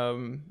 when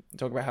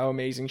talking about how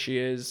amazing she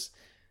is.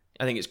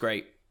 I think it's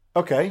great.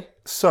 Okay,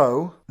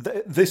 so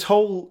the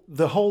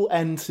whole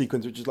end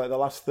sequence, which is like the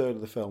last third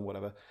of the film,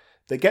 whatever,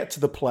 they get to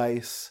the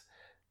place,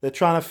 they're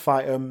trying to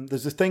fight them.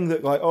 There's this thing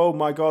that like, oh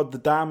my god, the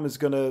dam is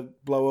going to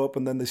blow up,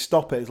 and then they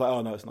stop it. It's like,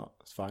 oh no, it's not.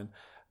 It's fine.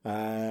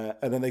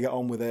 And then they get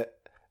on with it.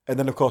 And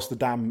then, of course, the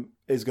dam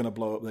is going to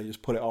blow up. They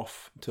just put it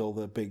off until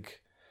the big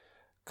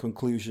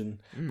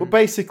conclusion. But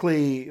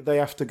basically, they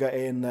have to get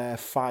in there,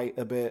 fight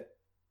a bit.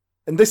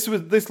 And this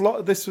was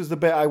the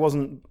bit I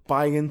wasn't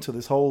buying into,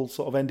 this whole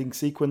sort of ending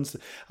sequence.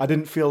 I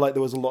didn't feel like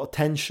there was a lot of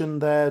tension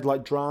there,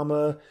 like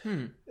drama.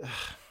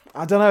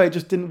 I don't know, it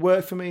just didn't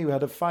work for me. We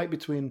had a fight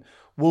between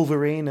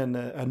Wolverine and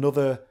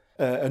another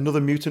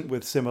mutant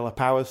with similar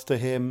powers to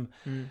him.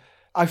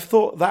 I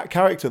thought that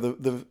character,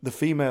 the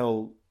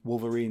female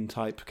Wolverine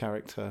type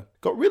character,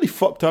 got really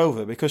fucked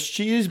over because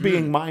she is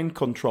being mind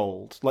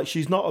controlled. Like,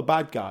 she's not a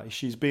bad guy,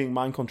 she's being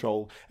mind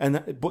controlled,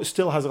 but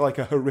still has like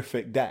a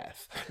horrific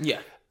death.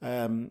 Yeah.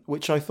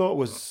 Which I thought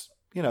was,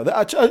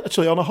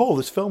 actually on a whole,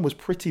 this film was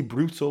pretty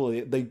brutal.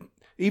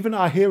 Even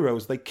our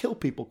heroes, they kill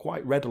people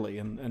quite readily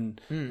and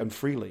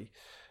freely,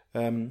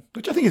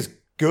 which I think is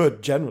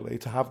good generally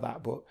to have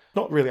that, but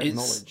not really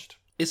acknowledged.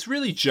 It's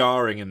really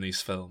jarring in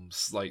these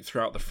films, like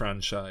throughout the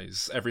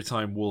franchise. Every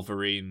time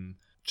Wolverine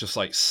just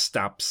like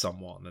stabs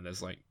someone and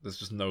there's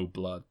just no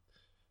blood.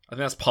 I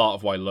think that's part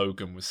of why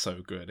Logan was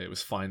so good. It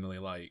was finally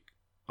like,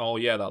 oh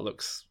yeah, that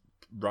looks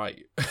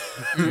right.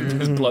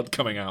 There's blood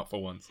coming out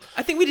for once.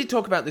 I think we did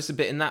talk about this a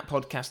bit in that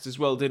podcast as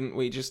well, didn't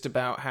we? Just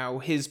about how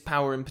his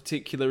power in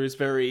particular is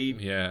very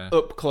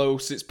up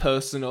close, it's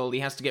personal. He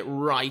has to get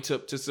right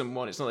up to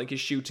someone. It's not like he's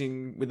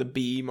shooting with a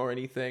beam or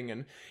anything,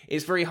 and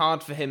it's very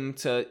hard for him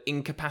to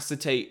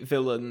incapacitate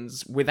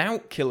villains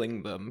without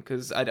killing them,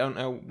 because I don't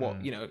know what,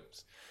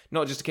 it's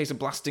not just a case of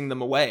blasting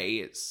them away,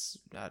 it's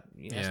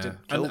he has to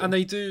kill them. And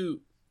they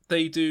do,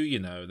 they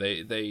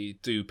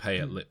do pay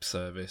it lip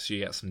service. You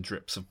get some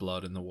drips of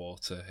blood in the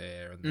water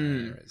here and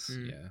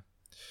there.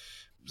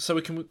 So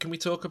can we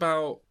talk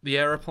about the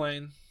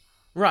aeroplane?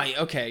 Right.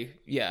 Okay.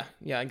 Yeah.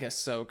 I guess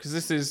so. Because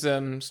this is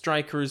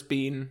Stryker has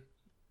been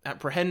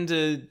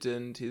apprehended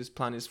and his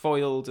plan is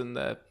foiled, and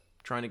they're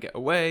trying to get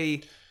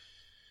away.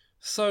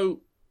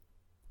 So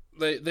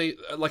they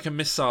like a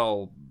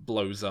missile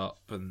blows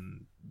up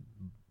and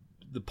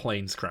the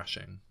plane's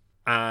crashing,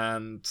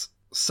 and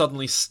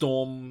suddenly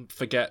Storm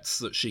forgets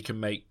that she can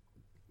make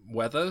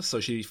weather, so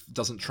she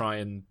doesn't try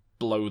and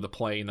blow the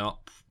plane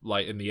up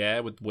like in the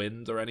air with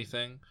wind or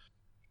anything.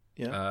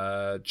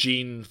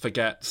 Jean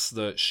forgets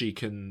that she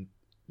can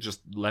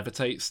just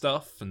levitate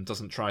stuff and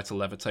doesn't try to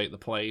levitate the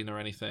plane or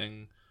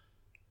anything.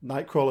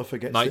 Nightcrawler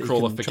forgets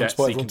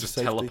he can just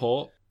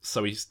teleport,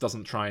 so he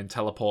doesn't try and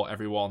teleport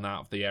everyone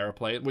out of the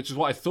aeroplane, which is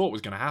what I thought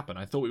was going to happen.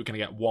 I thought we were going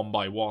to get one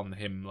by one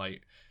him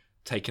like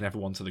taking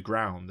everyone to the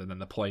ground, and then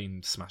the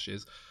plane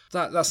smashes.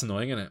 That's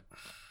annoying, isn't it?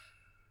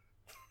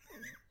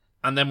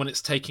 And then when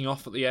it's taking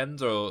off at the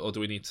end, or do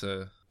we need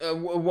to...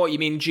 what, you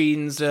mean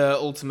Jean's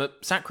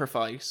ultimate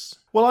sacrifice?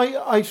 Well,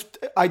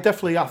 I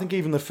definitely, I think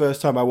even the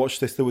first time I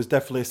watched this, there was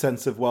definitely a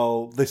sense of,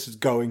 well, this is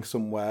going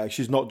somewhere.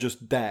 She's not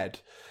just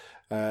dead.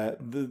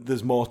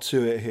 There's more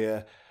to it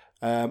here.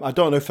 I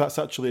don't know if that's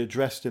actually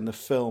addressed in the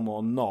film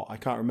or not. I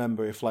can't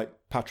remember if, like,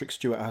 Patrick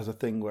Stewart has a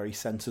thing where he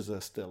senses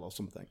her still or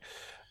something.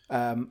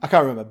 I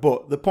can't remember,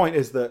 but the point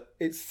is that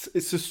it's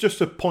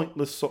just a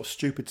pointless sort of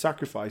stupid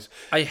sacrifice.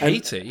 I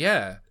hate it,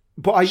 yeah.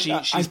 But I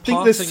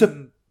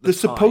think there's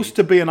supposed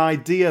to be an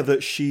idea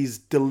that she's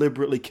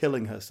deliberately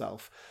killing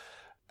herself.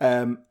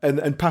 And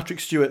Patrick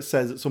Stewart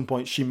says at some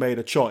point she made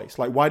a choice.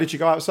 Like, why did she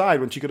go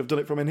outside when she could have done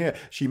it from in here?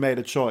 She made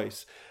a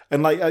choice.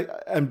 And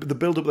and the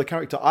build up of the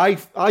character, I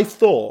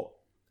thought,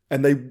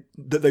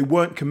 that they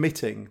weren't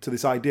committing to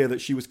this idea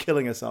that she was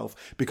killing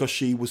herself because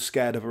she was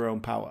scared of her own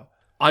power.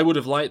 I would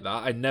have liked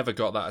that. I never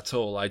got that at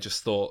all. I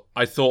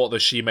thought the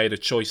she made a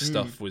choice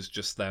stuff was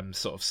just them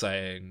sort of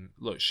saying,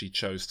 look, she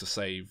chose to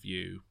save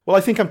you. Well,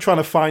 I think I'm trying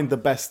to find the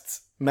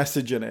best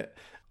message in it.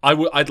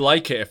 I'd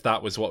like it if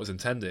that was what was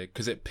intended,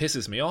 because it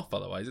pisses me off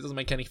otherwise. It doesn't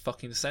make any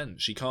fucking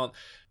sense.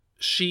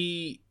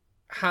 She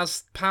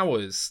has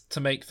powers to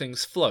make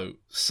things float,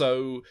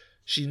 so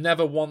she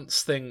never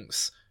once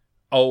thinks,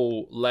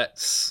 oh,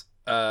 let's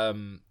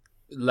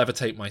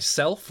levitate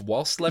myself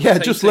whilst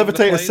levitating. Yeah, just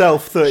levitate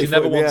herself 30 She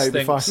never foot in the once air, it'd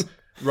be thinks, fine.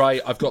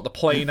 right, I've got the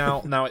plane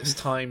out, now it's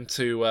time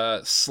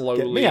to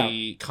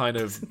slowly kind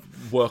of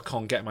work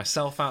on getting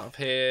myself out of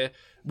here.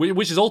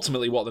 Which is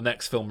ultimately what the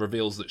next film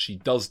reveals that she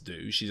does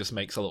do. She just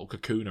makes a little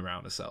cocoon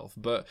around herself.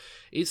 But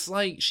it's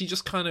like she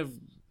just kind of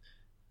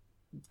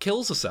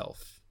kills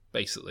herself,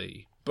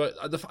 basically. But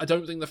I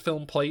don't think the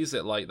film plays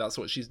it like that's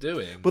what she's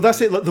doing. But that's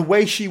it. Like, the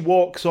way she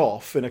walks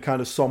off in a kind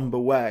of somber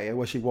way,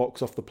 where she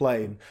walks off the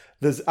plane.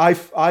 I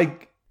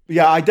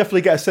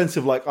definitely get a sense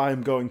of like,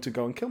 I'm going to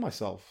go and kill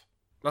myself.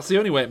 That's the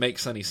only way it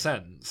makes any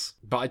sense.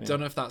 But I don't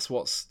know if that's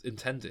what's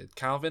intended.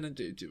 Calvin,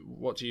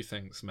 what do you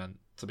think's meant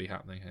to be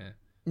happening here?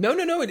 No.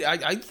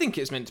 I think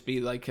it's meant to be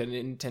like an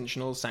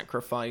intentional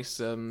sacrifice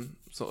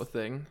sort of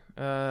thing.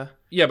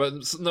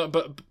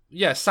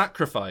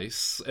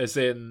 Sacrifice as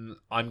in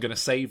I'm going to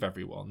save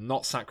everyone,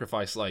 not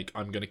sacrifice like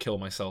I'm going to kill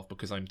myself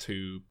because I'm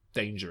too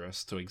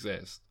dangerous to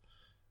exist,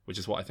 which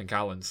is what I think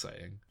Alan's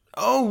saying.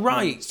 Oh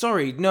right,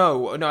 sorry,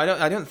 no,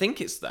 I don't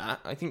think it's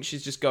that. I think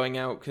she's just going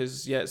out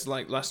because it's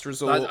like last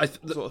resort.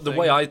 The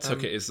way I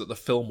took it is that the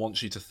film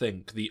wants you to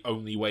think the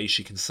only way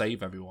she can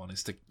save everyone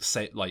is to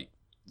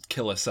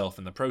kill herself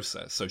in the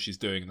process. So she's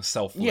doing the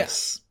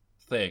selfless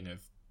thing of,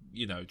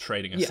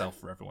 trading herself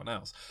for everyone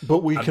else.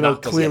 But we can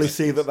clearly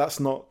see that that's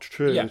not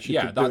true. Yeah, she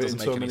could that do it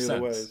doesn't in make so any many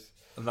other sense. ways.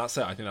 And that's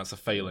it. I think that's a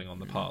failing on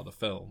the part of the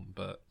film.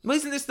 But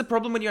isn't this the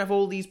problem when you have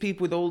all these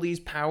people with all these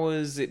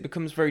powers? It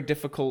becomes very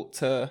difficult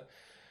to,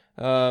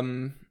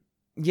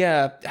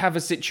 have a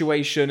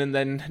situation and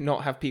then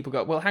not have people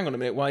go, well, hang on a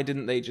minute, why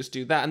didn't they just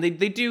do that? And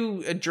they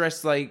do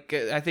address, like,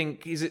 I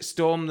think, is it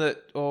Storm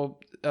or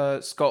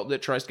Scott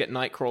that tries to get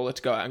Nightcrawler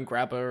to go out and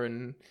grab her?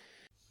 And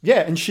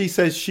and she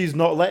says she's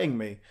not letting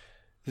me.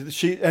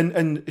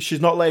 And she's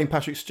not letting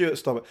Patrick Stewart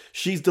stop it.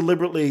 She's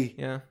deliberately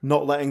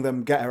not letting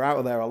them get her out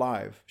of there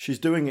alive. She's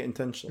doing it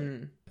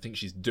intentionally. I think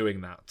she's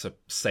doing that to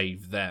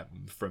save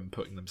them from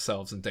putting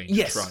themselves in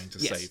danger, trying to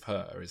save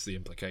her, is the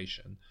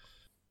implication.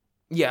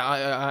 Yeah,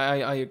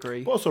 I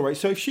agree. But also, right,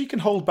 so if she can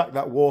hold back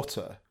that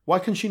water, why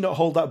can she not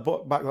hold back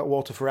that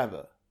water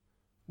forever?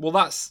 Well,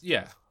 that's,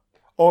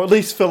 Or at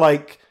least for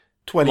like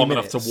 20 minutes. Long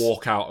enough to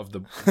walk out of the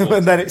water.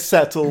 And then it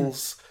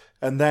settles,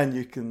 and then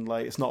you can,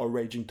 it's not a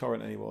raging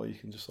torrent anymore. You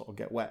can just sort of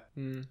get wet.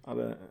 I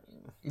don't.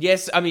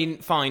 Yes, I mean,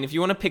 fine. If you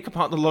want to pick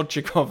apart the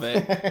logic of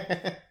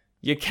it,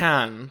 you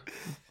can.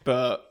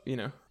 But,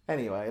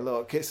 Anyway,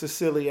 look, it's a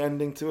silly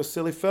ending to a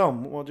silly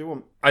film. What do you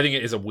want? I think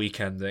it is a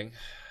weak ending.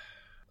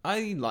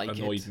 I like it.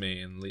 Annoyed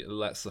me and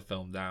lets the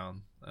film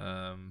down.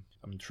 I'm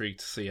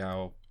intrigued to see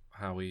how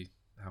high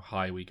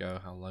we go,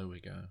 how low we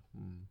go.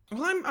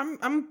 Well,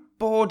 I'm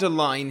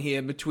borderline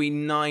here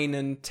between 9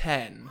 and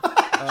 10.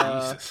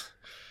 Jesus.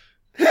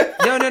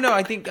 No.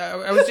 I think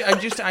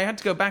I had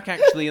to go back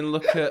actually and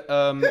look at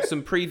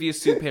some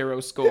previous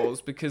superhero scores,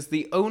 because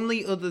the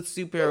only other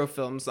superhero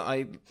films that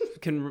I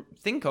can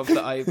think of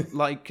that I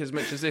like as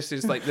much as this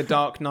is like The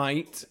Dark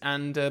Knight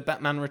and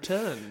Batman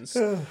Returns.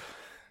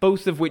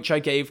 Both of which I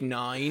gave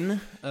 9.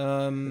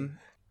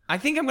 I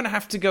think I'm going to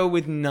have to go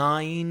with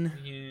 9.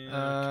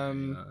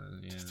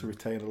 Just to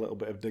retain a little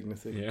bit of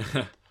dignity.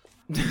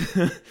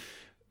 Yeah.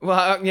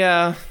 Well,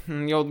 your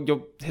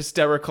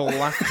hysterical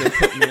laughter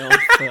put me off.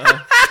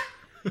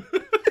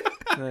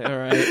 All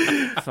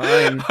right,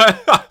 fine.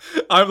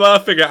 I'm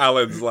laughing at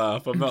Alan's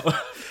laugh. I'm not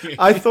laughing.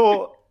 I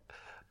thought...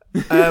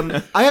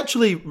 I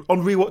actually,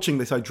 on rewatching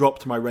this, I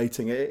dropped my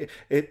rating.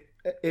 It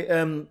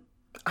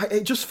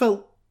just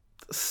felt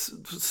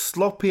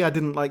sloppy. I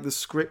didn't like the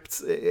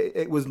script.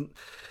 It was,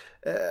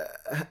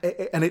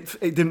 and it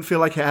didn't feel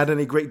like it had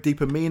any great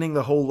deeper meaning.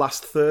 The whole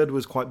last third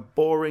was quite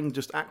boring,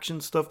 just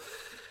action stuff,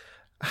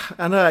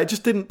 and it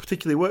just didn't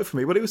particularly work for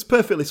me. But it was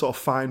perfectly sort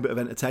of fine bit of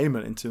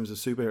entertainment in terms of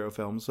superhero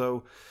films,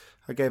 so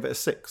I gave it a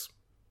 6.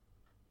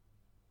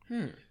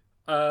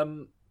 I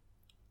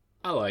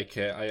like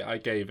it. I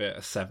gave it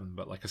a 7,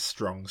 but like a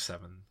strong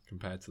 7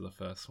 compared to the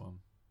first one.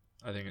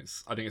 I think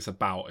it's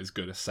about as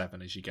good a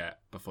 7 as you get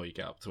before you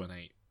get up to an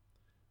 8.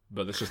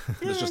 But there's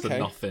just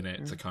enough in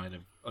it to kind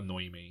of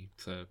annoy me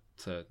to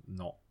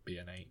not be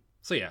an 8.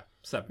 So yeah,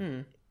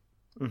 7.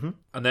 Mm-hmm.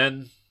 And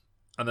then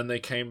they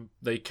came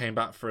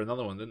back for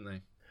another one, didn't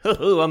they?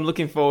 I'm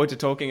looking forward to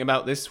talking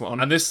about this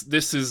one. And this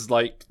is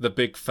like the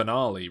big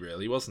finale,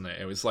 really, wasn't it?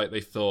 It was like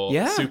they thought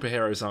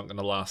superheroes aren't going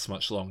to last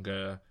much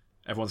longer.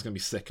 Everyone's going to be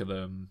sick of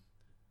them.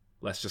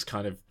 Let's just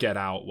kind of get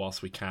out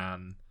whilst we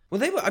can.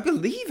 Well, I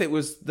believe it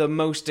was the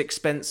most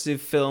expensive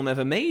film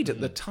ever made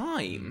at the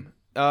time.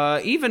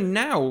 Even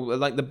now,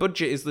 like the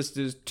budget is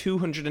listed as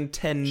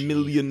 $210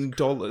 million,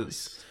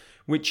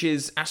 which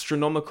is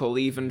astronomical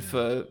even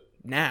for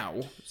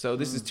now. So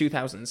this is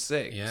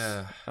 2006.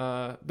 Yeah.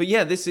 But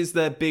yeah, this is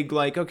their big,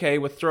 like, okay,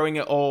 we're throwing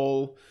it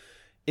all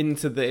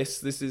into this.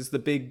 This is the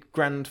big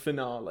grand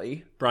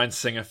finale. Bryan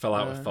Singer fell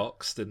out with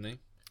Fox, didn't he?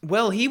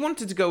 Well, he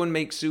wanted to go and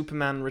make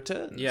Superman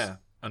Returns. Yeah.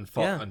 And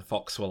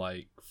Fox were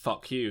like,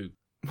 fuck you.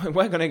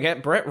 We're going to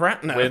get Brett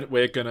Ratner.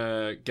 We're going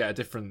to get a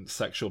different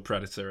sexual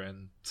predator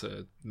in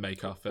to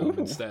make our film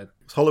instead.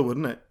 It's Hollywood,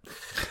 isn't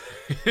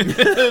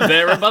it?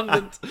 They're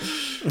abundant.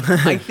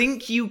 I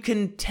think you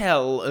can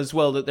tell as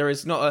well that there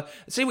is not a...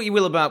 Say what you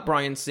will about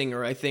Bryan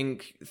Singer, I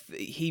think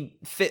he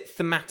fit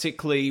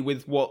thematically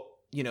with what,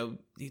 you know,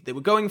 they were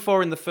going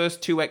for in the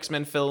first 2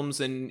 X-Men films,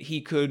 and he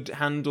could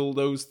handle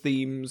those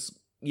themes,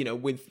 you know,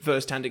 with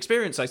first-hand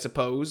experience, I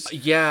suppose.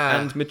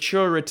 Yeah. And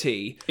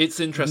maturity.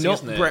 It's interesting,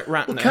 isn't it? Not Brett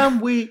Ratner.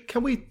 Well,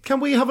 can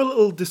we have a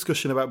little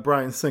discussion about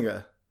Bryan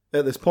Singer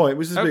at this point?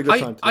 Which is a good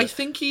time to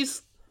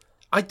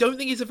I don't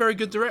think he's a very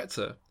good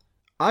director.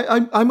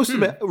 I must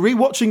admit,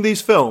 rewatching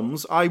these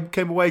films, I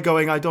came away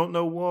going, I don't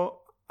know what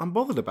I'm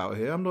bothered about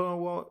here. I don't know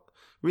what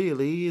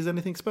really is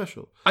anything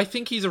special. I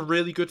think he's a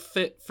really good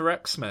fit for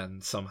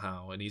X-Men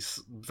somehow, and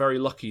he's very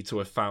lucky to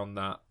have found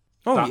that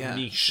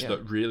niche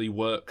that really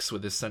works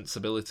with his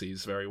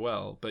sensibilities very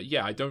well. But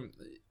yeah, I don't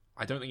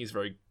think he's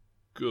very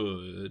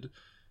good,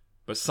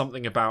 but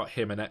something about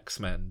him and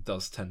X-Men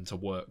does tend to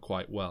work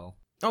quite well.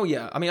 Oh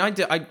yeah, I mean,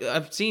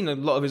 I've seen a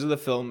lot of his other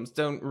films.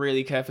 Don't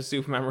really care for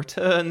Superman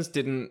Returns.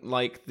 Didn't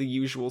like The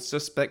Usual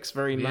Suspects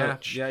very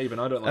much. Yeah, even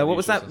I don't like. What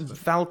was that? Suspects.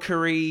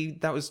 Valkyrie.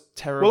 That was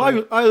terrible.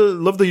 Well, I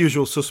love The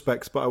Usual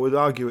Suspects, but I would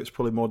argue it's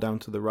probably more down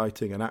to the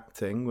writing and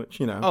acting, which,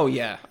 you know. Oh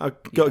yeah,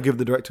 I've got to give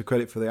the director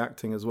credit for the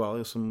acting as well,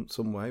 in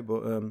some way.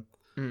 But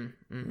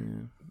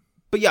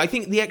But yeah, I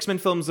think the X-Men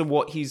films are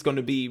what he's going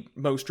to be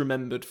most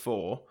remembered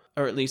for,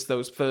 or at least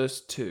those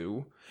first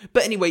 2.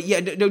 But anyway,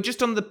 yeah, no,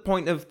 just on the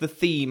point of the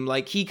theme,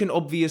 like, he can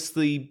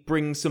obviously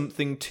bring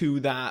something to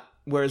that,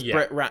 whereas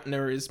Brett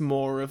Ratner is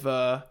more of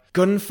a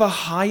gun for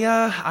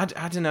hire. I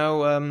don't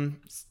know.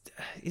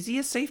 Is he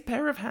a safe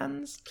pair of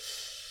hands?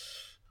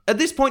 At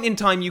this point in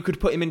time, you could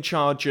put him in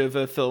charge of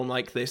a film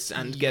like this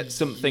and get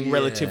something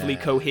relatively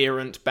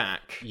coherent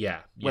back.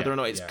 Yeah. Whether or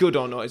not it's good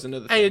or not is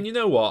another thing. Hey, and you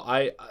know what?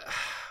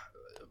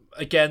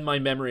 Again, my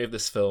memory of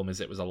this film is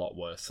it was a lot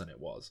worse than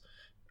it was.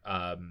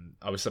 I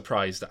was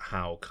surprised at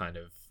how kind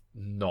of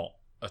not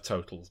a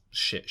total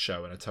shit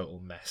show and a total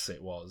mess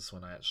it was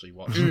when I actually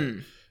watched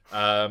it.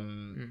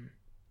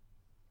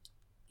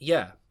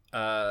 Yeah,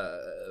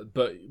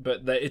 but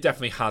it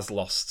definitely has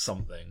lost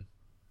something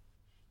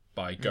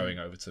by going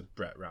over to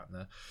Brett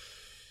Ratner.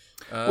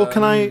 Well,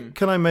 can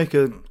I make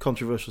a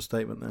controversial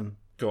statement then?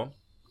 Go on.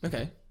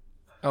 Okay.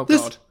 Oh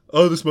God.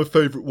 Oh, this is my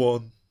favourite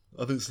one.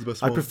 I think this is the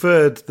best one. I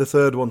preferred the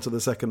third one to the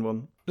second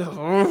one.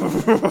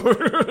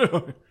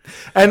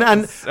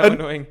 and so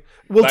annoying.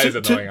 Well, that is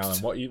annoying,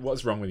 Alan.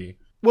 What's wrong with you?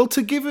 Well,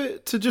 to give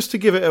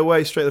it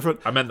away straight at the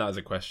front. I meant that as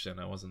a question.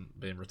 I wasn't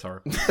being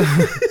rhetorical.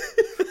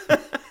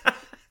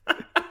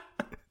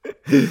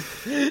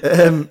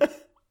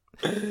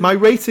 My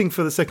rating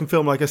for the second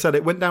film, like I said,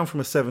 it went down from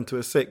a 7 to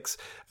a 6,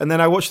 and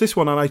then I watched this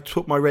one and I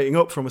took my rating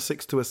up from a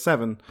 6 to a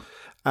 7.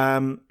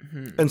 And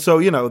so,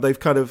 you know, they've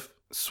kind of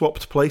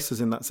swapped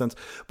places in that sense.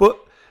 But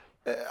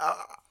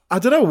I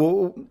don't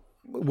know.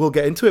 We'll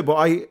get into it, but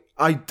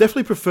I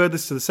definitely preferred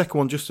this to the second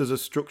one just as a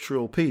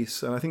structural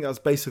piece, and I think that's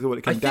basically what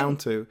it came down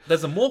to.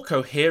 There's a more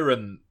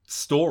coherent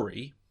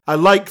story. I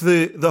like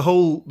the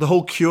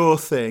whole Cure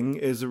thing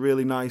is a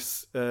really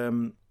nice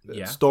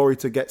story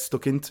to get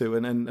stuck into,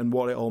 and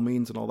what it all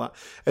means and all that,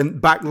 and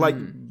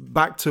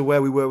back to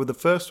where we were with the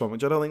first one,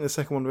 which I don't think the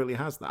second one really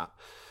has that.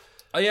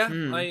 Oh yeah,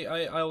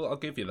 I'll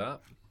give you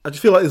that. I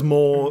just feel like there's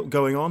more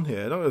going on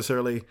here. Not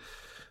necessarily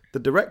the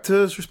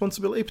director's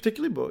responsibility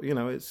particularly, but you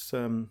know, it's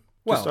I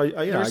got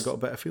a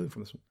better feeling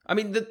from this one. I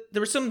mean,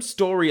 there are some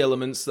story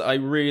elements that I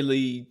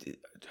really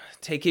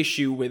take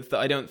issue with that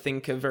I don't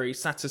think are very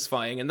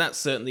satisfying, and that's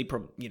certainly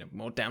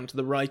more down to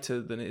the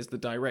writer than it is the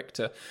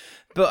director.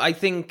 But I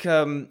think,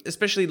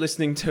 especially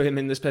listening to him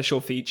in the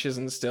special features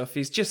and stuff,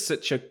 he's just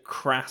such a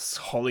crass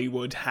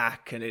Hollywood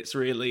hack, and it's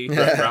really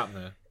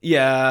and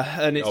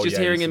it's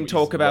hearing him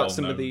talk about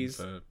some of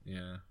these.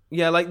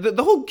 Yeah, like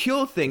the whole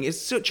Cure thing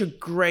is such a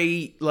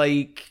great,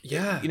 plot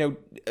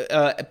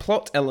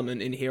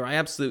element in here. I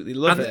absolutely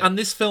love it. And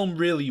this film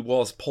really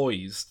was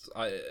poised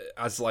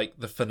as like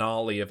the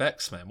finale of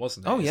X-Men,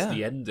 wasn't it? Oh, It's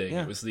the ending.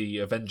 Yeah. It was the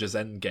Avengers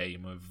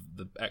Endgame of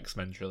the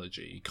X-Men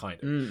trilogy,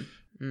 kind of.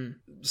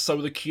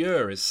 So The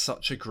Cure is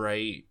such a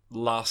great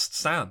last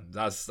stand,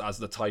 as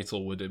the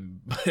title would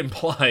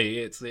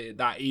imply.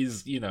 That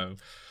is, you know,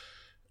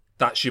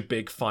 that's your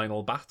big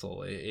final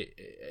battle.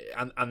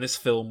 And this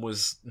film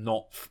was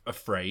not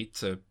afraid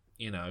to,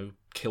 you know,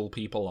 kill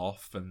people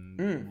off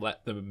and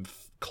let them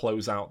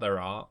close out their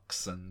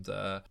arcs. And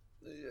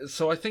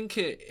so I think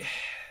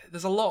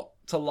there's a lot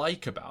to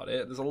like about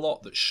it. There's a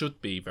lot that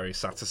should be very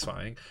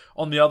satisfying.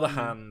 On the other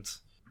hand,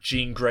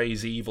 Jean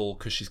Grey's evil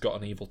because she's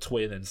got an evil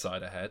twin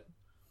inside her head.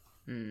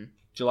 Do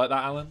you like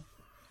that, Alan?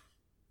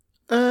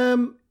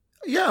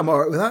 Yeah, I'm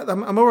alright with that.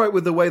 I'm alright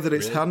with the way that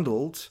it's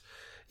handled.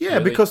 Yeah,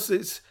 Really? because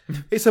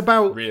it's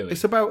about Really?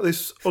 it's about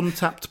this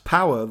untapped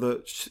power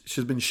that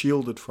she's been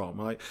shielded from.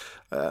 Like,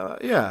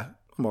 yeah,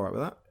 I'm alright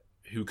with that.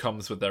 Who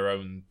comes with their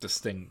own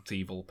distinct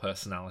evil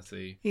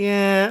personality.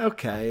 Yeah,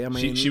 okay. I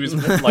mean, She was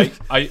like,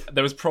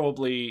 there was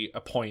probably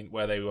a point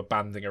where they were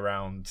banding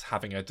around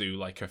having her do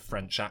like a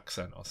French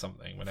accent or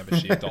something whenever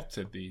she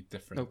adopted the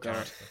different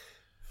character.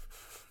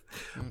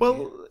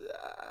 Well,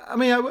 I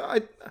mean,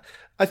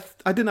 I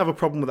didn't have a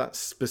problem with that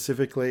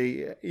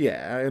specifically.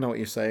 Yeah, I know what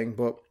you're saying,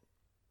 but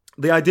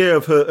the idea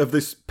of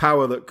this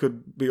power that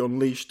could be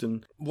unleashed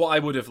and What I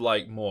would have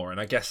liked more, and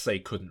I guess they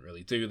couldn't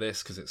really do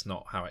this because it's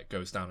not how it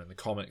goes down in the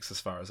comics as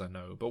far as I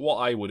know, but what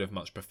I would have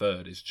much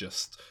preferred is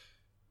just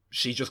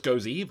she just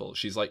goes evil.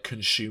 She's like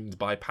consumed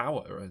by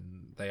power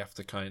and they have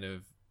to kind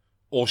of,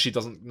 or she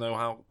doesn't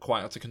know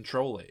quite how to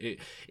control it.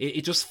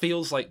 It just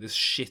feels like this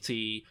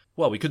shitty,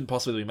 well, we couldn't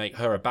possibly make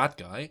her a bad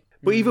guy.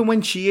 But even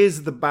when she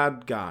is the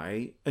bad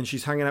guy and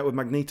she's hanging out with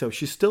Magneto,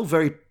 she's still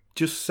very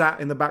just sat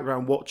in the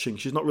background watching.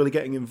 She's not really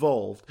getting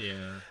involved.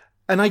 Yeah.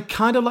 And I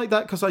kind of like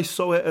that because I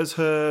saw it as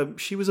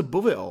she was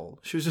above it all.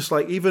 She was just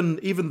like,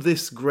 even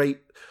this great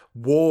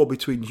war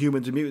between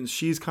humans and mutants,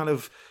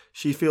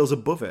 she feels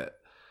above it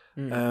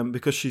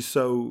because she's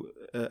so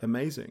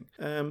amazing.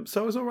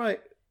 So I was all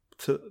right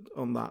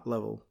on that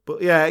level.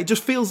 But yeah, it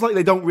just feels like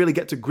they don't really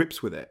get to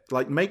grips with it.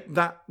 Like, make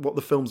that what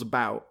the film's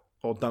about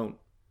or don't.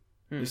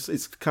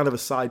 It's kind of a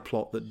side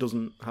plot that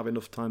doesn't have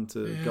enough time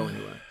to go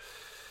anywhere.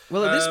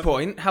 Well, at this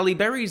point, Halle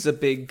Berry's a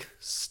big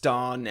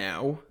star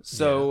now,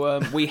 so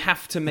we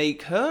have to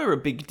make her a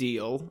big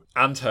deal.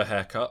 And her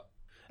haircut.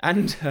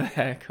 And her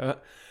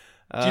haircut.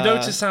 Do you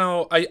notice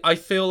how I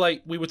feel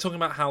like we were talking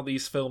about how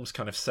these films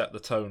kind of set the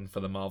tone for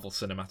the Marvel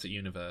Cinematic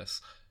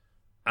Universe,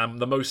 and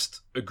the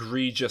most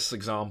egregious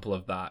example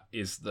of that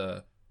is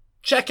the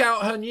check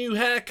out her new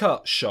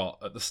haircut shot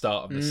at the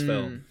start of this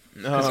film.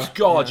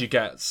 Because you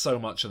get so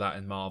much of that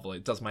in Marvel.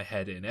 It does my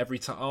head in every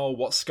time. Oh,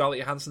 what's Scarlett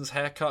Johansson's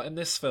haircut in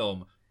this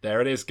film? There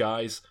it is,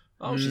 guys.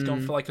 Oh, she's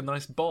gone for like a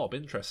nice bob.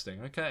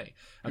 Interesting. Okay.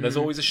 And there's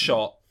always a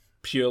shot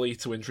purely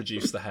to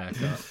introduce the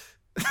haircut.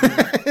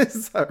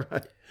 Is that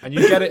right? And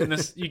you get it in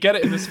this. You get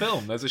it in this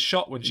film. There's a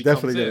shot when she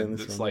comes in.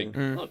 It's like,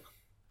 look,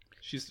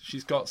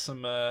 she's got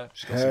some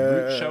roots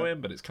showing,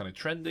 but it's kind of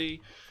trendy.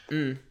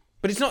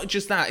 But it's not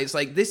just that. It's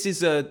like, this is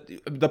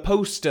the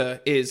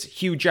poster is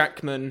Hugh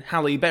Jackman,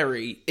 Halle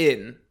Berry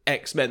in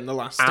X-Men: The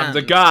Last Stand. And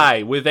a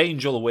guy with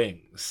angel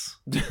wings.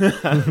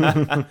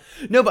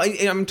 No, but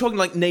I'm talking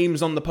like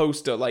names on the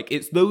poster. Like,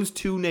 it's those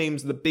two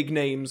names, the big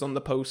names on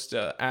the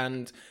poster.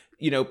 And,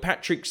 you know,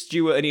 Patrick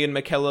Stewart and Ian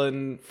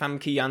McKellen,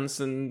 Famke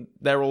Janssen,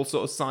 they're all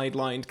sort of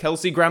sidelined.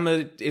 Kelsey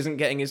Grammer isn't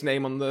getting his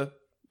name on the,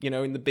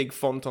 in the big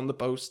font on the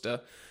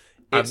poster.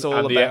 It's all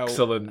and the about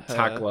excellent her.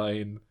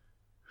 tagline,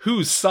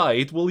 whose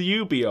side will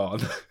you be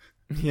on?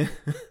 Yeah.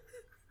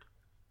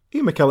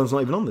 Ian McKellen's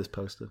not even on this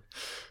poster.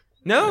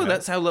 No,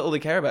 that's how little they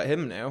care about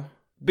him now.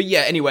 But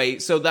yeah, anyway,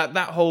 so that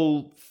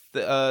whole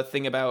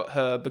thing about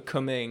her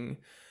becoming,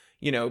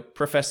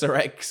 Professor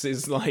X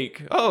is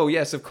like, oh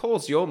yes, of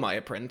course you're my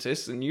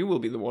apprentice and you will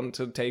be the one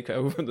to take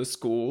over the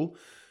school.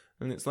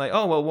 And it's like,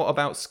 oh, well, what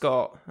about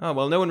Scott? Oh,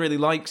 well, no one really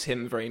likes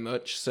him very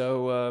much,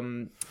 so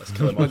Let's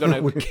kill him we're off.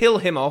 going to kill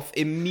him off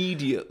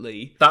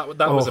immediately. That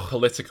was a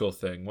political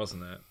thing,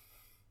 wasn't it?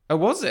 Oh,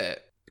 was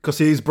it? Because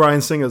he's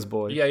Bryan Singer's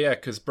boy. Yeah,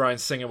 because Bryan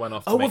Singer went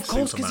off to Oh, make of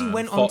course, 'cause he Superman.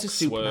 went on Fox to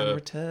Superman were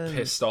Returns.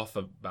 pissed off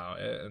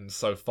about it, and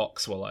so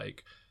Fox were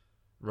like,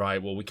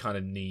 right, well, we kind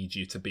of need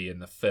you to be in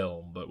the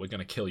film, but we're going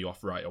to kill you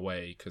off right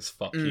away because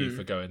fuck you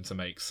for going to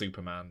make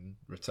Superman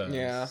Returns.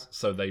 Yeah.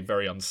 So they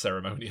very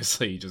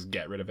unceremoniously just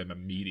get rid of him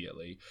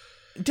immediately,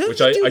 Don't which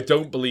you I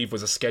don't believe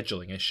was a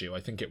scheduling issue. I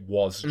think it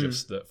was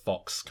just that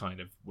Fox kind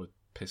of were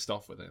pissed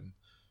off with him.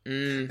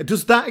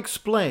 Does that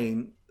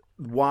explain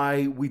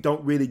why we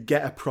don't really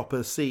get a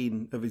proper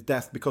scene of his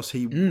death? Because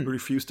he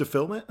refused to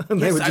film it,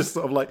 and they were just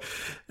sort of like,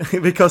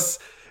 because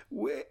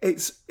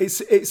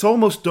it's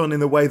almost done in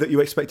the way that you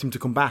expect him to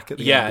come back at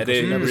the end.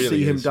 It You never really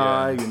see him is,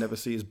 die. yeah. You never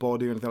see his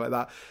body or anything like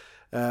that.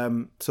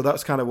 So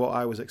that's kind of what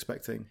I was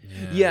expecting.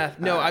 Yeah,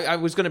 no, I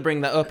was going to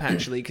bring that up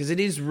actually, because it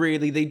is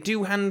really, they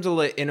do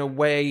handle it in a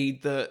way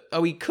that,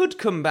 he could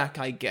come back,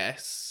 I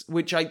guess,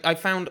 which I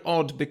found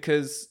odd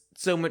because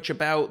so much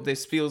about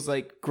this feels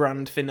like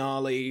grand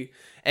finale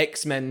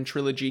X-Men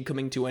trilogy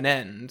coming to an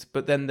end,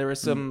 but then there are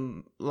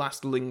some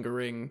last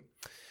lingering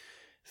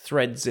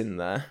threads in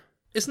there.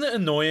 Isn't it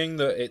annoying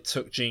that it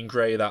took Jean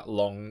Grey that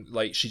long?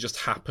 Like, she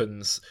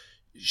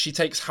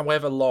takes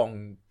however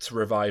long to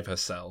revive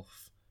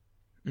herself.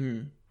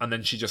 And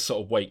then she just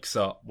sort of wakes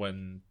up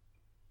when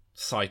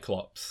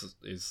Cyclops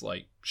is,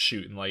 like,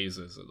 shooting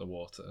lasers at the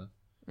water.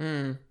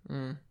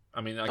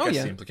 I mean, I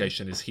guess the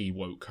implication is he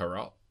woke her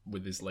up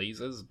with his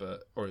lasers,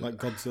 or Like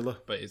Godzilla.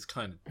 But it's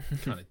kind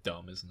of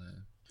dumb, isn't it?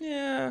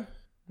 Yeah.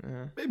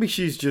 Maybe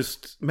she's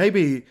just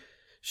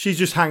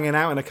hanging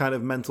out in a kind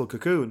of mental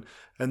cocoon,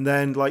 and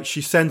then like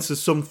she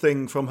senses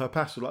something from her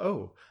past. Like,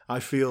 oh, I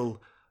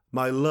feel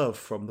my love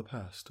from the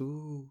past.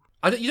 Ooh.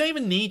 You don't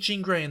even need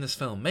Jean Grey in this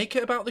film. Make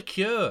it about the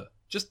Cure.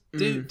 Just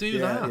do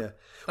that. Yeah.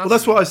 Well,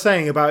 that's what I was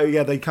saying about,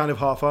 they kind of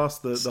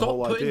half-assed the Stop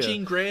whole putting idea.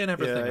 Jean Grey and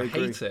everything. Yeah, I I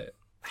agree. hate it.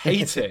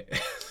 Hate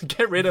it.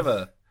 Get rid of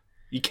her.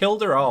 You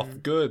killed her off.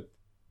 Good.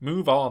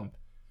 Move on.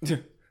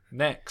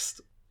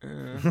 Next.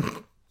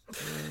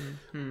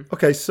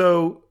 Okay,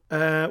 so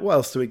what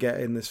else do we get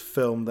in this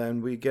film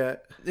then? We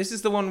get... This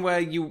is the one where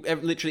you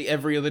literally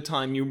every other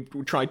time you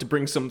try to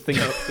bring something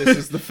up, this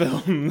is the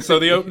film. So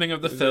the opening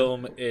of the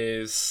film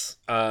is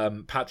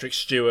Patrick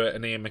Stewart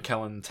and Ian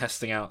McKellen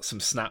testing out some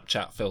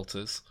Snapchat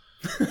filters.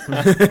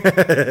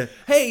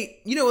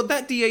 Hey, you know what?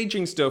 That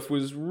de-aging stuff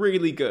was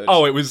really good.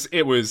 Oh, it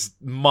was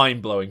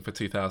mind-blowing for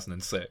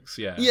 2006,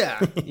 yeah.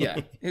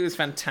 Yeah. It was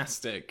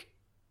fantastic.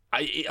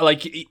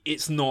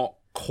 It's not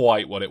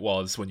quite what it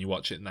was when you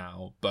watch it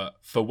now, but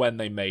for when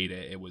they made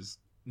it, it was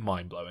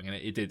mind-blowing, and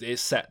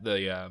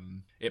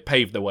it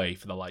paved the way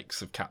for the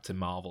likes of Captain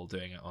Marvel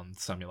doing it on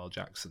Samuel L.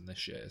 Jackson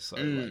this year, so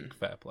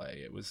fair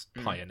play. It was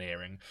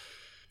pioneering.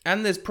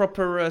 And there's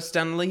proper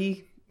Stan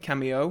Lee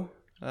cameo.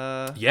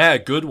 Yeah,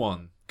 good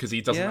one, because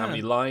he doesn't have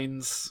any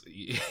lines.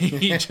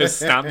 He just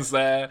stands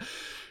there.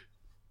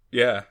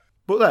 Yeah.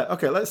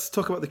 But let's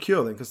talk about the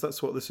Cure then, because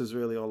that's what this is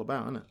really all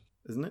about,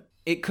 isn't it?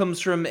 It comes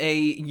from a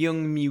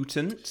young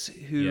mutant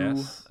who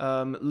Yes.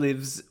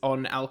 lives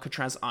on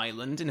Alcatraz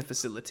Island in a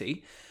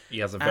facility. He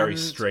has a very And-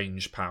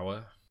 strange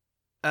power.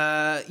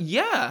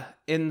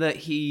 In that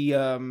he,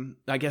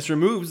 I guess,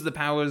 removes the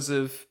powers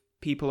of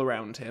people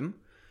around him.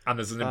 And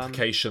there's an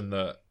implication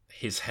that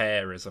his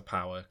hair is a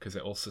power, because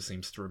it also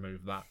seems to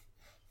remove that.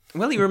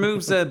 Well, he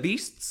removes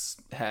Beast's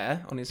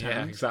hair on his Yeah,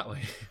 hand.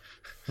 exactly.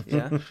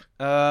 Yeah.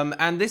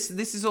 And this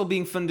is all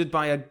being funded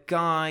by a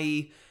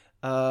guy,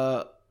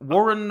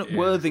 Warren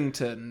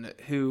Worthington,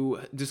 who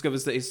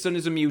discovers that his son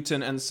is a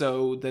mutant, and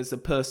so there's a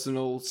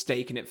personal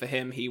stake in it for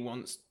him. He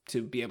wants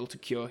to be able to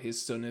cure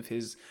his son of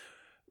his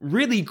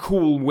really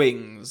cool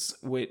wings,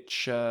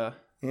 which... Yeah,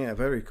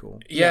 very cool.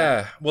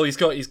 Yeah. Well, he's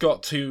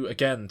got two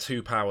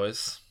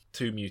powers,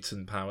 two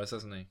mutant powers,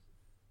 hasn't he?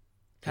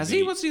 Has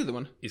he? What's the other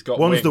one? He's got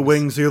One's wings. the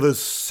wings, the other's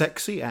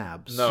sexy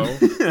abs. No.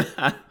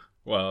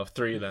 Well,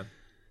 three then.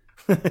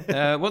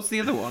 What's the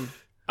other one?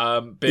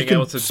 Being can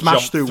able to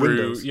smash jump through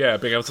windows. Yeah,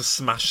 being able to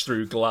smash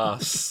through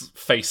glass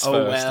face Oh,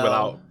 first well.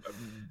 without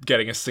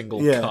getting a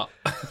single Yeah. cut,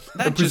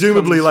 And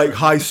presumably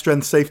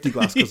high-strength safety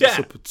glass, because it's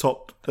Yeah. up the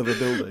top of a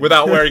building.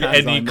 without wearing any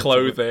Designed to-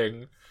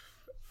 clothing.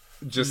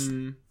 Just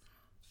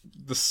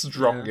the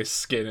strongest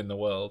skin in the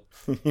world.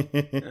 You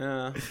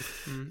know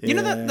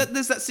that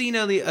there's that scene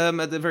early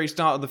at the very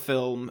start of the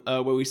film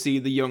where we see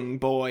the young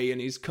boy and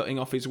he's cutting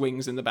off his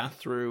wings in the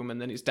bathroom, and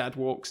then his dad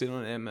walks in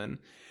on him, and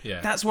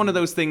Yeah. that's one of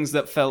those things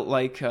that felt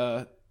like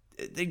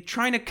they're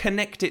trying to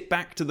connect it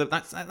back to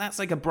that's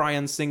like a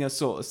Bryan Singer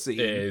sort of scene.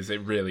 It is.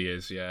 It really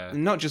is. Yeah.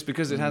 Not just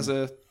because it has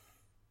a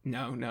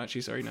no,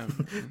 actually, sorry, no.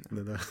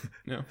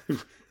 No.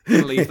 I'll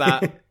leave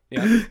that.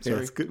 Yeah, Yeah,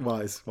 sorry. it's good.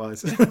 Wise.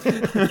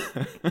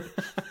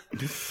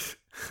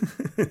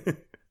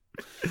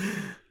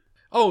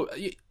 Oh,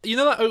 you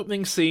know that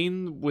opening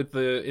scene with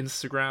the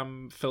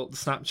Instagram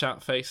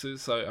Snapchat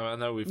faces? I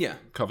know we've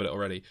covered it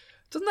already.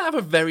 Doesn't that have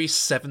a very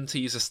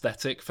 70s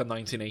aesthetic for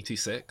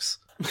 1986?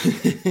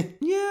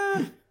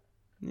 Yeah.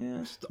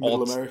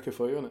 Middle America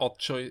for you, isn't it? Odd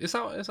choice. Is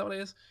that what it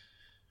is?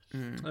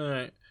 All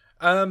right.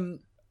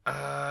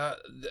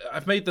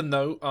 I've made the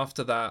note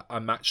after that.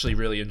 I'm actually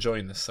really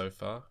enjoying this so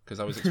far, because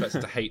I was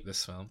expecting to hate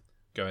this film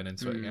going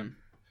into it again.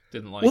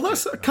 Didn't like Well, it.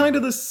 that's kind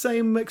of the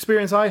same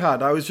experience I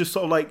had. I was just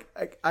sort of like,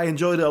 I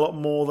enjoyed it a lot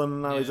more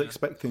than I was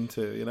expecting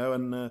to, you know.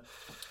 And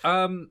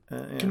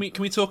Can we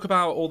talk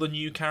about all the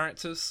new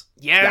characters?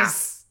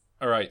 Yes.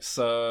 All right,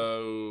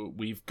 so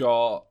we've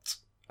got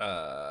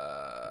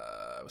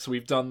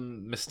we've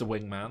done Mr.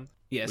 Wingman.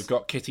 Yes. We've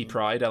got Kitty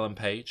Pryde, Ellen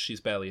Page. She's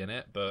barely in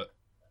it, but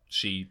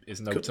she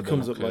is notable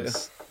comes up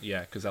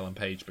because Ellen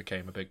Page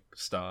became a big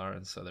star,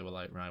 and so they were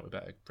like, right, we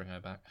better bring her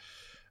back.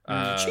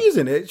 she's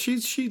in it.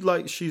 She's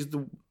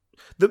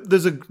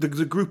there's a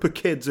group of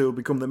kids who will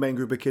become the main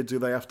group of kids who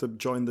they have to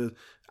join the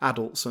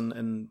adults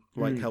and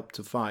help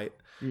to fight.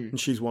 And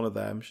she's one of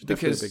them. She's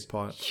definitely a big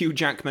part. Hugh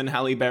Jackman,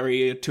 Halle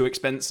Berry are too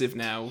expensive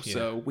now,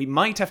 so we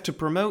might have to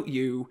promote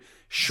you,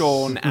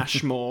 Sean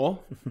Ashmore,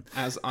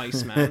 as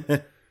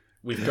Iceman.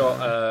 We've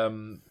got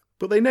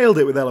But they nailed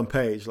it with Ellen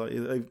Page. Like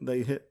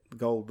they hit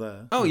gold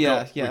there. Oh, We've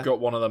yeah. got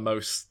one of the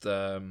most,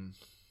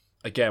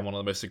 again, one of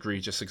the most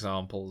egregious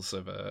examples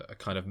of a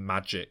kind of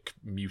magic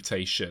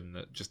mutation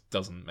that just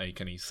doesn't make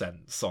any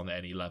sense on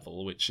any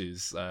level, which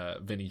is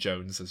Vinnie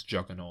Jones as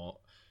Juggernaut,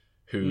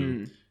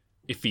 who,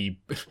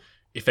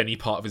 if any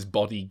part of his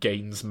body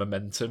gains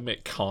momentum,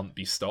 it can't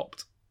be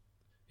stopped.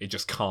 It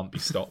just can't be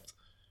stopped.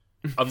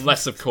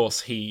 Unless, of course,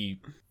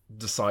 he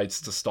decides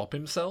to stop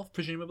himself,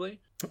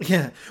 presumably.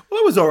 Yeah. Well,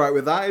 I was all right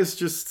with that. It's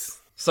just...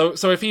 So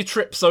if he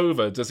trips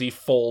over, does he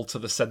fall to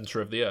the centre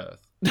of the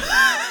earth?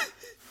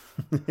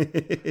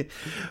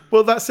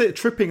 Well, that's it.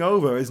 Tripping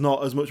over is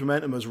not as much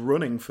momentum as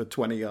running for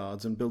 20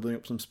 yards and building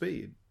up some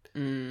speed.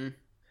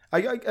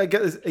 I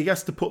get this, he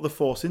has to put the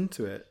force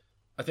into it.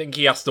 I think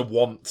he has to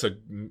want to.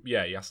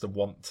 Yeah, he has to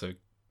want to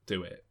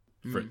do it.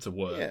 for it to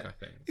work. Yeah. I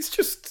think. It's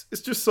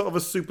just sort of a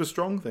super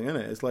strong thing, isn't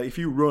it? It's like if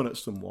you run at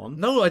someone.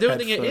 No, I don't head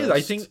think it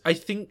first- is. I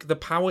think the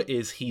power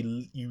is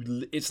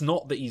it's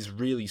not that he's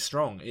really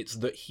strong. It's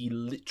that he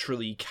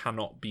literally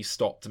cannot be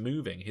stopped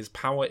moving. His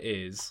power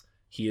is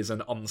he is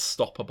an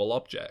unstoppable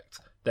object.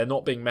 They're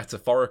not being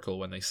metaphorical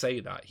when they say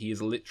that. He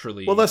is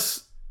literally. Well,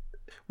 that's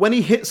when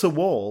he hits a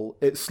wall,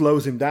 it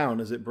slows him down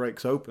as it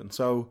breaks open.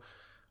 So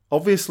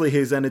obviously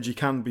his energy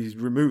can be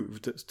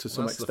removed to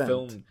some that's the extent.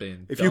 film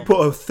being If done. you put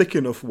a thick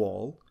enough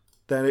wall,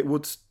 then it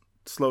would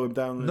slow him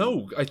down.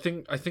 No, I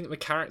think the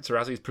character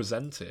as he's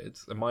presented,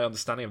 and my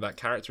understanding of that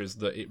character is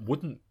that it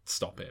wouldn't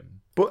stop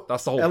him. But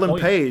That's the whole Ellen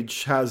point.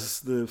 Page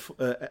has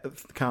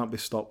can't be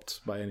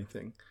stopped by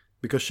anything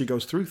because she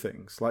goes through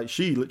things. Like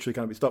she literally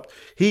can't be stopped.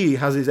 He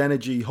has his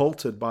energy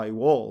halted by a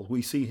wall.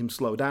 We see him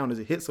slow down as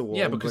he hits a wall.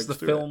 Yeah, and because the breaks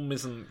through it. film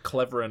isn't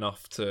clever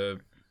enough to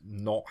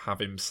not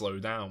have him slow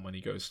down when he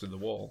goes through the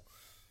wall.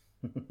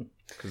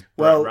 Because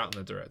Well- Brett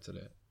Ratner directed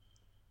it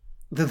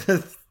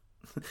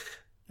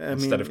I mean,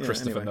 instead of yeah,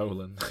 Christopher anyway.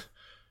 Nolan,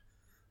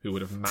 who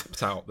would have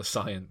mapped out the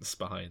science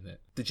behind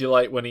it. Did you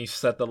like when he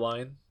said the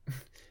line?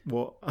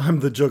 What? I'm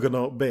the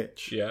juggernaut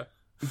bitch. Yeah,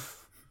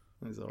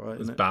 It's all right, it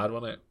was isn't it? bad,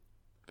 wasn't it?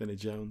 Vinnie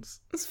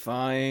Jones. It's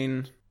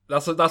fine.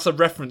 That's a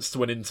reference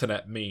to an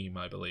internet meme,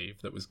 I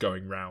believe, that was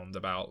going round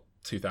about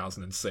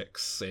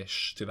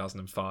 2006-ish,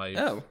 2005.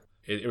 Oh.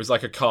 It was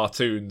like a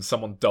cartoon.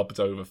 Someone dubbed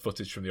over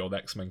footage from the old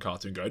X-Men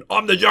cartoon going,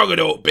 "I'm the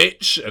Juggernaut,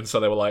 bitch!" And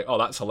so they were like, "Oh,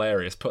 that's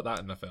hilarious. Put that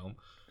in the film."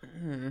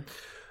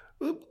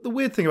 Well, the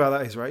weird thing about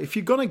that is, right, if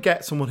you're going to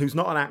get someone who's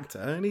not an actor,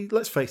 and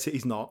let's face it,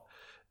 he's not,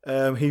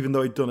 even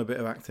though he'd done a bit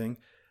of acting,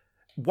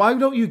 why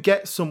don't you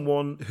get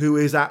someone who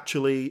is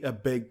actually a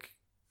big,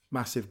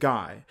 massive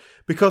guy?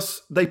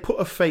 Because they put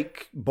a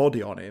fake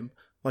body on him,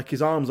 like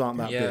his arms aren't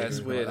that big. Yeah, it's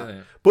anything weird, like that.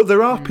 isn't it? But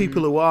there are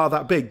people who are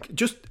that big.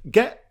 Just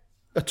get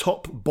a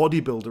top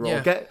bodybuilder Yeah.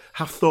 or get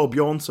Hafthor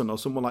Bjornsson or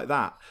someone like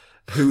that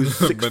who's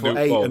 6'8"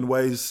 Manute and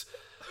weighs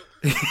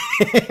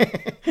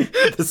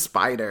the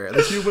spider,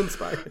 the human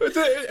spider.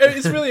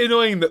 It's really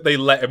annoying that they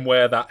let him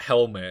wear that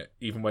helmet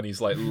even when he's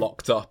like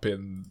locked up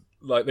in.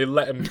 Like they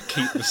let him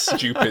keep the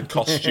stupid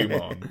costume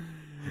on.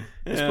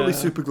 It's probably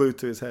super glued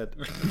to his head.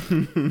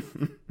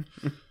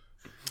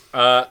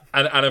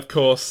 And of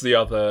course the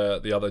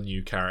other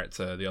new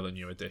character, the other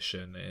new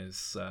addition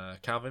is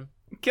Calvin.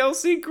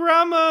 Kelsey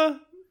Grammer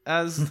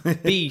as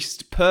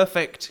Beast.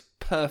 Perfect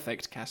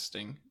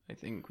casting. I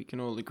think we can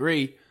all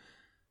agree.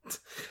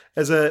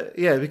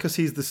 Because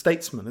he's the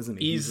statesman, isn't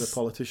he? He's He's- a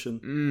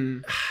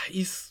politician.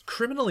 He's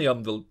criminally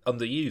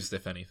underused,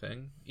 if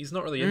anything. He's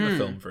not really in the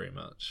film very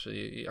much.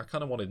 I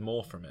kind of wanted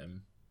more from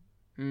him.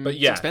 But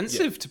yeah, It's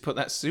expensive to put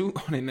that suit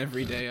on him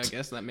every day, I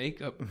guess, that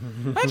makeup.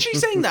 Actually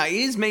saying that,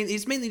 it's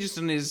mainly just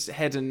on his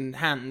head and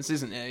hands,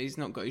 isn't it? He's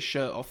not got his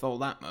shirt off all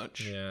that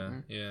much.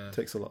 Yeah.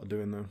 Takes a lot of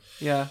doing though.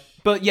 Yeah.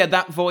 But yeah,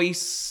 that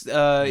voice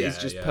is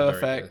just yeah, very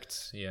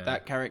perfect. good. Yeah.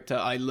 That character,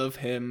 I love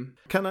him.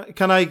 Can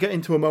I get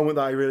into a moment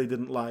that I really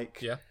didn't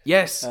like? Yeah.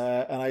 Yes.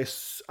 And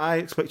I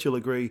expect you'll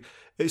agree.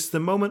 It's the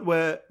moment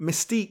where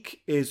Mystique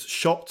is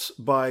shot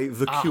by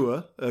the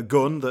Cure, a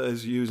gun that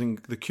is using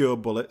the Cure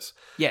bullets.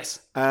 Yes.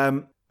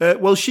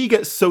 Well, she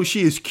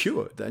is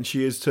cured and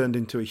she is turned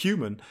into a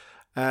human.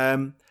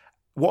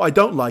 What I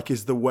don't like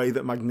is the way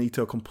that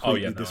Magneto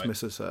completely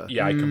dismisses her.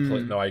 Yeah, I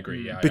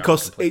agree. Yeah,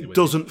 Because I'm completely it with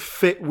doesn't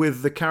fit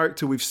with the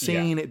character we've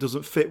seen. It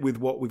doesn't fit with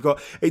what we've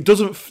got. It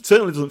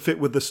certainly doesn't fit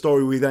with the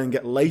story we then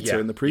get later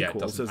in the prequels,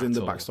 doesn't as in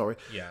the at all. backstory.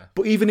 Yeah.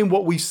 But even in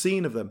what we've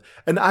seen of them,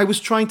 and I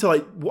was trying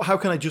to how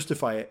can I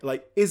justify it?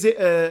 Like, is it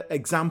an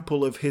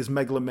example of his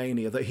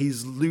megalomania that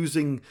he's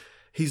losing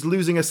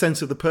a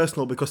sense of the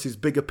personal because his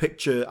bigger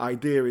picture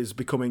idea is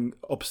becoming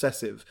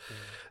obsessive?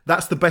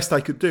 That's the best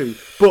I could do.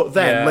 But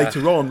then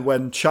later on,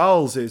 when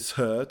Charles is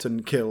hurt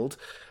and killed,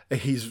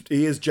 he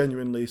is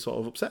genuinely sort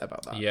of upset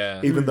about that. Yeah.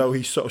 Even though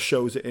he sort of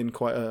shows it in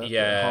quite a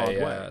hard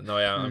way. No,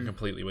 I'm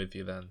completely with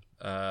you then.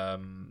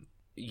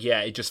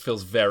 It just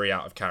feels very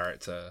out of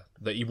character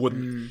that he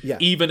wouldn't.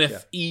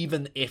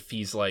 Even if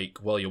he's like,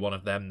 well, you're one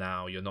of them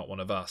now, you're not one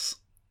of us.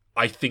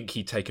 I think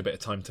he'd take a bit of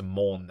time to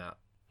mourn that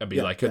and be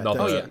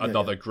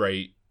another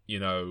great,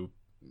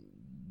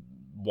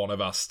 one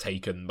of us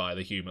taken by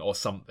the human or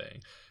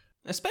something.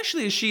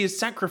 Especially as she is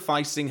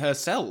sacrificing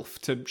herself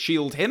to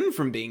shield him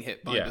from being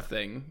hit by the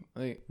thing.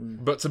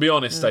 But to be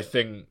honest, I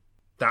think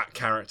that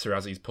character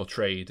as he's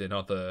portrayed in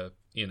other,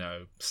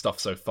 stuff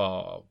so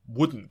far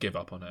wouldn't give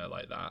up on her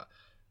like that.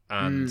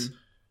 And,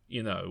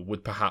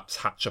 would perhaps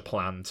hatch a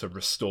plan to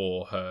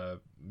restore her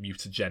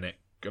mutagenic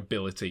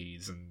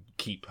abilities and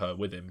keep her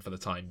with him for the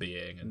time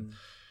being.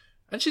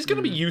 And she's going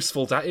to be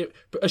useful to it,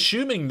 but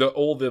assuming that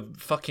all the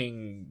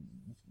fucking,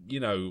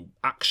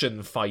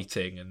 action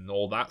fighting and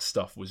all that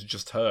stuff was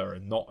just her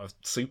and not a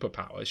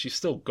superpower, she's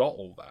still got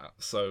all that.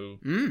 So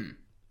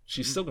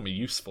she's still going to be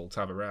useful to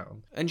have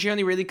around. And she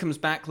only really comes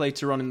back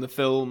later on in the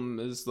film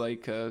as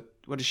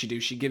what does she do?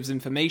 She gives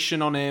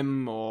information on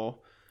him, or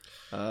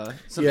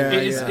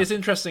It's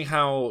interesting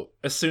how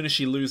as soon as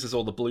she loses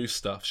all the blue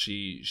stuff,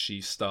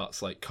 she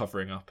starts like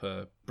covering up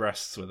her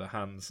breasts with her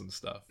hands and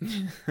stuff.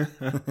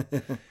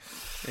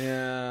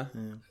 Yeah.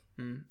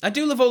 I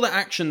do love all the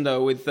action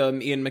though, with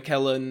Ian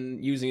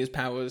McKellen using his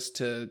powers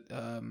to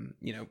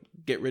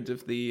get rid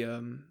of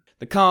the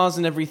cars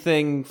and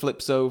everything.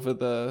 Flips over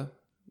the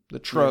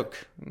truck.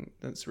 Yeah.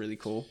 That's really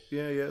cool.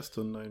 Yeah, it's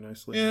done very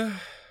nicely. Yeah,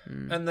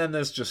 and then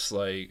there's just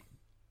like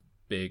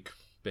big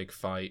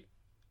fight.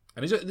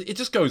 And it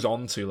just goes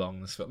on too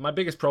long. This film. My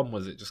biggest problem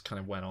was it just kind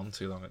of went on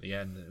too long at the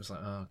end. It was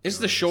like, oh, it's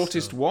the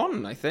shortest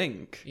one, I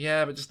think.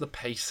 Yeah, but just the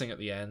pacing at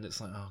the end. It's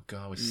like, oh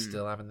god, we're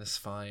still having this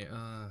fight.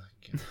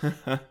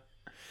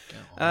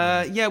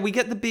 Yeah, we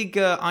get the big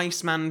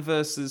Iceman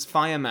versus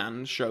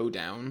Fireman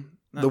showdown.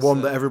 That's the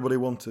one that everybody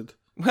wanted.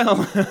 Well,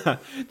 they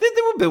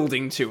were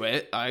building to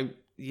it. And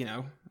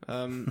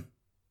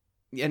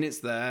it's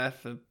there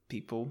for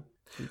people.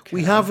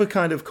 We have a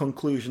kind of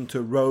conclusion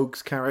to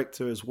Rogue's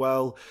character as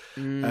well.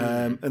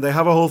 And they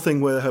have a whole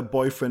thing where her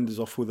boyfriend is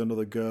off with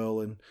another girl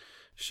and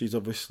she's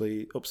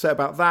obviously upset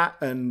about that,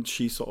 and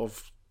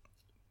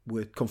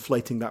we're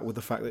conflating that with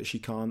the fact that she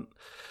can't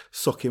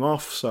suck him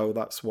off, so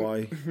that's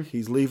why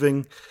he's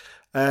leaving.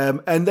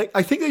 And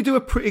I think they do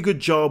a pretty good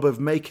job of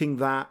making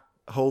that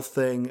whole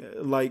thing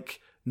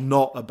like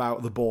not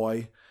about the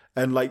boy.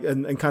 And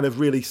kind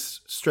of really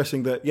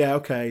stressing that, yeah,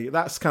 okay,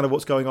 that's kind of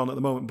what's going on at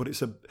the moment, but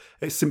it's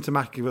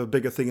symptomatic of a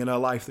bigger thing in her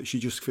life that she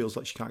just feels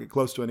like she can't get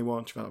close to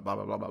anyone. She can't blah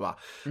blah blah blah blah.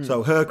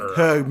 So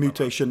her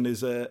mutation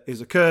is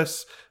a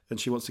curse,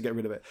 and she wants to get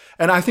rid of it.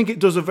 And I think it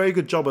does a very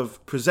good job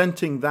of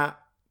presenting that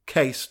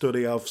case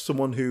study of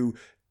someone who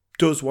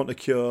does want a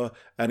cure,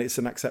 and it's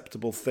an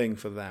acceptable thing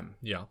for them.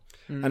 Yeah.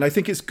 And I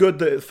think it's good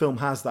that the film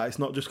has that. It's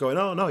not just going,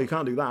 oh no, you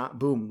can't do that.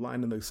 Boom,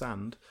 line in the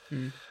sand.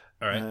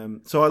 All right.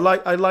 So I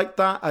like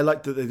that. I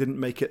like that they didn't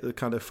make it the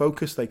kind of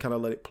focus. They kind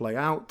of let it play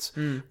out.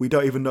 We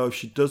don't even know if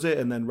she does it,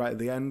 and then right at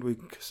the end we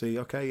see,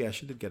 okay, yeah,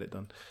 she did get it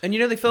done. And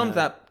they filmed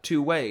that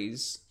two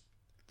ways.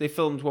 They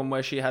filmed one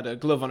where she had a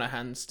glove on her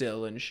hand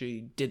still, and she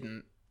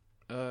didn't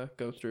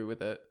go through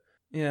with it.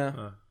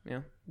 Yeah,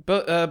 yeah.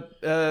 But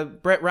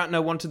Brett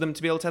Ratner wanted them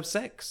to be able to have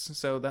sex,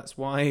 so that's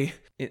why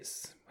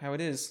it's how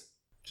it is.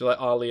 Do you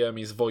like R. Lee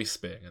Ermey's voice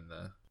being in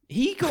there?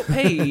 He got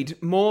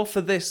paid more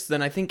for this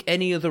than I think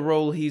any other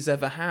role he's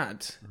ever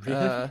had.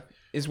 Really?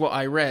 Is what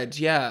I read.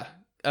 Yeah,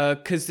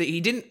 because he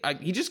didn't.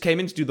 He just came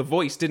in to do the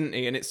voice, didn't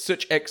he? And it's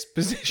such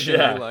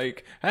exposition,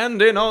 like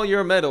hand in all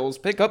your medals,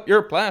 pick up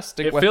your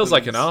plastic. It weapons. Feels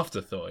like an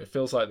afterthought. It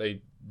feels like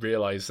they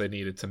realized they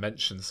needed to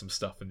mention some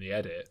stuff in the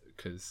edit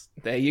because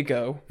there you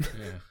go.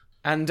 Yeah.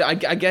 And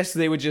I guess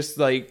they were just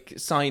like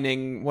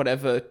signing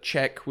whatever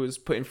check was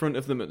put in front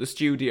of them at the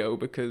studio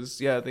because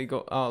they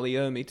got R. Lee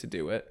Ermey to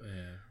do it.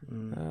 Yeah.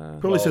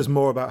 Probably says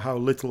more about how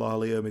little R.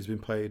 Lee Ermey's been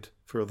paid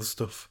for other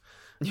stuff.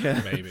 Yeah,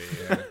 maybe.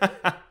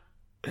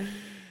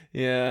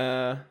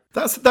 Yeah.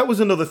 That was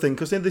another thing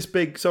because in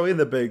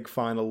the big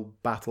final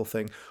battle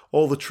thing,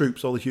 all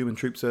the human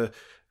troops are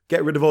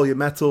get rid of all your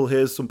metal.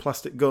 Here's some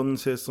plastic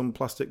guns. Here's some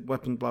plastic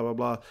weapons. Blah blah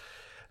blah.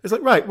 It's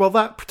like, right, well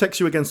that protects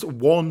you against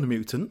one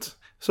mutant.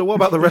 So what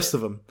about the rest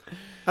of them?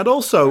 And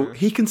also,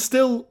 he can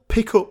still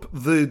pick up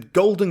the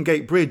Golden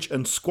Gate Bridge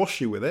and squash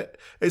you with it.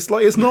 It's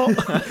like it's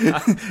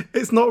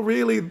not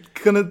really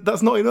gonna.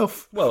 That's not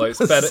enough. Well, it's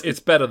better. It's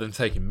better than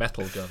taking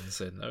metal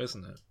guns in, though,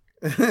 isn't it?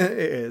 It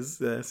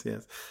is.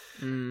 Yes.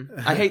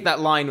 I hate that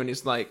line when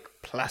it's like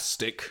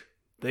plastic.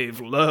 They've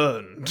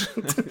learned.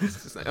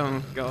 It's like,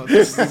 oh god, we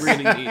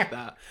really need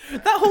that.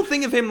 That whole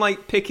thing of him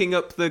like picking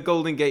up the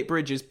Golden Gate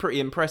Bridge is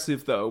pretty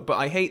impressive, though. But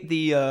I hate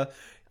the.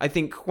 I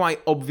think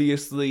quite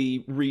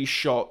obviously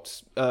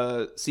reshot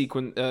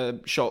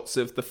shots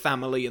of the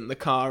family in the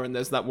car, and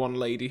there's that one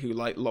lady who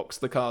like locks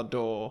the car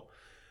door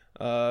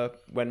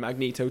when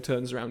Magneto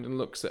turns around and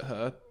looks at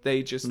her.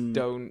 They just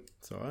don't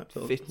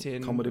fit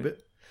in. Comedy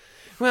bit.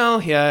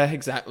 Well, yeah,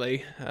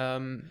 exactly.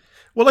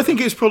 Well, I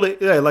think it's probably,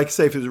 like I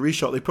say, if it was a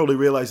reshot, they probably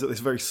realised that this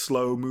very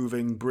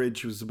slow-moving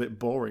bridge was a bit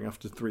boring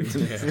after 3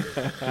 minutes.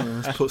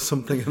 Let's put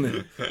something in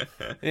it.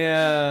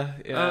 Yeah.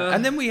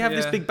 And then we have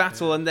this big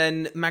battle, and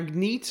then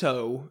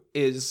Magneto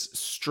is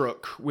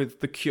struck with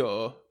the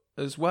cure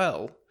as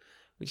well,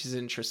 which is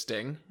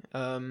interesting.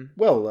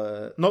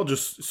 Not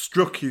just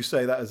struck, you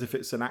say that as if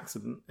it's an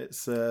accident.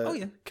 It's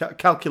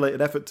calculated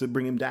effort to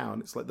bring him down.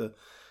 It's like the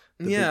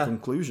big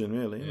conclusion,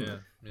 really.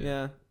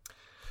 Yeah.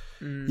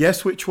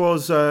 Yes, which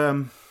was,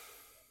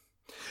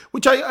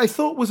 which I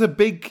thought was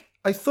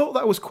I thought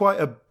that was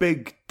quite a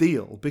big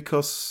deal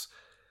because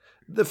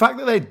the fact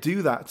that they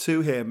do that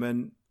to him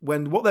and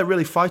when what they're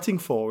really fighting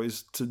for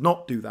is to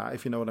not do that,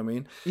 if you know what I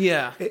mean.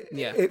 Yeah.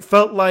 It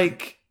felt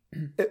like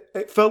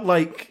it felt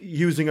like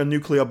using a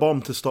nuclear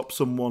bomb to stop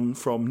someone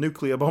from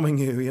nuclear bombing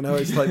you. You know,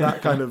 it's like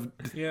that kind of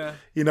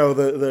you know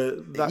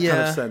that kind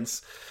of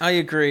sense. I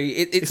agree.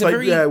 It's a like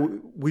very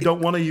we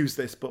don't want to use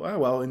this, but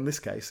in this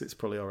case, it's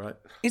probably all right.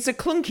 It's a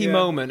clunky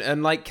moment,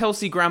 and like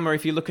Kelsey Grammer,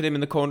 if you look at him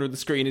in the corner of the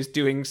screen, is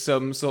doing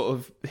some sort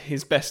of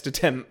his best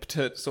attempt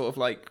to sort of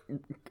like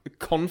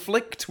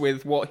conflict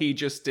with what he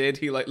just did.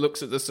 He like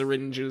looks at the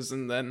syringes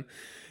and then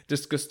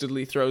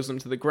disgustedly throws them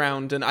to the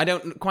ground, and I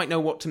don't quite know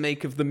what to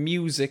make of the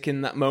music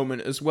in that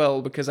moment as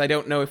well, because I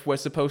don't know if we're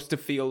supposed to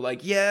feel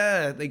like,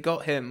 yeah, they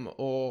got him,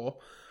 or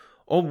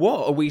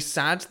what. Are we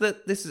sad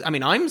that this is... I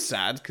mean, I'm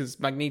sad because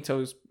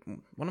Magneto's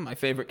one of my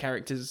favorite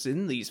characters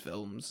in these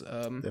films.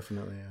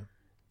 Definitely, yeah.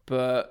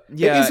 But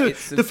yeah,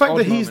 the fact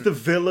that he's the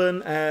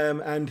villain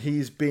and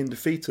he's been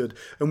defeated,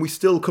 and we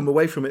still come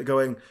away from it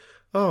going,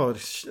 oh,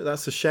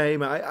 that's a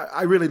shame.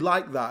 I really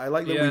like that. I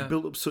like that we've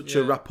built up such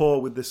a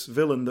rapport with this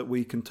villain that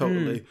we can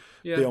totally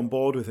be on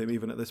board with him,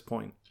 even at this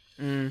point.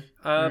 We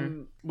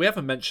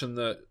haven't mentioned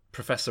that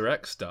Professor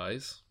X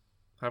dies,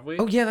 have we?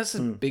 Oh yeah, that's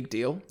a big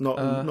deal.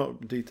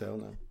 Not detail,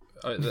 no.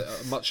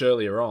 Much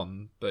earlier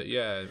on, but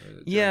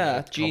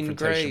Jean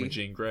Grey. With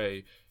Jean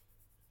Grey.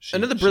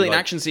 Another brilliant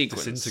action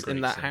sequence in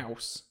that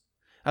house.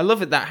 I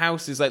love it. That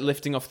house is like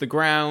lifting off the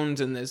ground,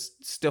 and there's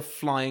stuff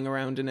flying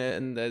around in it,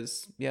 and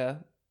there's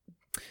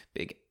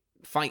big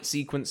fight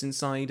sequence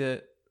inside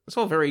it. It's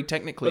all very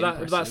technically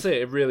impressive. That's it.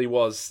 It really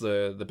was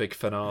the big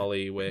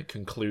finale. We're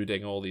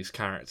concluding all these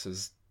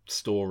characters'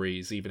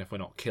 stories, even if we're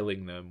not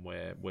killing them.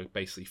 We're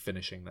basically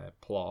finishing their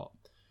plot.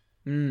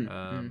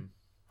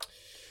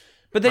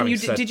 But then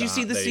did you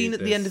see the scene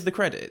at the end of the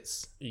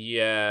credits?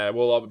 Yeah,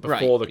 well,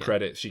 before the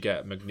credits, you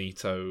get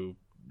Magneto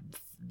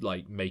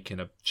like making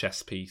a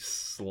chess piece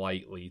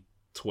slightly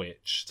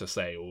twitch to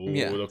say,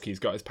 look, he's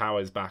got his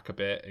powers back a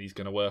bit, and he's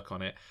going to work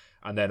on it.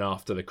 And then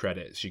after the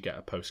credits, you get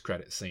a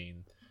post-credit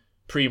scene.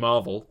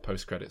 Pre-Marvel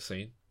post-credit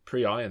scene.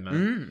 Pre-Iron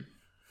Man.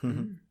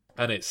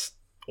 And it's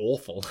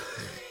awful.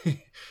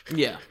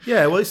 Yeah,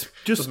 well, it's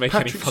just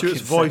Patrick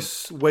Stewart's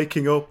voice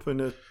waking up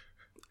in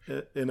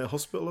a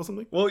hospital or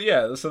something. Well,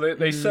 yeah, so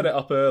they set it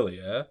up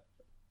earlier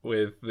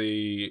with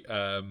the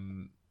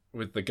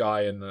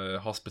guy in the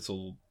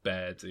hospital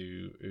bed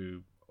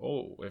who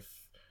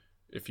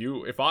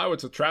if I were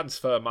to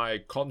transfer my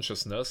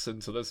consciousness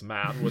into this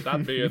man, would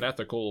that be an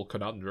ethical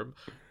conundrum?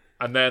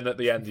 And then at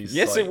the end he's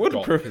yes, it would,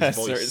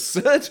 Professor. It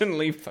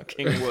certainly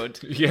fucking would.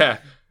 Yeah,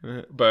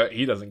 but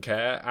he doesn't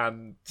care,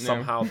 and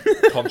somehow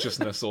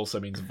consciousness also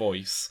means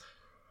voice.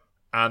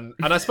 And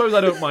I suppose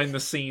I don't mind the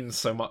scene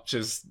so much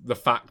as the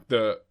fact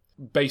that,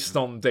 based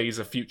on Days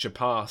of Future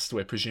Past,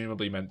 we're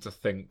presumably meant to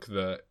think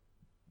that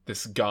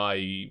this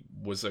guy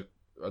was a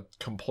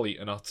complete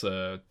and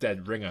utter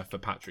dead ringer for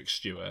Patrick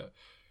Stewart.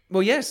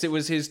 Well, yes, it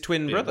was his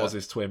twin brother. It was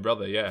his twin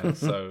brother, yeah.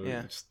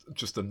 So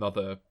just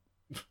another...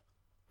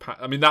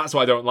 I mean, that's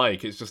what I don't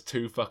like. It's just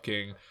too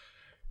fucking...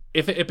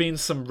 If it had been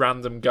some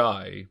random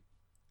guy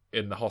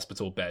in the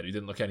hospital bed who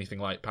didn't look anything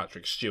like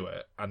Patrick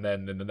Stewart, and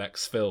then in the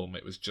next film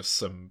it was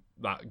just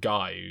that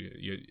guy,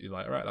 you're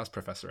like, right, that's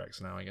Professor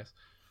X now, I guess.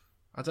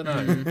 I don't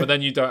know. But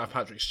then you don't have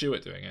Patrick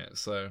Stewart doing it,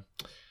 so...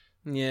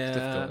 Yeah. It's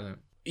difficult, isn't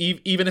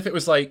it? Even if it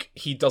was like,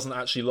 he doesn't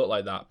actually look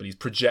like that, but he's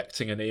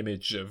projecting an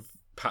image of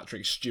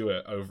Patrick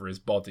Stewart over his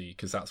body,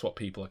 because that's what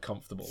people are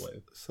comfortable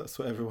with. So that's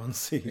what everyone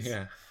sees.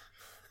 Yeah.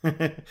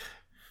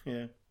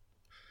 Yeah.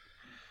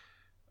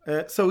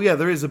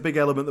 There is a big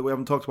element that we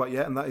haven't talked about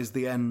yet, and that is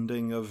the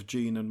ending of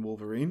Jean and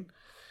Wolverine.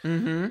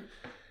 Mm-hmm.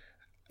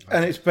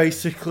 And it's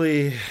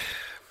basically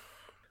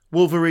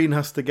Wolverine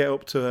has to get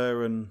up to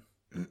her, and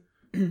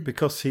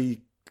because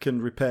he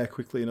can repair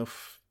quickly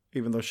enough,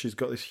 even though she's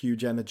got this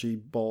huge energy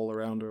ball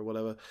around her or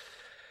whatever.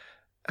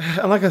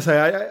 And like I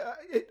say,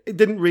 it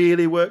didn't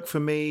really work for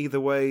me the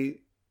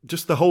way...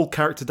 Just the whole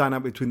character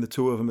dynamic between the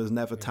two of them has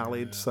never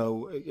tallied,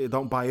 so I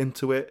don't buy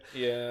into it.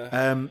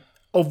 Yeah.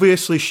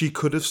 Obviously, she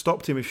could have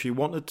stopped him if she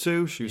wanted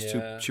to.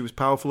 She was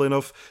powerful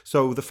enough.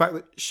 So the fact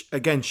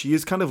that, she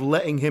is kind of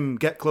letting him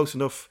get close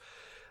enough,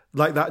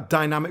 like that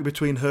dynamic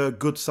between her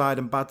good side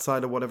and bad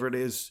side or whatever it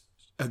is,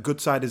 her good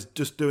side is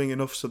just doing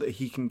enough so that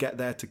he can get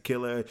there to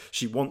kill her.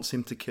 She wants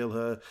him to kill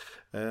her,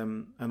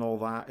 and all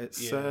that.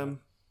 It's...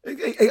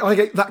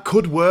 that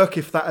could work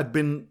if that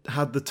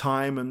had the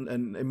time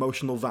and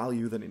emotional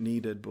value that it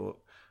needed, but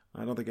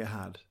I don't think it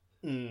had.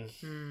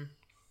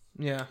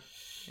 Yeah.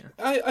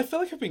 I feel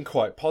like I've been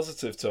quite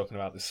positive talking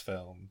about this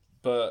film,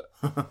 but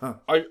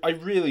I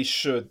really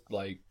should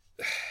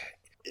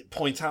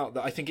point out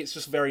that I think it's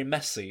just very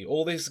messy.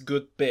 All these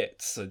good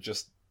bits are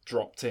just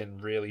dropped in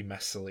really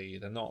messily.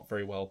 They're not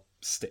very well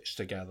stitched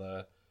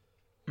together.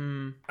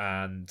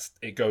 And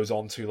it goes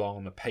on too long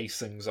and the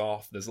pacing's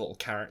off. There's little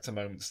character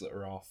moments that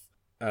are off.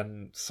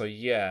 And so,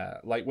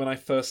 when I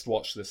first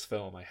watched this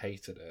film, I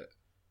hated it.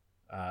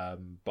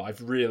 But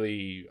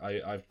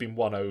I've been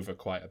won over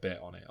quite a bit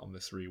on it on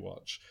this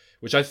rewatch,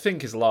 which I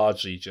think is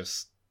largely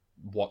just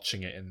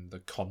watching it in the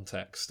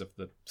context of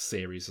the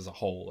series as a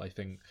whole. I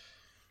think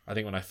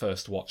when I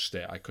first watched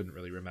it, I couldn't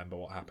really remember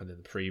what happened in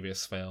the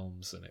previous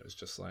films, and it was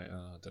just like,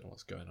 I don't know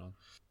what's going on.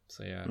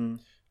 So yeah.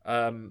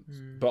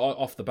 But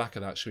off the back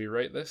of that, should we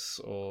rate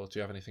this, or do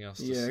you have anything else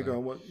to say? Yeah, go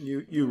on. What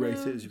you rate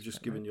it as you've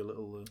just given your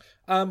little...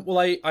 Well,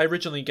 I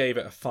originally gave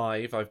it a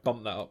 5. I've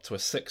bumped that up to a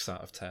 6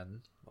 out of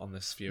 10 on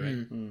this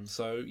viewing.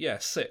 So,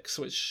 6,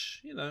 which,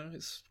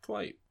 it's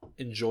quite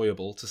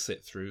enjoyable to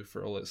sit through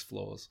for all its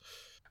flaws.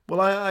 Well,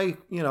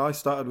 I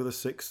started with a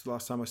 6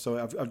 last time I saw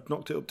it. I've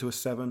knocked it up to a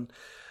 7.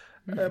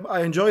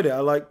 I enjoyed it. I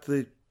liked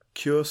the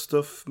Cure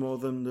stuff more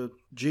than the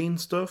Gene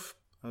stuff.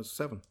 I was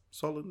 7.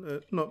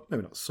 Solid.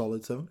 Maybe not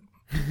solid 7.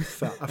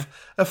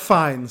 A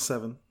fine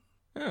 7.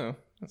 Oh,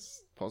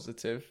 that's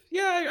positive.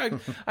 Yeah,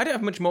 I don't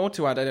have much more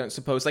to add, I don't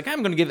suppose. Like,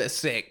 I'm going to give it a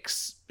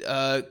 6,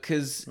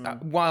 because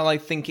while I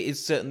think it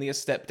is certainly a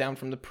step down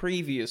from the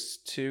previous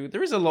 2,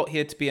 there is a lot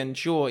here to be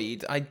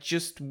enjoyed. I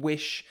just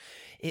wish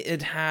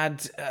it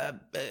had a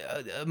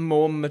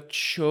more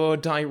mature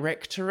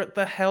director at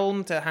the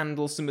helm to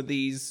handle some of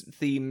these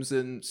themes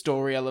and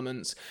story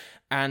elements,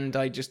 and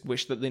I just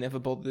wish that they never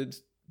bothered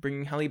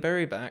bringing Halle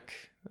Berry back.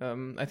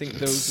 I think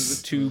those are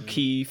the 2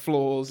 key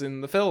flaws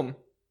in the film.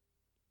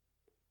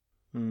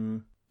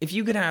 If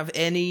you could have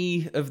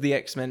any of the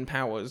X-Men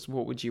powers,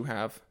 what would you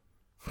have?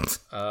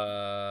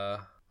 Out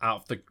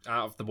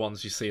of the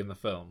ones you see in the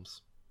films.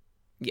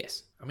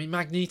 Yes. I mean,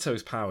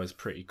 Magneto's power is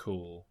pretty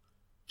cool.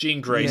 Jean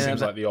Grey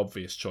seems like the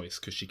obvious choice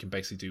because she can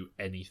basically do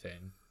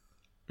anything.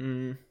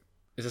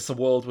 Is this a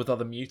world with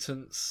other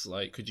mutants?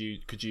 Like, could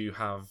you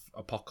have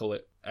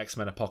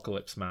X-Men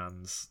Apocalypse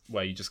Mans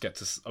where you just get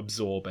to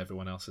absorb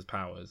everyone else's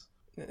powers?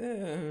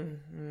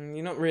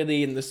 You're not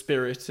really in the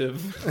spirit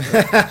of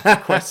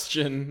the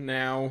question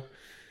now.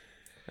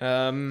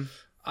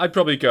 I'd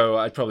probably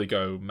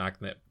go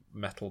magnet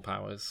metal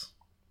powers.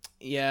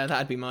 Yeah,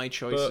 that'd be my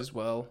choice as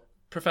well.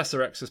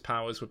 Professor X's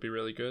powers would be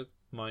really good,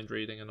 mind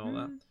reading and all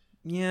that.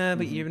 Yeah,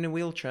 but you're in a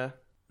wheelchair.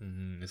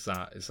 Is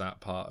that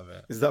part of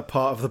it? Is that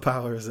part of the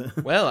power, is it?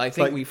 Well, I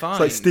think we find... It's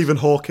like Stephen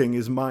Hawking,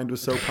 his mind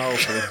was so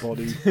powerful his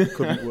body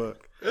couldn't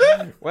work.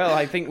 Well,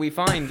 I think we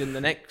find in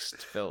the next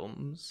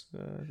films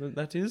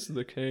that is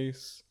the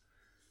case.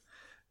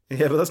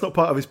 Yeah, but that's not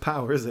part of his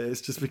power, is it?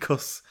 It's just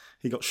because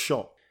he got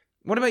shot.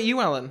 What about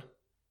you, Alan?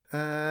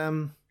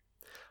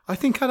 I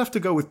think I'd have to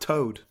go with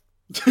Toad.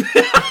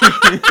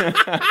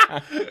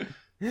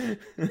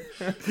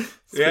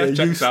 Yeah, a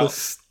checks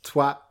useless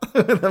twat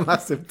with a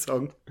massive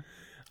tongue.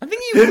 I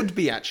think you would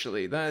be,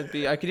 actually. That'd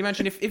be. I can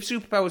imagine if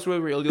superpowers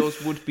were real,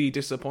 yours would be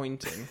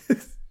disappointing.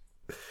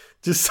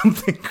 Just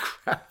something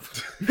crap.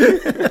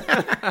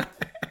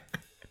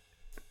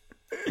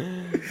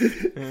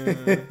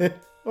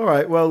 All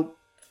right, well,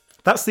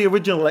 that's the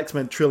original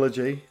X-Men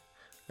trilogy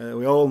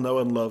we all know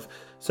and love.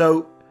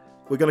 So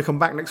we're going to come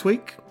back next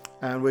week,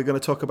 and we're going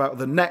to talk about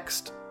the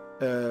next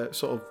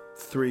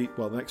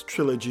the next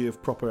trilogy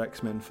of proper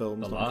X-Men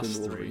films. The last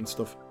Wolverine 3.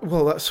 Stuff.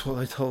 Well, that's what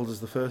they told us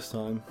the first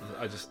time.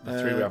 The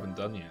 3 we haven't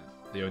done yet.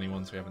 The only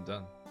ones we haven't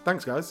done.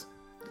 Thanks, guys.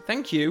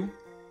 Thank you.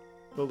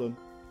 Well done.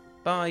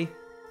 Bye.